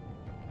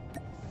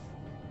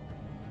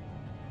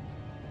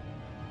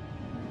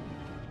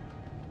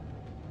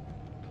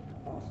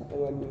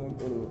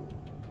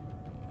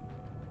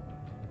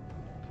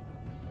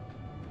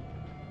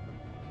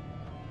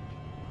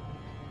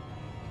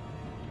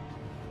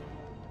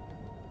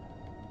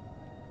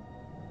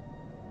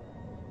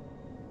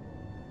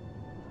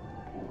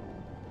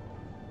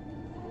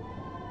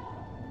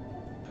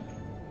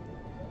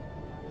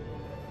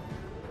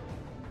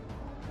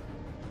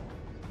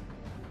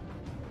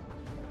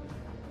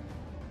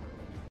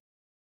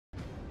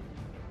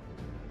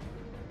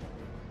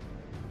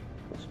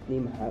 Ini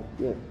mahal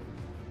ya.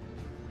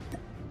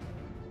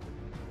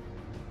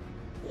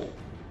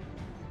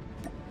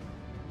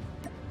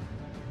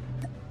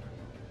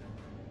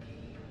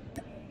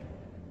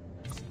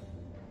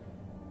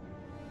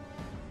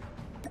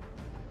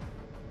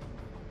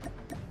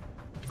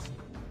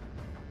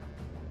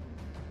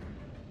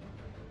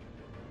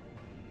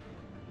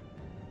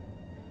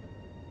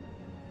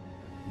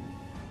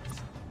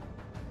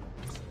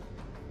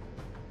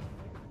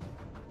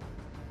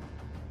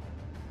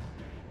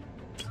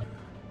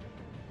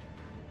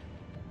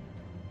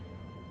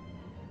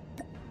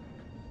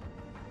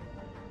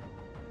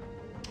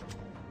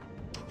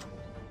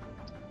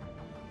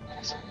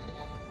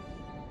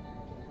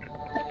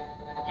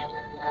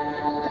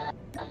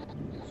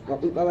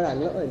 Kopi apa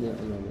lagi lo ini?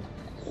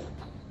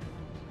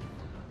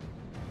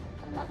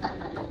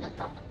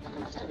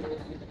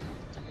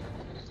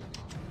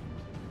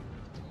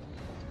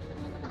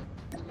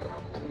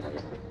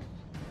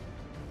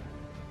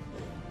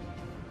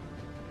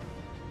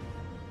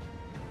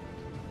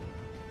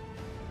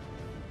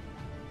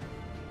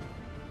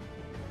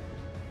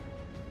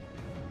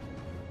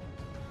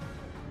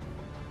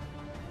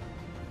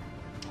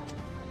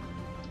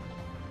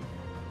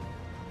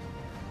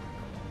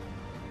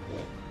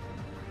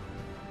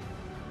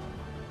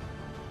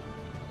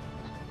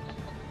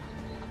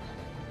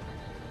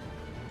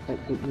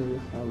 Itu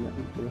sama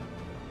itu.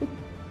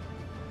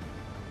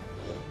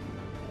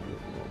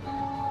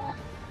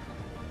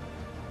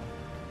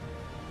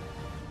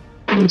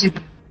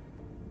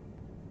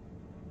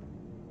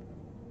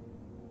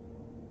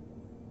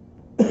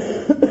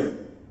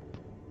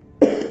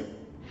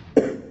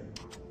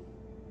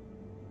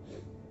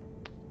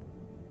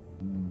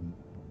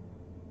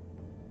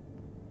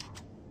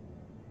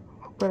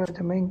 ऊपर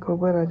आजा मैं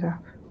ऊपर आजा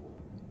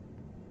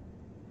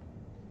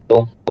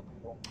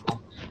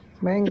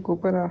मैं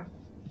ऊपर आ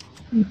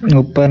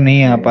ऊपर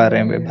नहीं आ पा रहे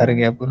हैं, भर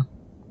गया पूरा।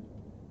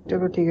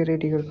 चलो ठीक है,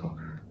 रेडी कर दो।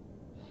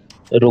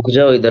 रुक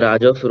जाओ, इधर आ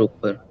जाओ फिर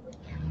ऊपर।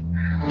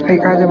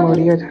 एक आजा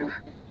मोरी आजा,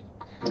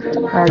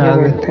 आ गया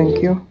भाई,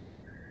 थैंक यू।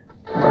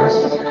 बस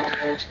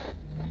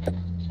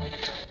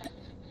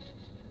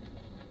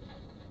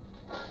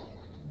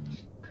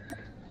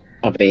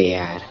अबे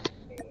यार,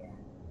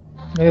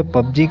 ये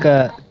पबजी का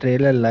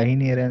ट्रेलर ला ही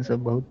नहीं रहे हैं,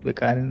 सब बहुत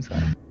बेकार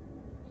इंसान।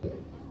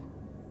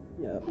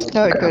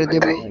 क्या कर दे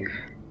भाई।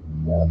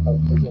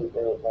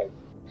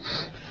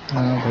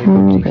 हाँ भाई,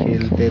 पबजी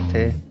खेलते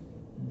थे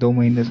 2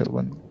 महीने से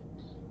बंद।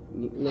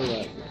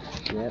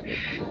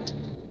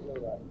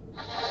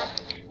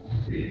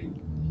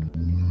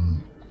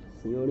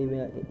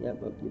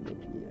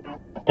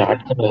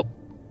 स्टार्ट करो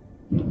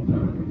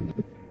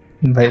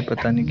भाई,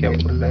 पता नहीं क्या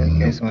बोल रहा है,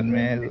 नहीं समझ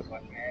में आया।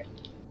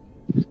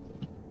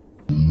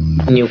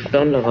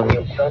 न्यूटन लगा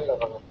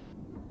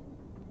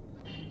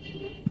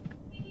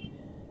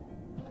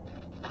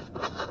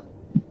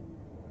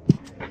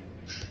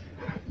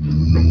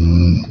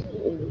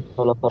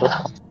थोड़ा फर्क।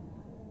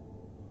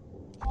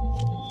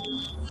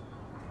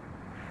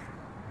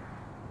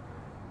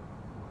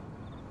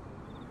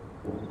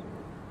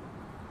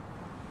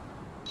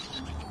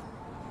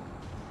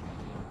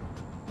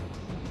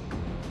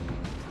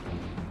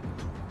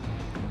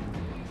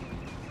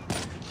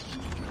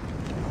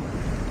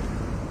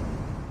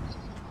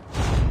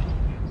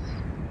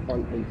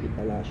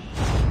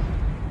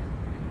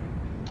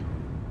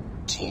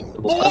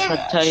 फोकस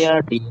अच्छा है यार,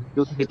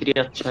 डीएमक्यू कितनी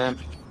अच्छा है,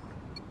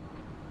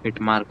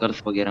 हिट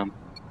मार्कर्स वगैरह में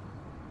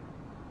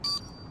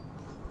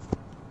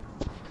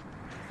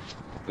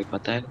कोई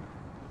पता है?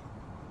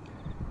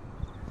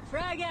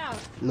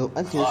 No,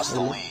 Lost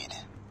the lead.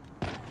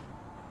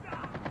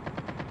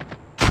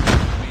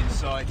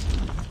 Inside.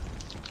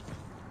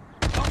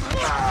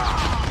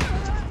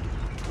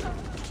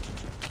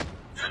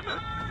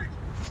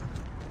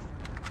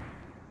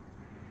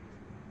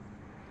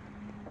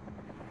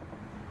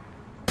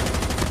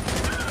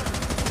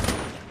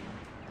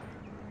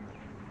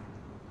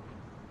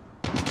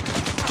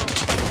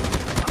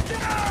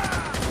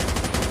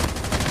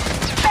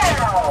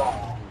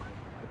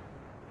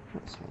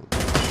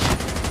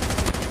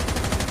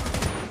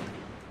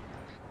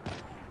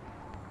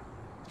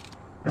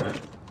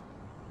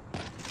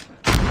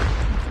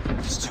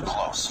 It's too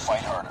close.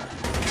 Fight harder.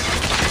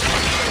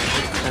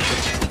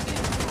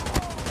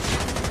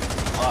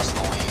 Lost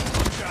the lead.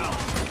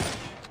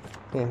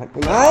 Hãy subscribe cho kênh Ghiền Mì Gõ để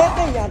không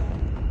bỏ lỡ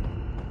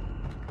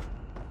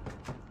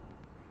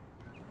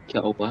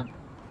क्या हुआ?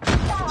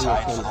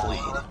 Tied for the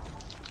lead.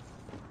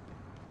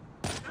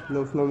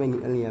 No flow mình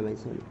earlier by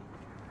son.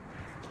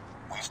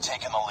 We've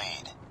taken the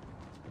lead.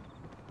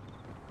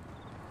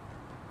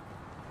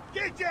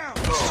 Get down!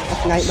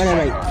 Snipe by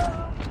này.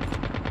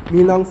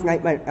 Mi long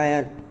snipe by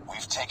ai.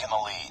 We've taken the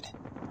lead.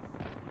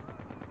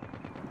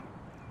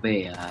 बे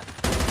यार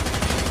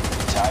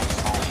Tied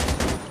for the lead.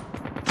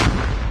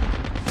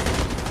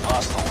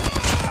 Lost the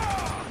lead.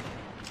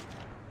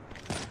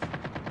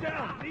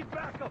 Down! Need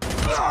backup!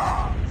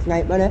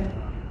 Snipe by đấy.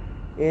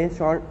 A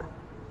short.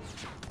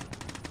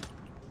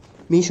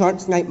 Mi short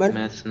sniper.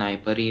 मैं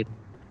sniper ही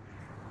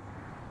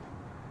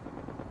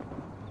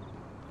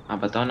हाँ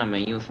बताओ ना मैं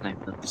ही हूँ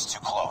sniper It's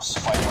too close.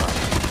 Fight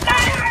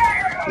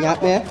hard. Yeah,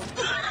 there.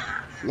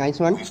 Nice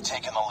one. We've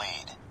taken the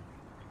lead.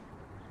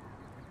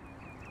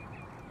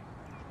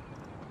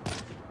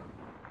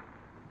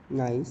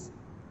 Nice.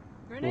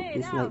 What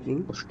is sniping?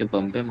 उसके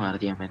बम पे मार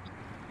दिया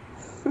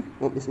मैंने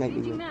What is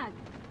sniping? Changing mag.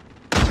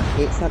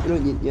 एक साथ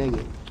लोग जीत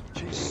जाएंगे.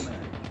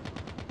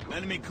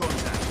 Enemy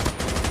contact!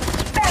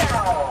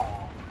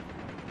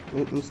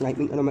 Yung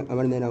sniping ano man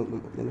aman na yan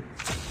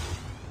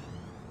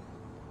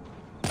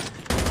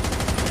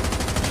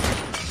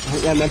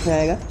मैं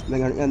आएगा मैं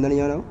घर के अंदर नहीं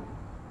जा रहा हूँ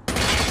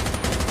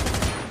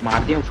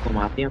मार दिया उसको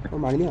मार दिया मैं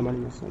मार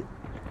दिया सही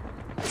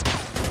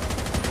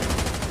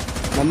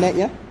बंदा है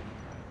क्या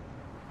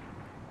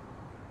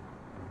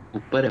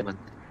ऊपर है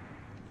बंदा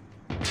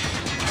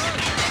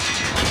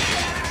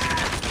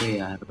ये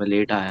यार मैं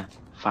लेट आया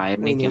फायर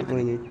नहीं किया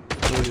कोई नहीं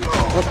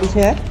और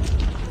पीछे है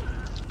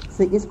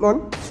सिक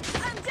स्पॉन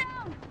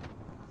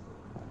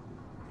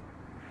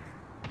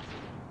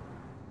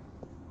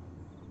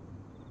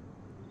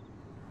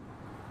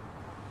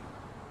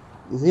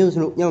Zeus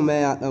रुक जाओ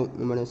मैं आता हूँ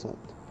तुम्हारे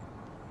साथ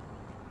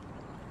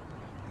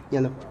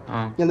चलो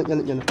हाँ चलो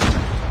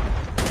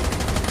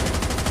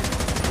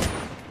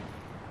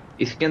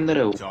इसके अंदर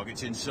है वो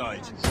Target's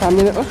inside.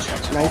 सामने में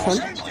नाइस वन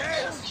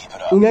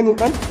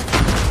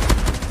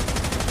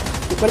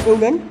ऊपर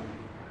ऊपर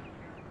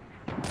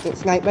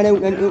स्नाइपर है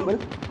ऊपर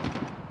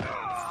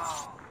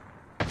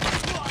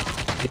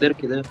किधर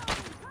किधर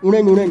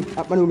उड़न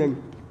अपन उड़न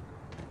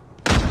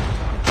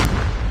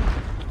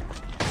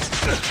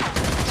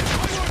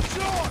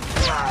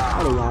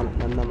अरे यार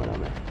बंदा मरा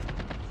मैं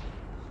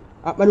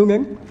अपन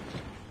उड़न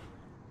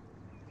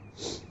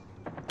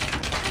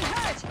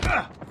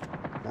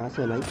कहाँ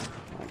से भाई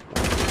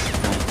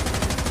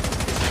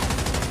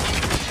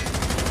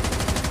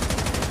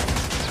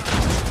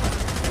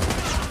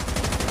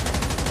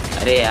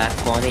अरे यार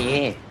कौन है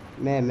ये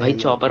मैं भाई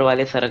चॉपर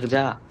वाले सरक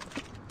जा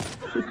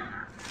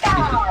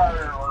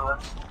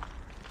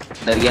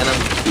डर गया ना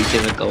पीछे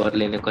में कवर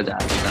लेने को जा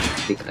रहा था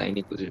दिख रहा ही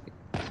नहीं कुछ भी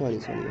सॉरी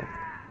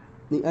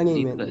यार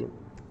नहीं मैं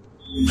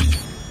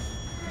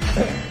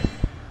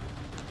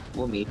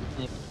वो मेरी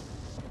है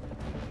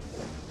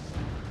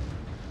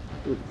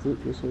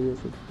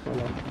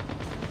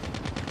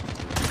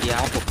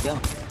यार हो क्या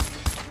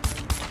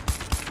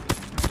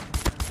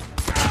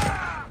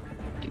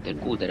किधर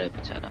कूद रहा है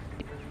बेचारा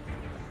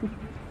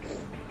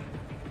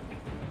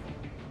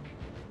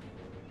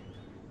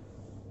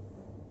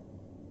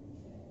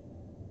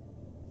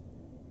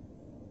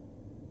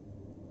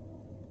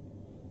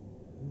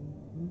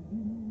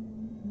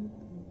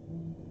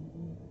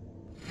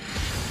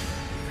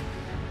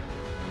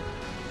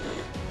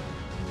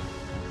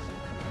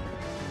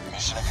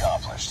Mission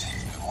accomplished.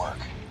 Good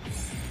work.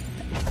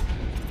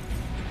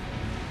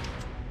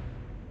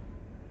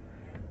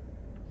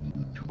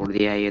 छोड़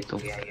दिया ये तो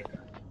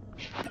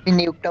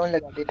न्यूक टाउन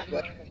लगा दे इस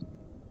बार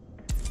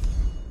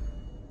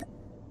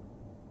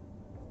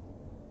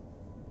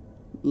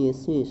Yes.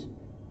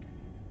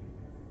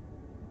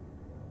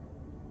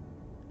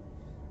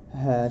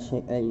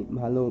 Ay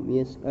ভালো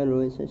yes আর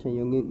রয়েছে সেই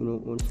সঙ্গে গ্রো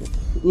করছে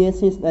yes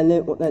তাহলে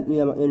ওটা তুই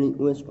আমাকে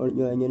রিকোয়েস্ট কর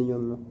জয়েনের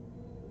জন্য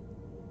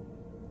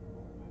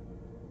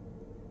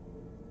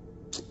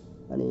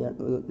আরে यार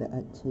তো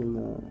দেখাচ্ছে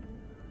না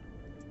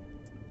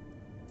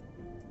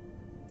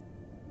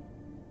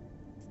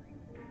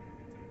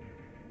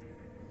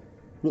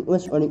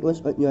রিকোয়েস্ট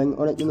কর জয়েন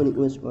ওরা তুমি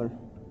রিকোয়েস্ট কর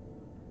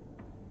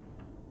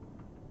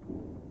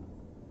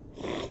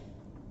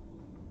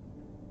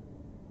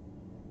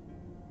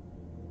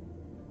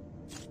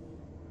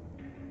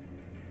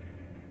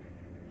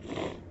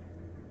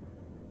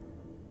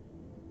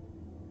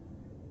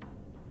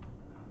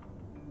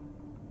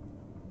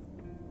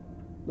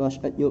Gosh,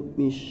 at your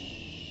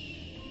wish.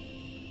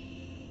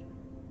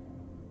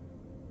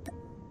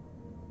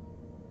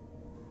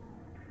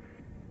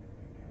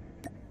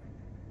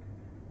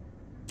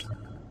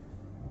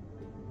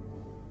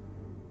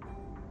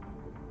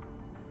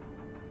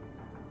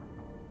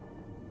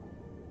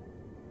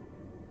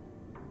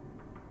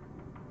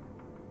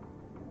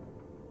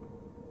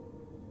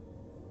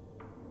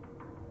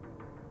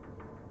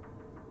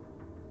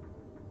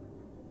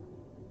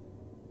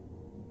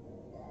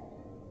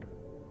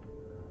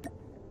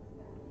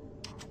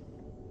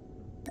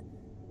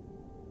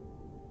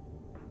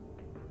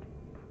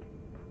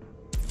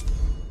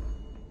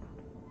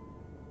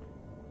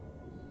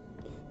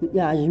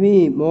 يا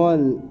عجبي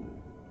مول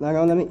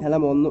나가오면 하나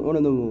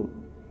오는 놈.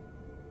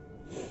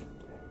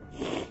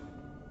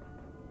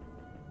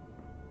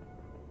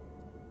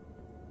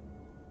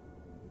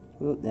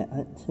 네,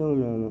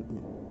 처음으로.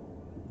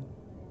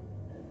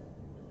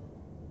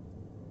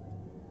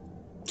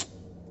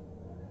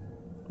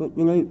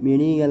 Yung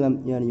mini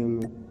alam yan yung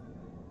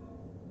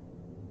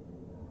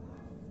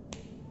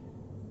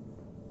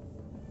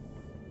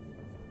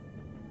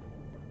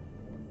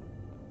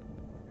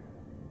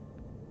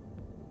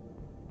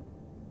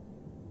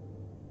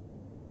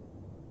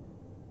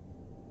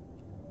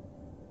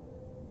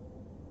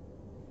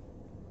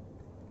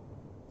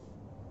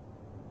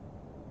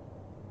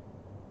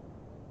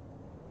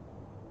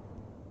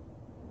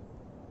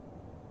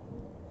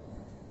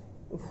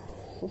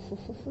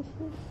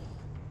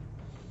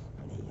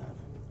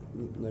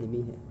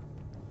गर्मी है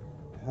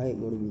हाय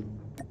गर्मी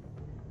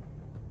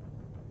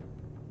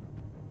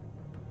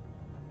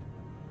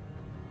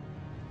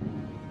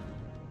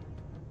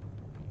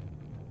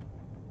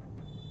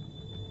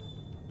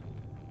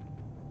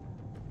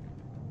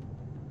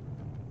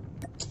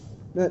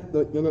Đó,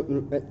 tôi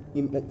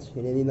im lặng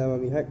sẽ đi nào mà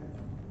mình hack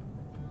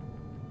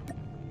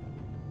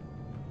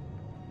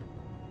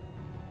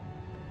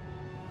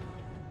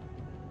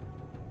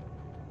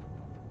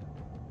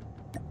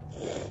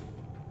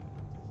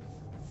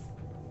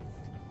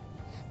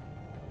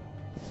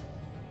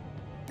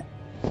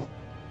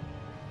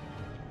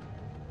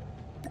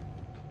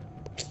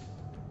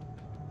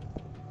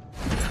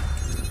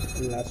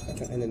last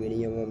second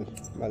video mo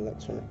malat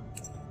sana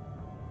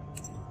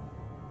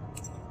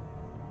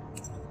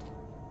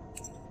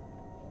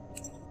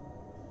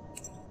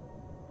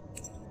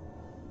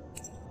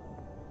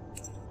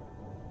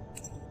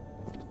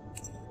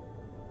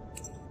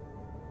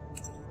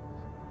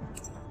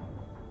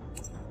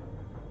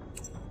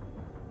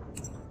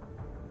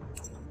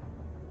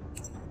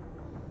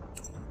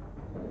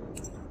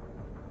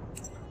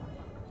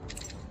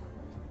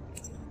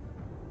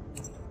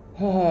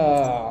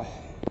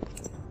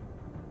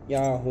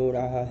क्या हो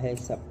रहा है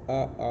सबका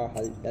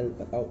हालचाल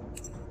बताओ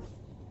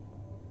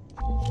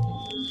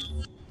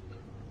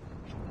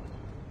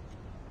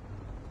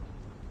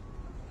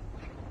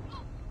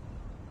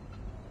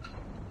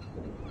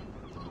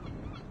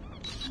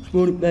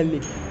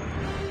Morning.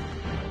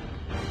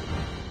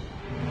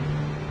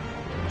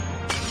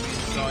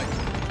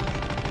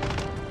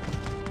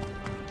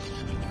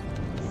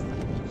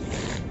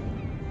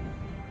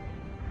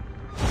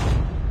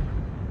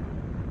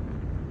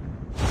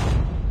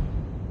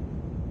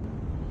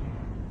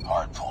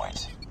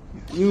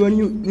 You are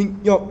using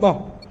your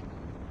mouth.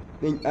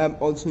 Then I'm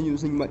also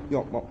using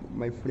your mouth,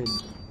 my friend.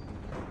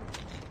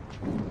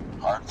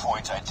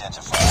 Hardpoint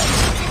identified.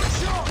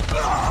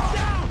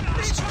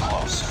 It's too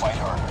close. Fight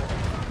harder.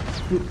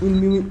 You will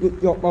be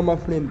with your mouth, my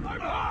friend.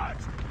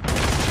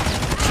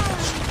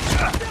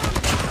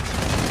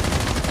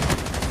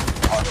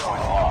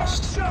 Hardpoint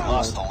lost. We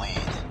lost the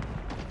lead.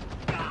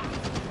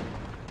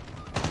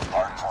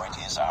 Hardpoint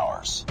is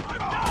ours.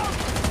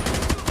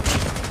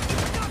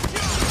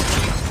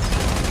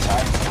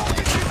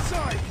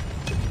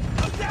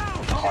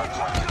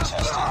 Hardpoint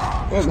contested.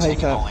 We've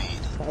taken the lead.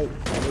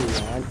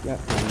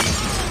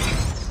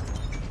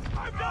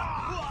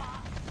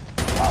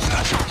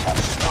 Hostiles have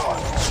captured the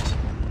hardpoint.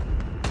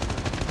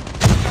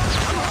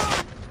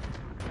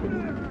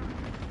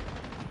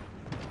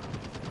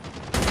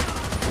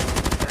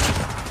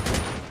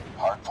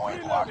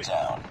 Hardpoint locked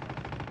down.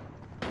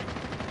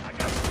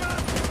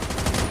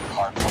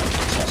 Hardpoint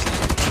contested.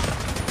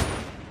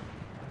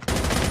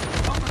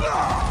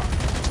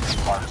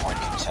 Hardpoint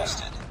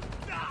contested.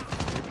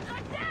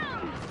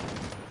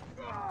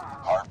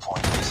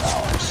 Hardpoint is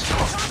ours.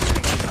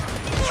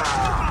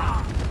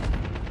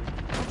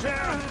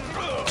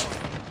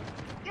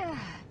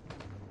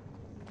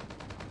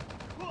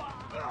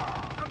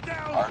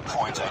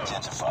 Hardpoint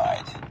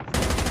identified.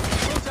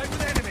 Contact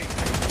with enemy.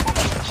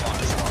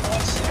 Killer drone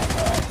on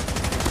standby.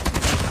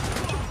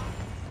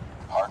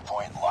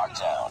 Hardpoint locked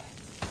down.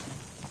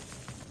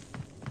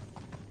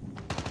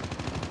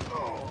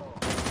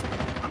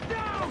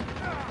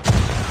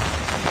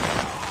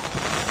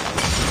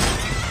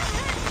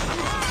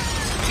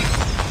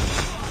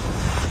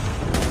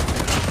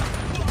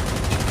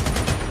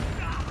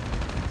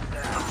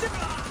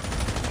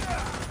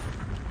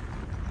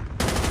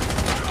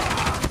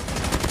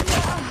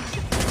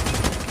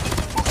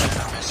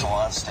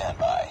 On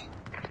standby.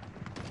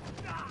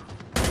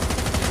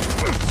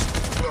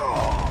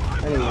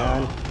 Hang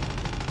on.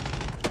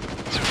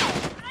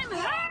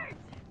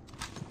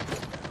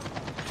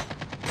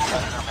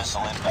 Predator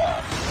missile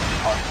inbound.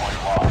 Hardpoint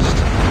lost.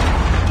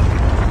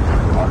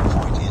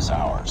 Hardpoint is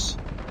ours.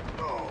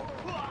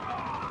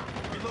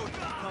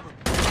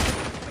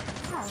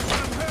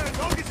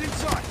 Target's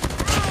inside.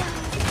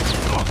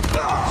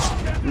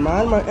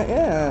 Man,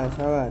 yeah,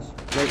 shabash.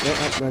 Wait,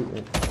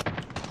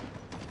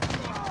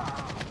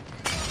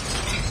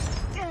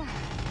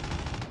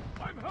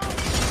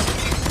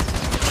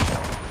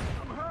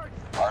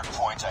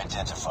 Hardpoint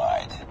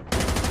identified.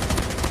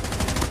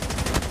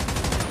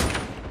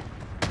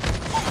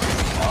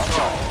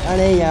 Ở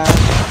đây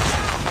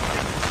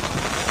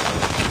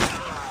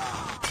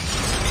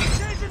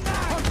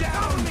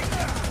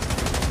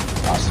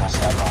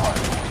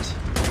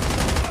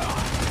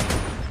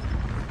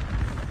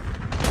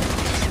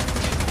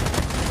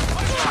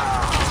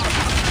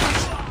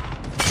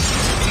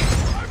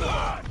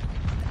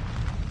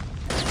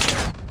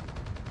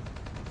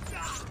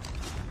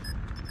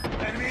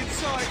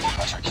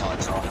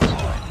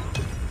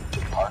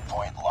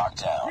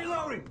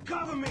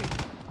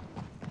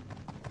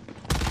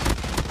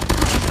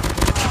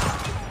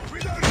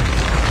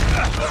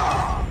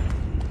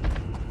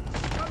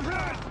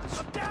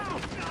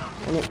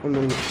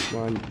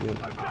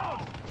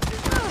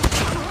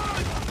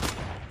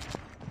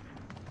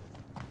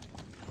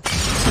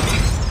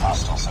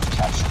Hostiles have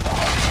captured the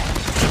hard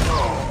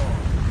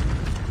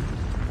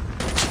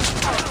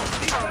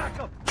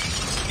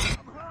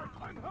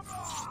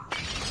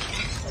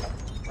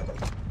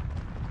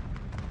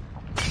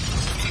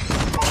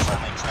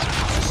Friendly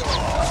predator missile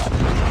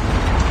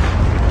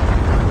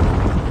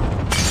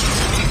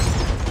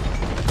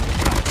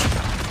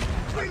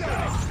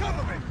inbound.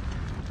 Cover me!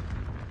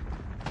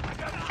 I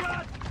got a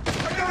shot!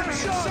 I got a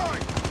shot!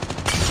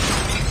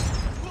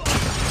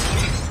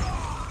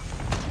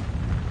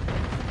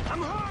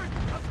 I'm hurt!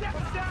 I'm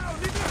stepping down!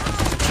 Leave me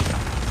alone!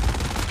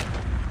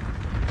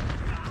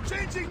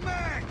 Changing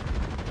mag!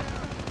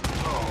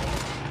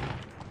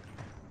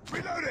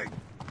 Reloading!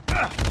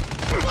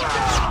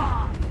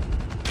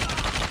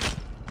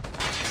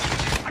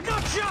 I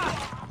got shot!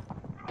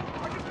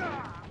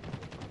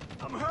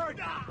 I'm hurt!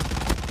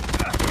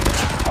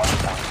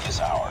 Hardpoint is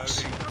ours.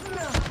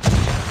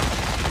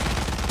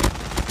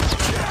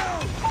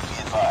 Be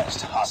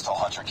advised, hostile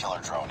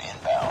hunter-killer drone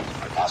inbound.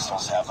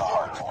 Hostiles have the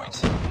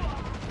hardpoint.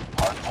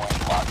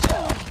 Hardpoint locked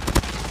down.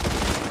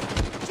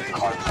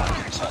 Hardpoint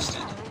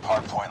contested.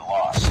 Hardpoint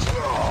lost.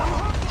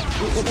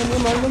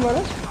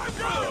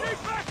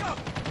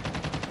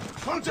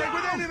 Contact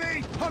with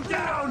enemy! I'm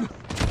down!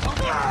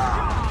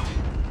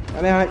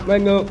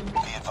 Bên ngược.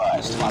 Be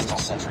advised, hostile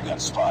sentry gun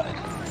spotted.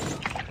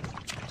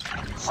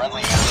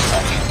 Friendly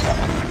airstrike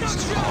incoming. It's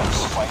too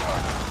close. Fight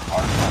harder.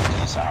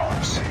 Hardpoint is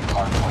ours.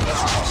 Hardpoint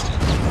is tested.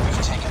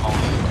 We've taken the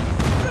lead.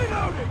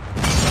 Reloading!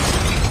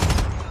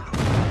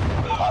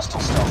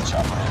 Hostile stealth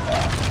chopper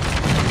inbound.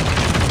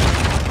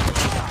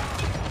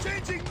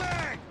 Changing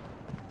mag!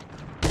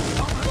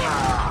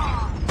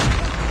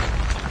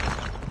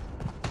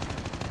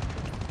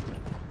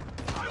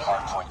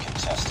 Hardpoint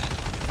contested.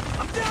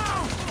 I'm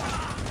down!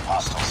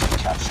 Hostiles have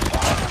captured the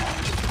hardpoint.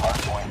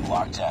 Hardpoint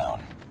locked down.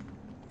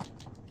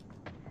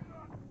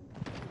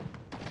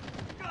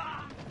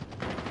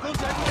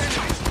 Contact with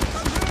enemies!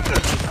 I'm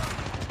hurt!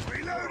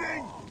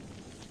 Reloading!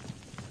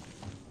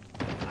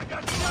 I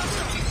got shot!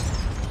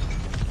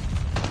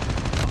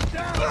 I'm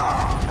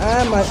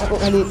down! Mà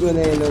anh đi người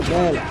này được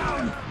đây.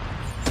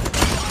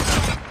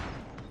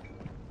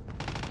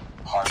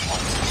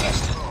 Hardpoint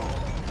contested.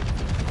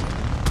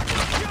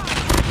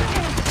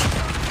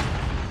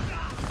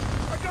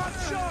 I got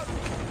shot!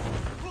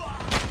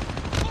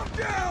 I'm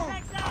down!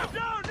 I'm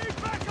down! Need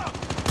backup!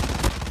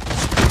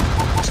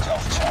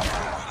 Stealth chopper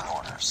awaiting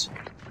orders.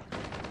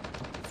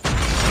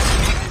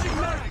 Changing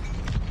mag!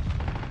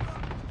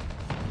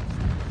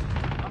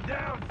 I'm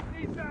down!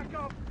 Need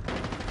backup!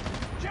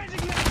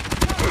 Changing mag!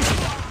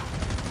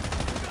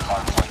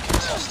 Hardpoint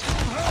contested.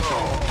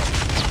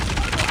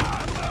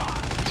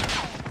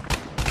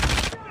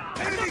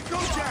 Enemy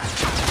contact!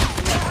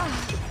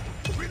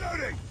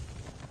 Reloading!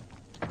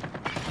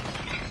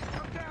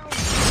 I'm down!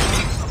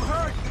 I'm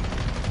hurt!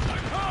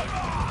 I'm hurt!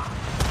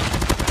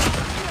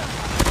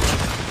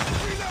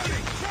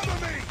 Reloading! Cover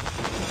me!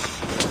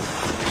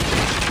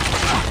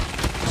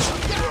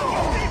 I'm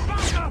down! Need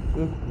backup!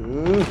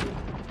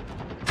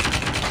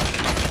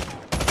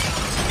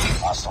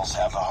 Hostiles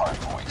have the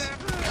hardpoint.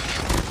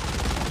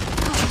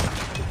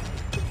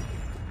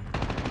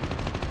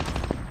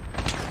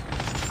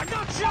 I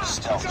got shot!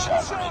 Stealth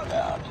chopper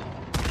inbound.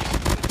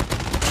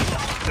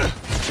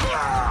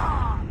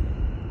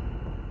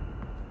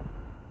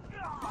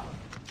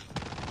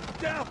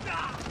 Down!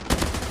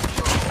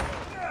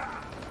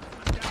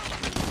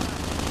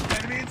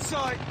 Enemy in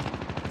sight!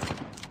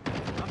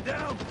 I'm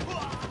down!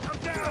 I'm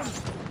down!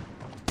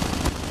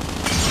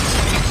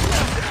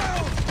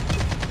 Down!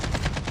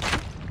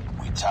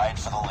 We tied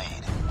for the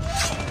lead.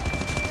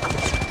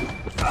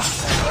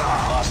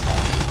 Lost the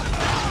lead.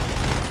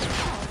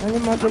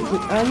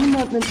 Anh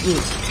mà bên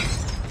ngược.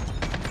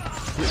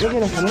 Cái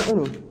này không có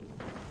được.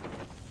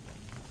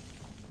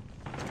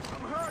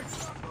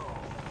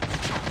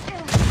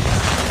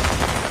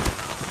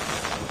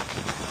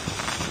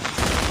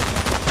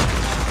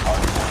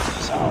 Hardpoint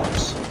is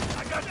ours.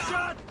 I got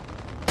shot!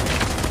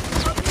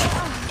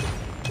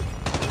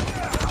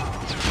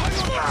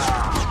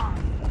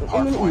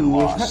 Anh mình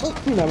ủi hát ức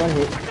khi nào mà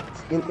hết.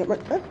 Cái bắt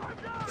ức.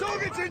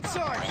 Target's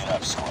inside! Bring it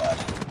up, squad.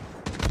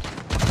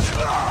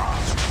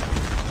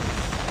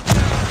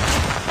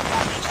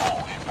 Goal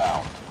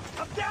inbound.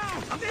 I'm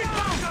down! I'm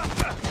down!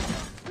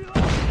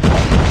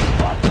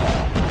 Locked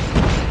down.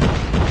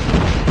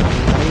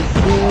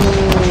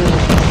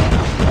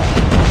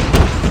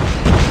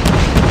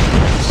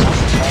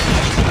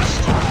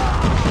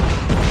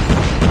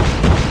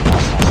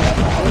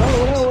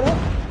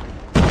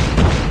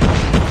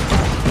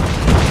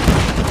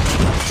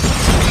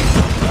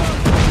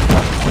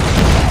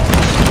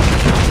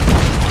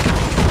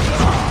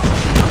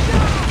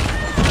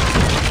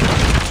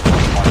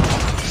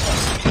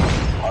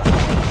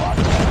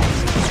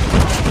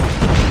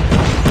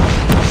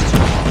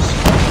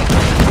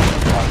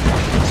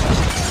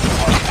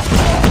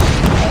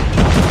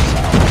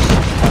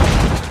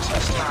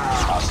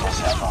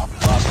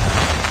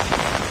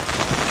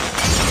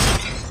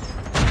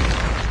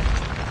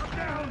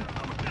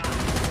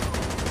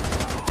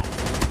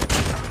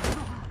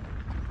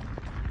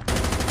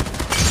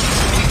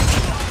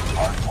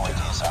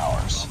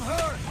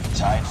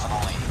 tied for the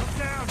lead.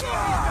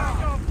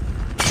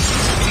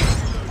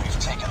 We've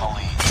taken the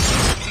lead.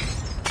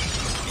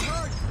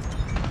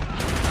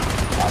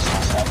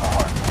 Hostiles have the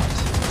hard point.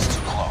 It's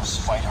too close.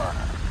 Fight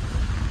harder.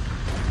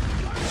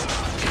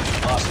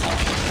 Lost the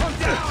lead. I'm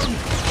down!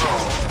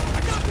 I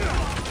got you!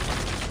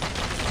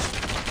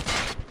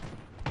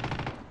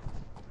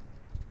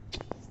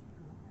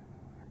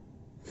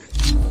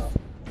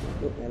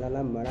 Này là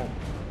lâm mà đó.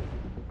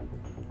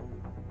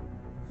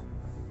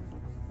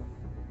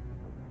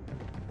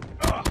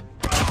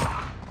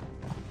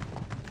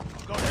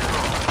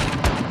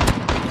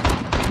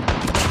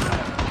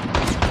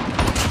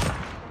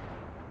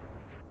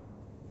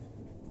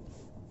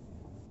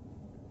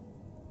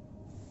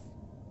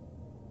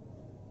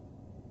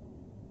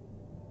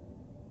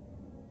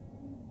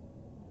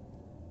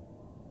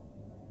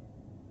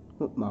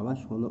 Mà bác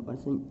số nó bác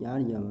sinh giá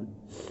gì mà.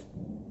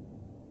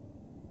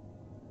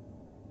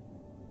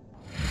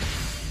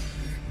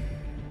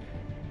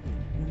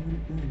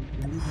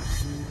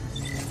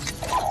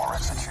 Poor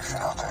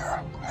execution out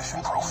there.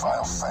 Mission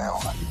profile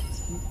failed.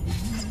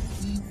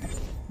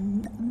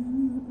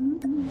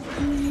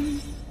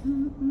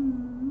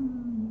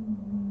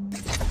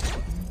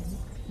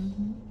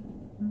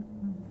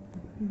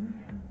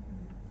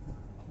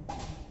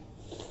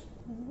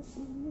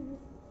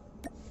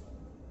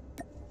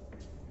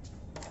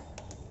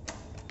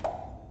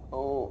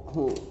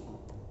 Oh.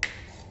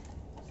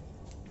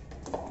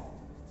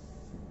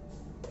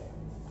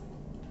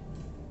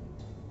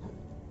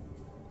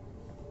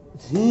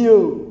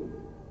 Zio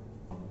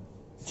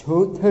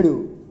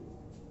Chotaru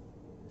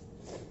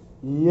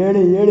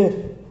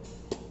Yere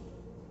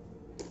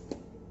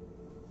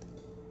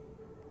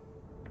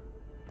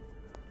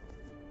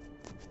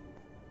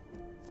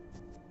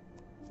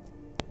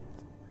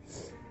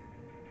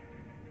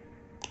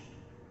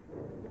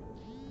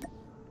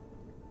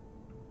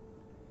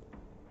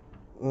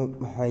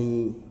Hay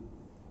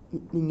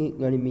Ingit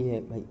Garimi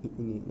hai bhai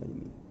Ingit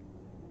Garimi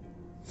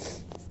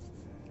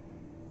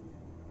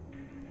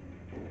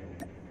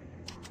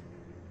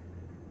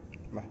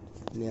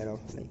Clear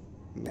off like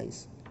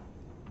nice.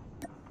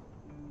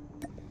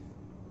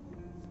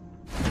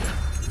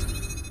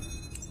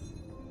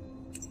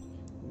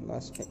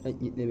 Last at the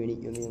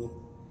video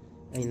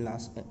and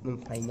last at the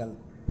final.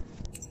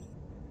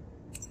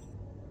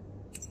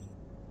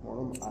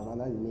 Orang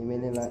awalnya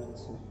limenya lah.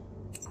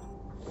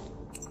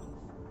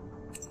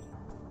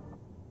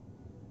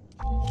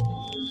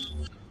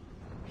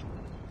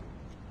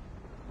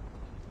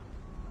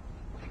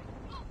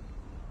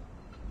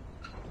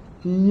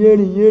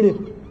 Yeri.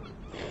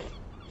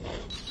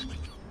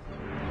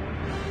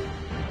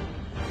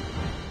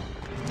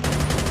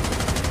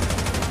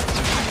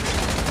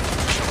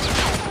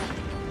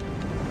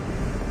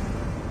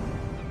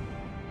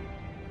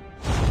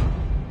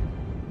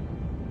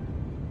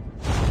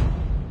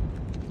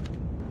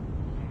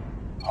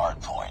 Hard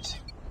point.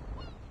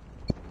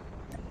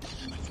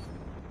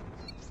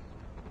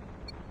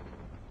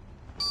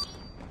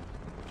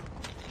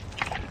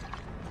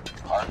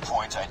 Hard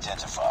point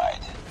identified.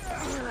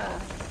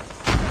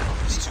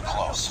 It's too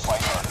close.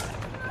 Fight harder.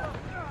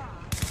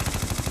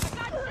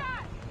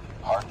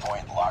 Hard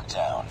point locked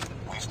down.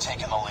 We've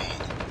taken the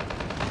lead.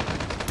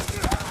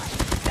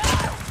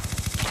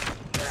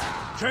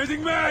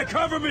 Changing mag!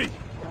 Cover me!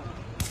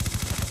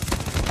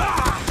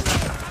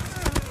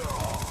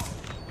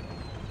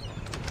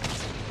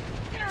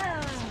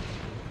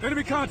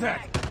 Enemy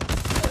contact! I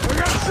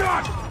got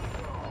shot!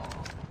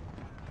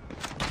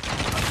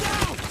 I'm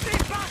down!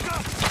 Need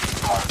backup!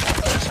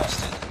 Hardpoint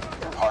contested.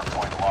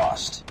 Hardpoint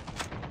lost.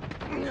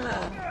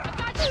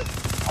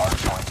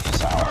 Hardpoint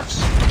is ours.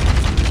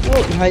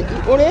 Oh, hai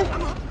ore.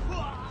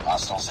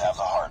 Hostiles have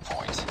the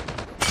hardpoint.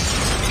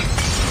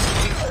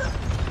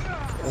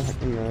 I'm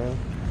down!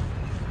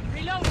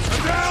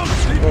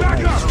 Need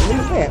backup!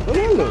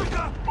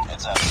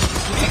 Heads up.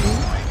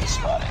 UAV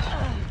spotted.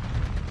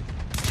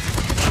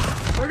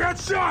 I got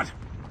shot!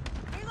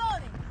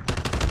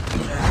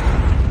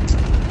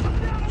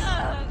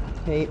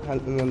 Hey,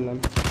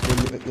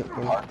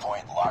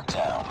 Hardpoint locked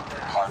down.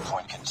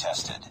 Hardpoint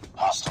contested.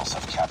 Hostiles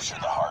have captured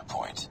the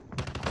hardpoint.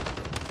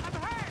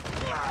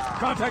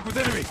 Contact with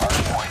enemy!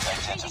 Hardpoint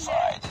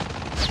identified.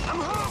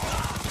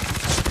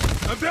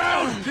 I'm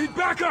down! Need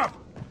backup!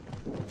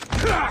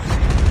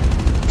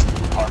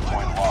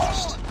 Hardpoint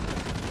lost.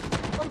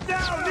 I'm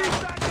down! Need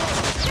backup!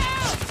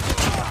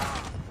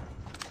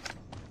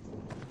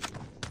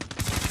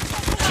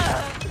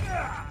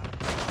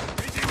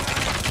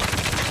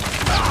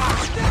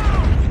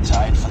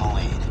 Tied for the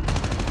lead.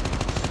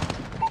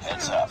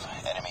 Heads up.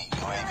 Enemy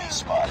UAV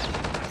spotted.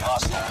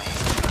 Lost the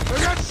lead. I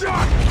got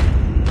shot!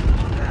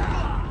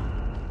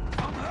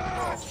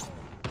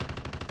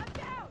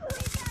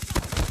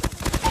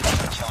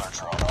 Killer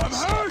drone on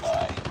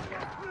standby.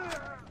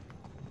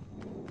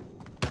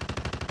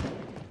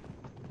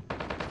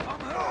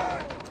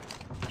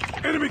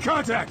 Enemy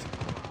contact!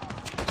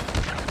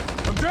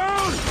 I'm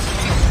down!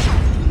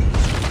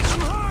 I'm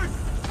hurt!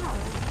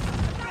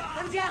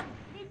 I'm down.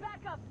 Need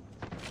backup.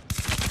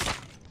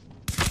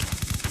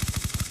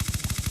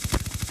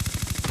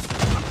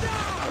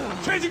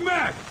 Changing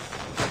mag!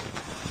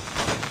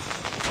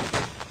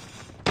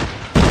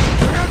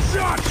 I got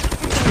shot!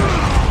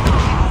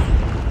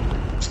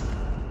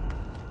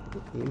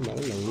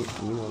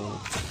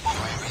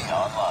 UAV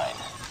online.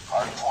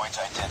 Hardpoint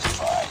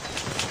identified.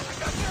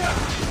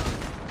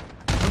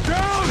 I'm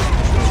down!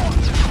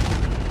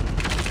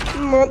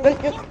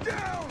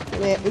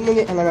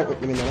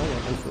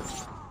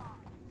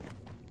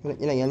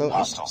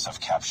 Hostiles have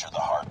captured the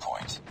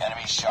hardpoint.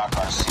 Enemy shock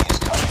RC is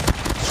coming.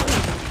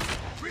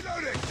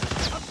 Reloading!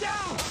 I'm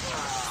down!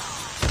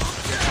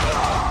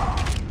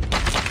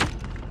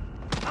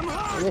 I'm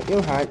hurt!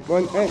 Yêu hại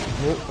con ê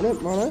nó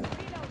mà đấy.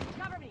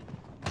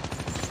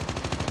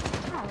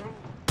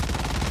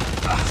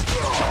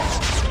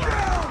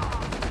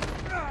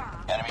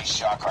 Enemy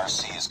shock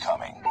RC is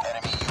coming.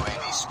 Enemy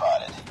UAV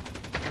spotted.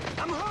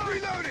 I'm hurt!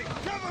 Reloading!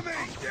 Cover me!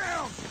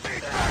 Down!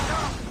 Need back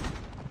up!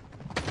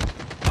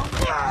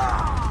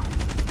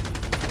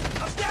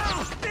 I'm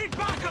down! Need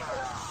back up!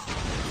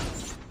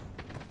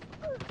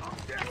 I'm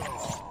down!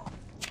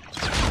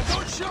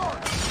 Don't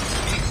short!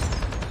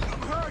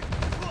 I'm hurt!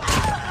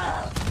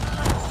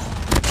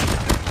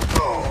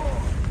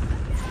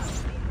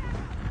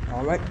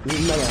 Alright,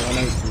 nhìn đây là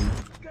đây.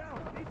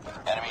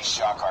 Enemy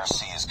shock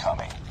RC is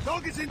coming.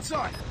 Dog is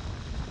inside!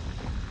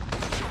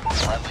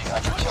 Friendly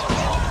hunter killer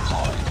drone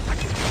deployed.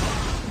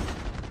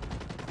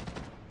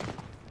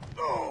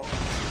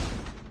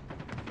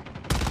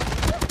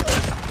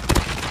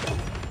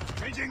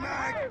 Changing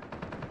mag!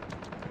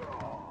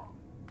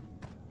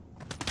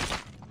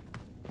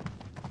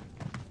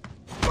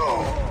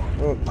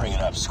 Bring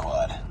it up,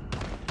 squad.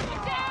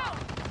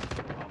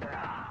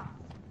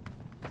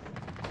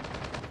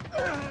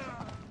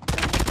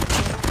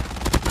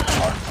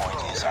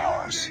 Hardpoint is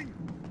ours.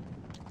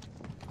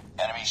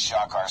 Enemy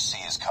shock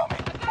RC is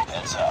coming.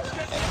 Heads up.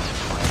 Enemy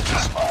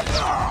UAV spotted.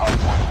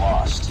 Hardpoint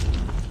lost.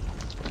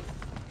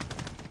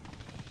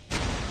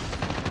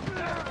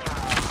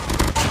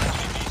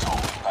 UAV's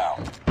holding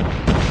bound.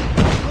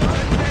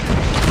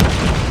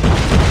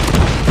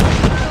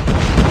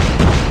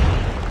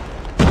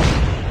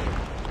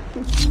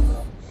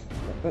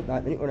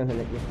 Đợi đến con này phải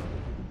lệch đi.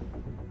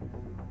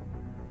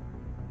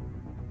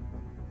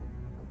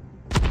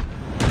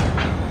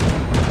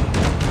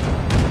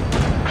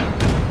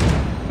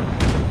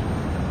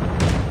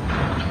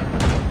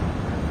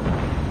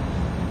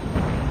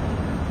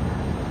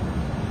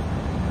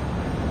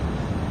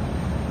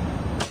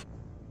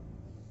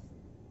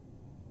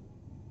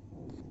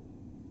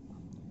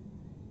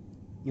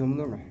 Nhúng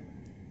luôn rồi.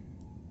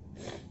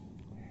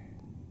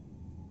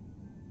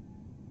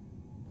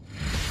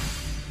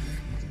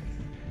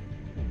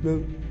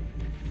 Được.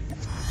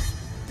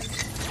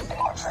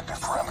 Objective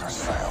parameters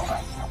failed.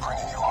 I'm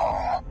bringing you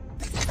home.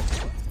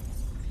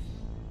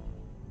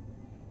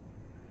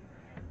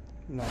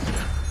 No.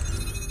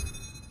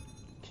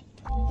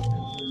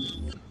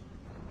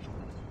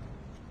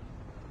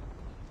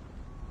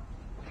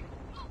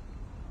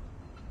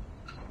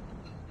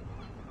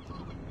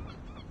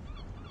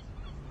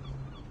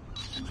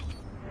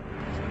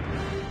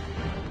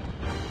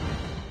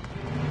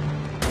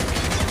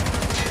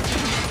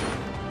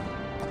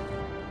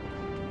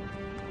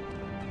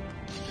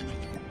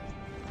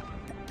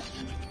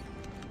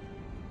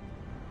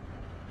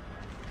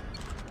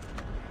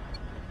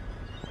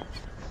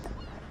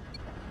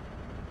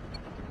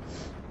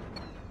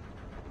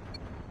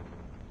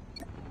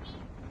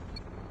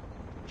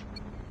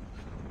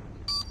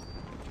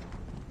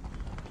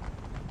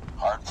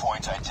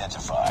 Hardpoint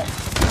identified.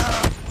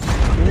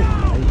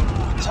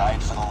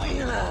 Tied for the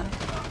lead.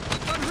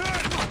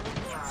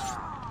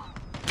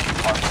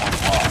 Hardpoint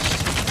lost.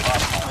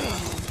 Lost the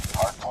lead.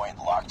 Hardpoint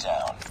locked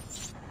down.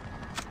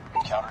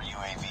 Counter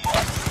UAV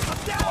up.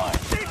 Line.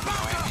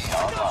 UAV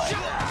online.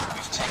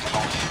 We've taken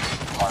the lead.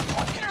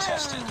 Hardpoint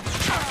contested.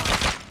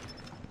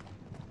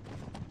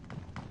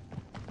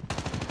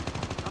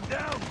 I'm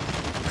down!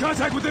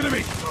 Contact with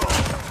enemy!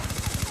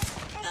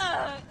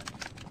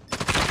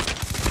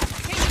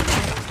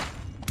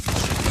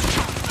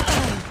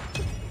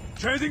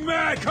 Changing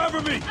mag!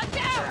 Cover me! I'm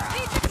down!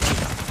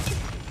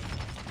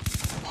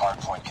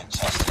 Hardpoint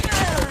contested.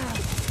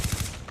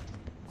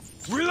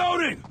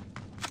 Reloading!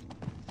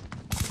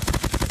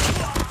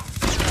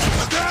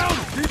 I'm down!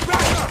 Need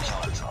backup!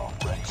 Killer drone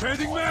ready.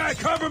 Changing mag!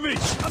 Cover me!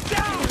 I'm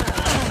down!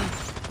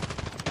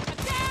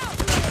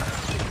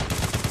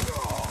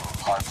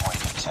 Hardpoint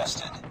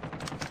contested.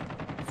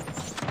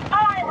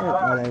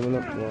 Ở đây cũng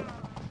được.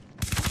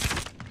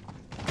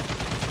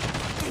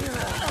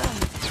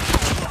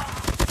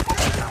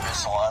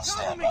 Missile on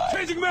standby.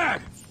 Changing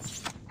mag!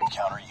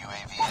 Counter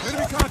UAV is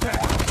Enemy up.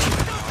 contact!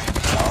 UAV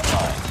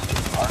online.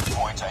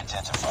 Hardpoint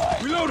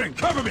identified. Reloading!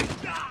 Cover me!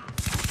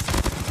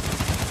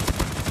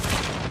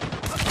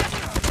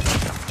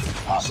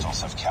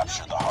 Hostiles have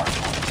captured the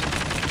hardpoint.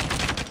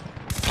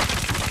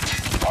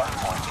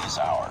 Hardpoint is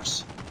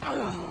ours.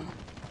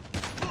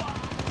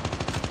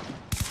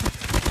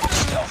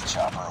 Stealth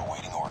chopper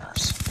awaiting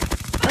orders.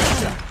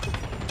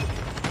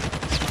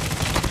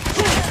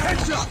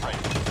 Headshot!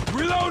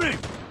 Reloading!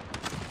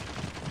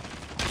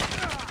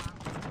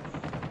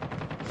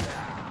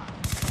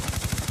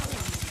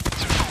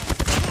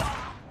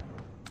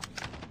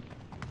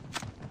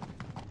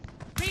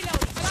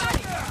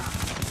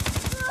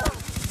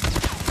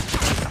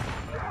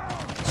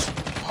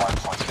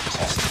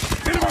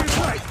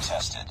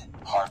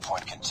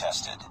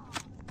 tested.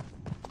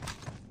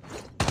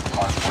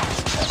 Hardpoint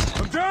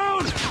contested. I'm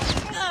down!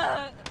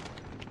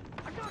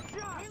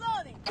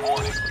 Reloading.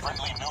 Warning,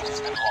 friendly nuke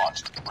has been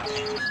launched.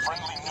 Repeat,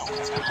 friendly nuke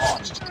has been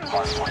launched.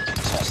 Hardpoint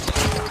contested.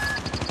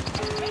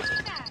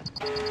 Taking that.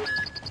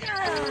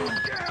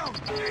 Down!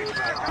 Need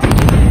backup!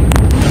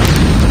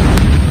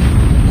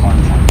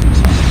 Hardpoint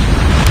contested.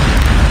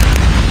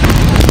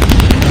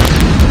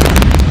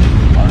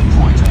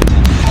 Hardpoint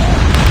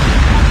identified.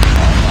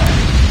 Online.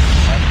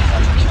 Friendly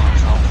hunter-killer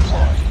drone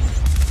deployed.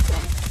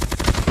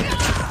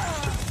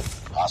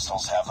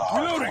 Hostiles have the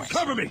Reloading! hardpoint.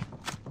 Cover me!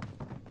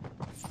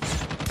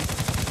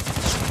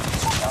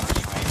 Counter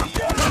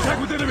UAV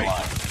Contact with enemy!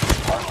 online.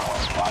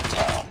 Hardpoint locked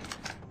down.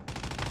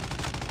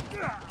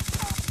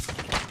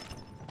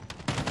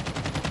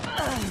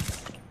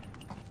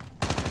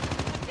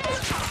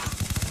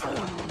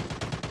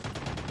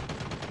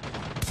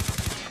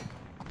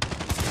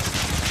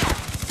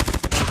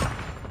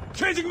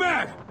 Changing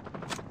mag!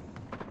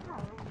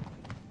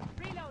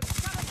 Reloading.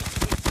 Cover me.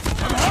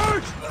 I'm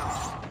hurt!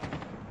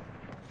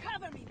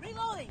 Cover me.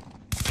 Reloading.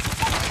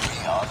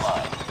 UAV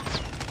online.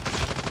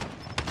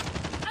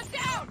 I'm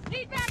down.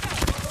 Need backup.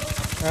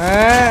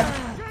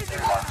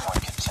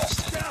 Hardpoint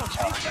contested.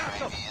 Counter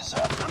UAV is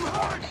up.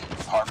 Work.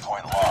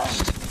 Hardpoint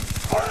lost.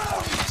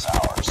 Hardpoint is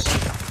ours.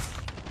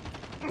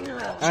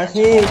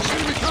 Así.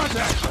 Enemy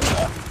contact!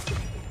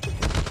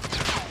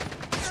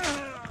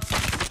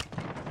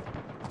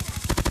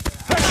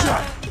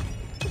 Headshot!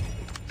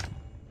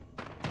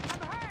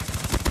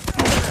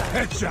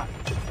 Headshot!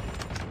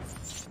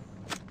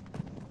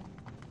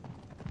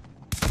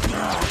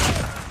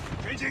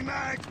 Changing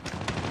mag!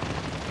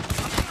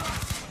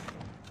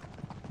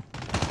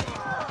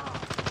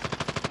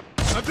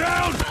 I'm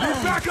down!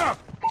 Need backup!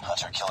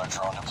 Hunter-killer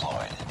drone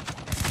deployed.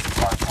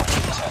 Hardpoint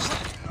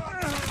contested.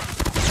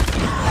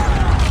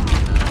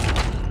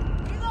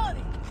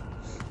 Reloading.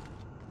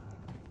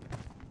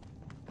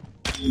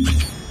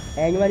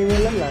 Yang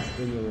 55 last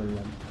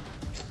 55.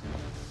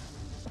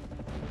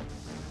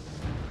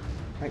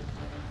 Ay,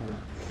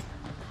 salah.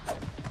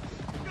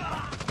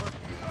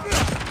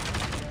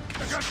 I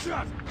got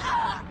shot!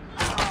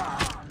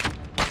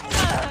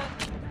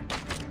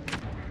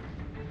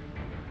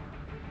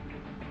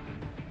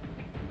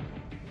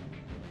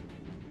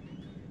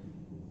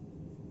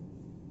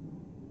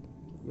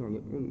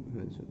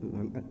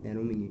 Angkat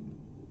arrow mình.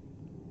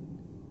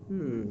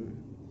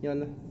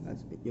 Yalla,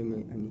 aspek yang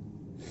ini.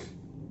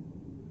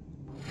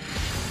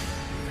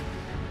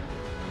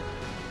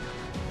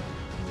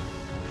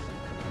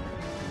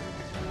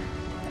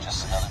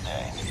 Just another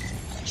day.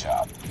 Good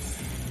job.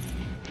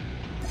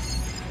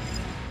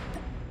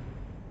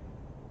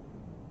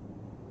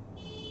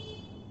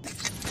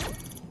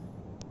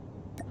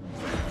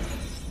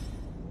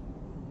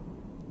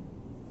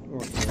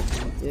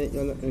 Okay.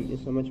 Yalla, thank you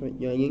so much for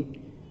joining.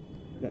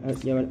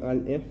 Thank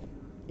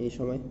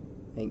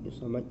you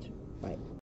so much. Bye.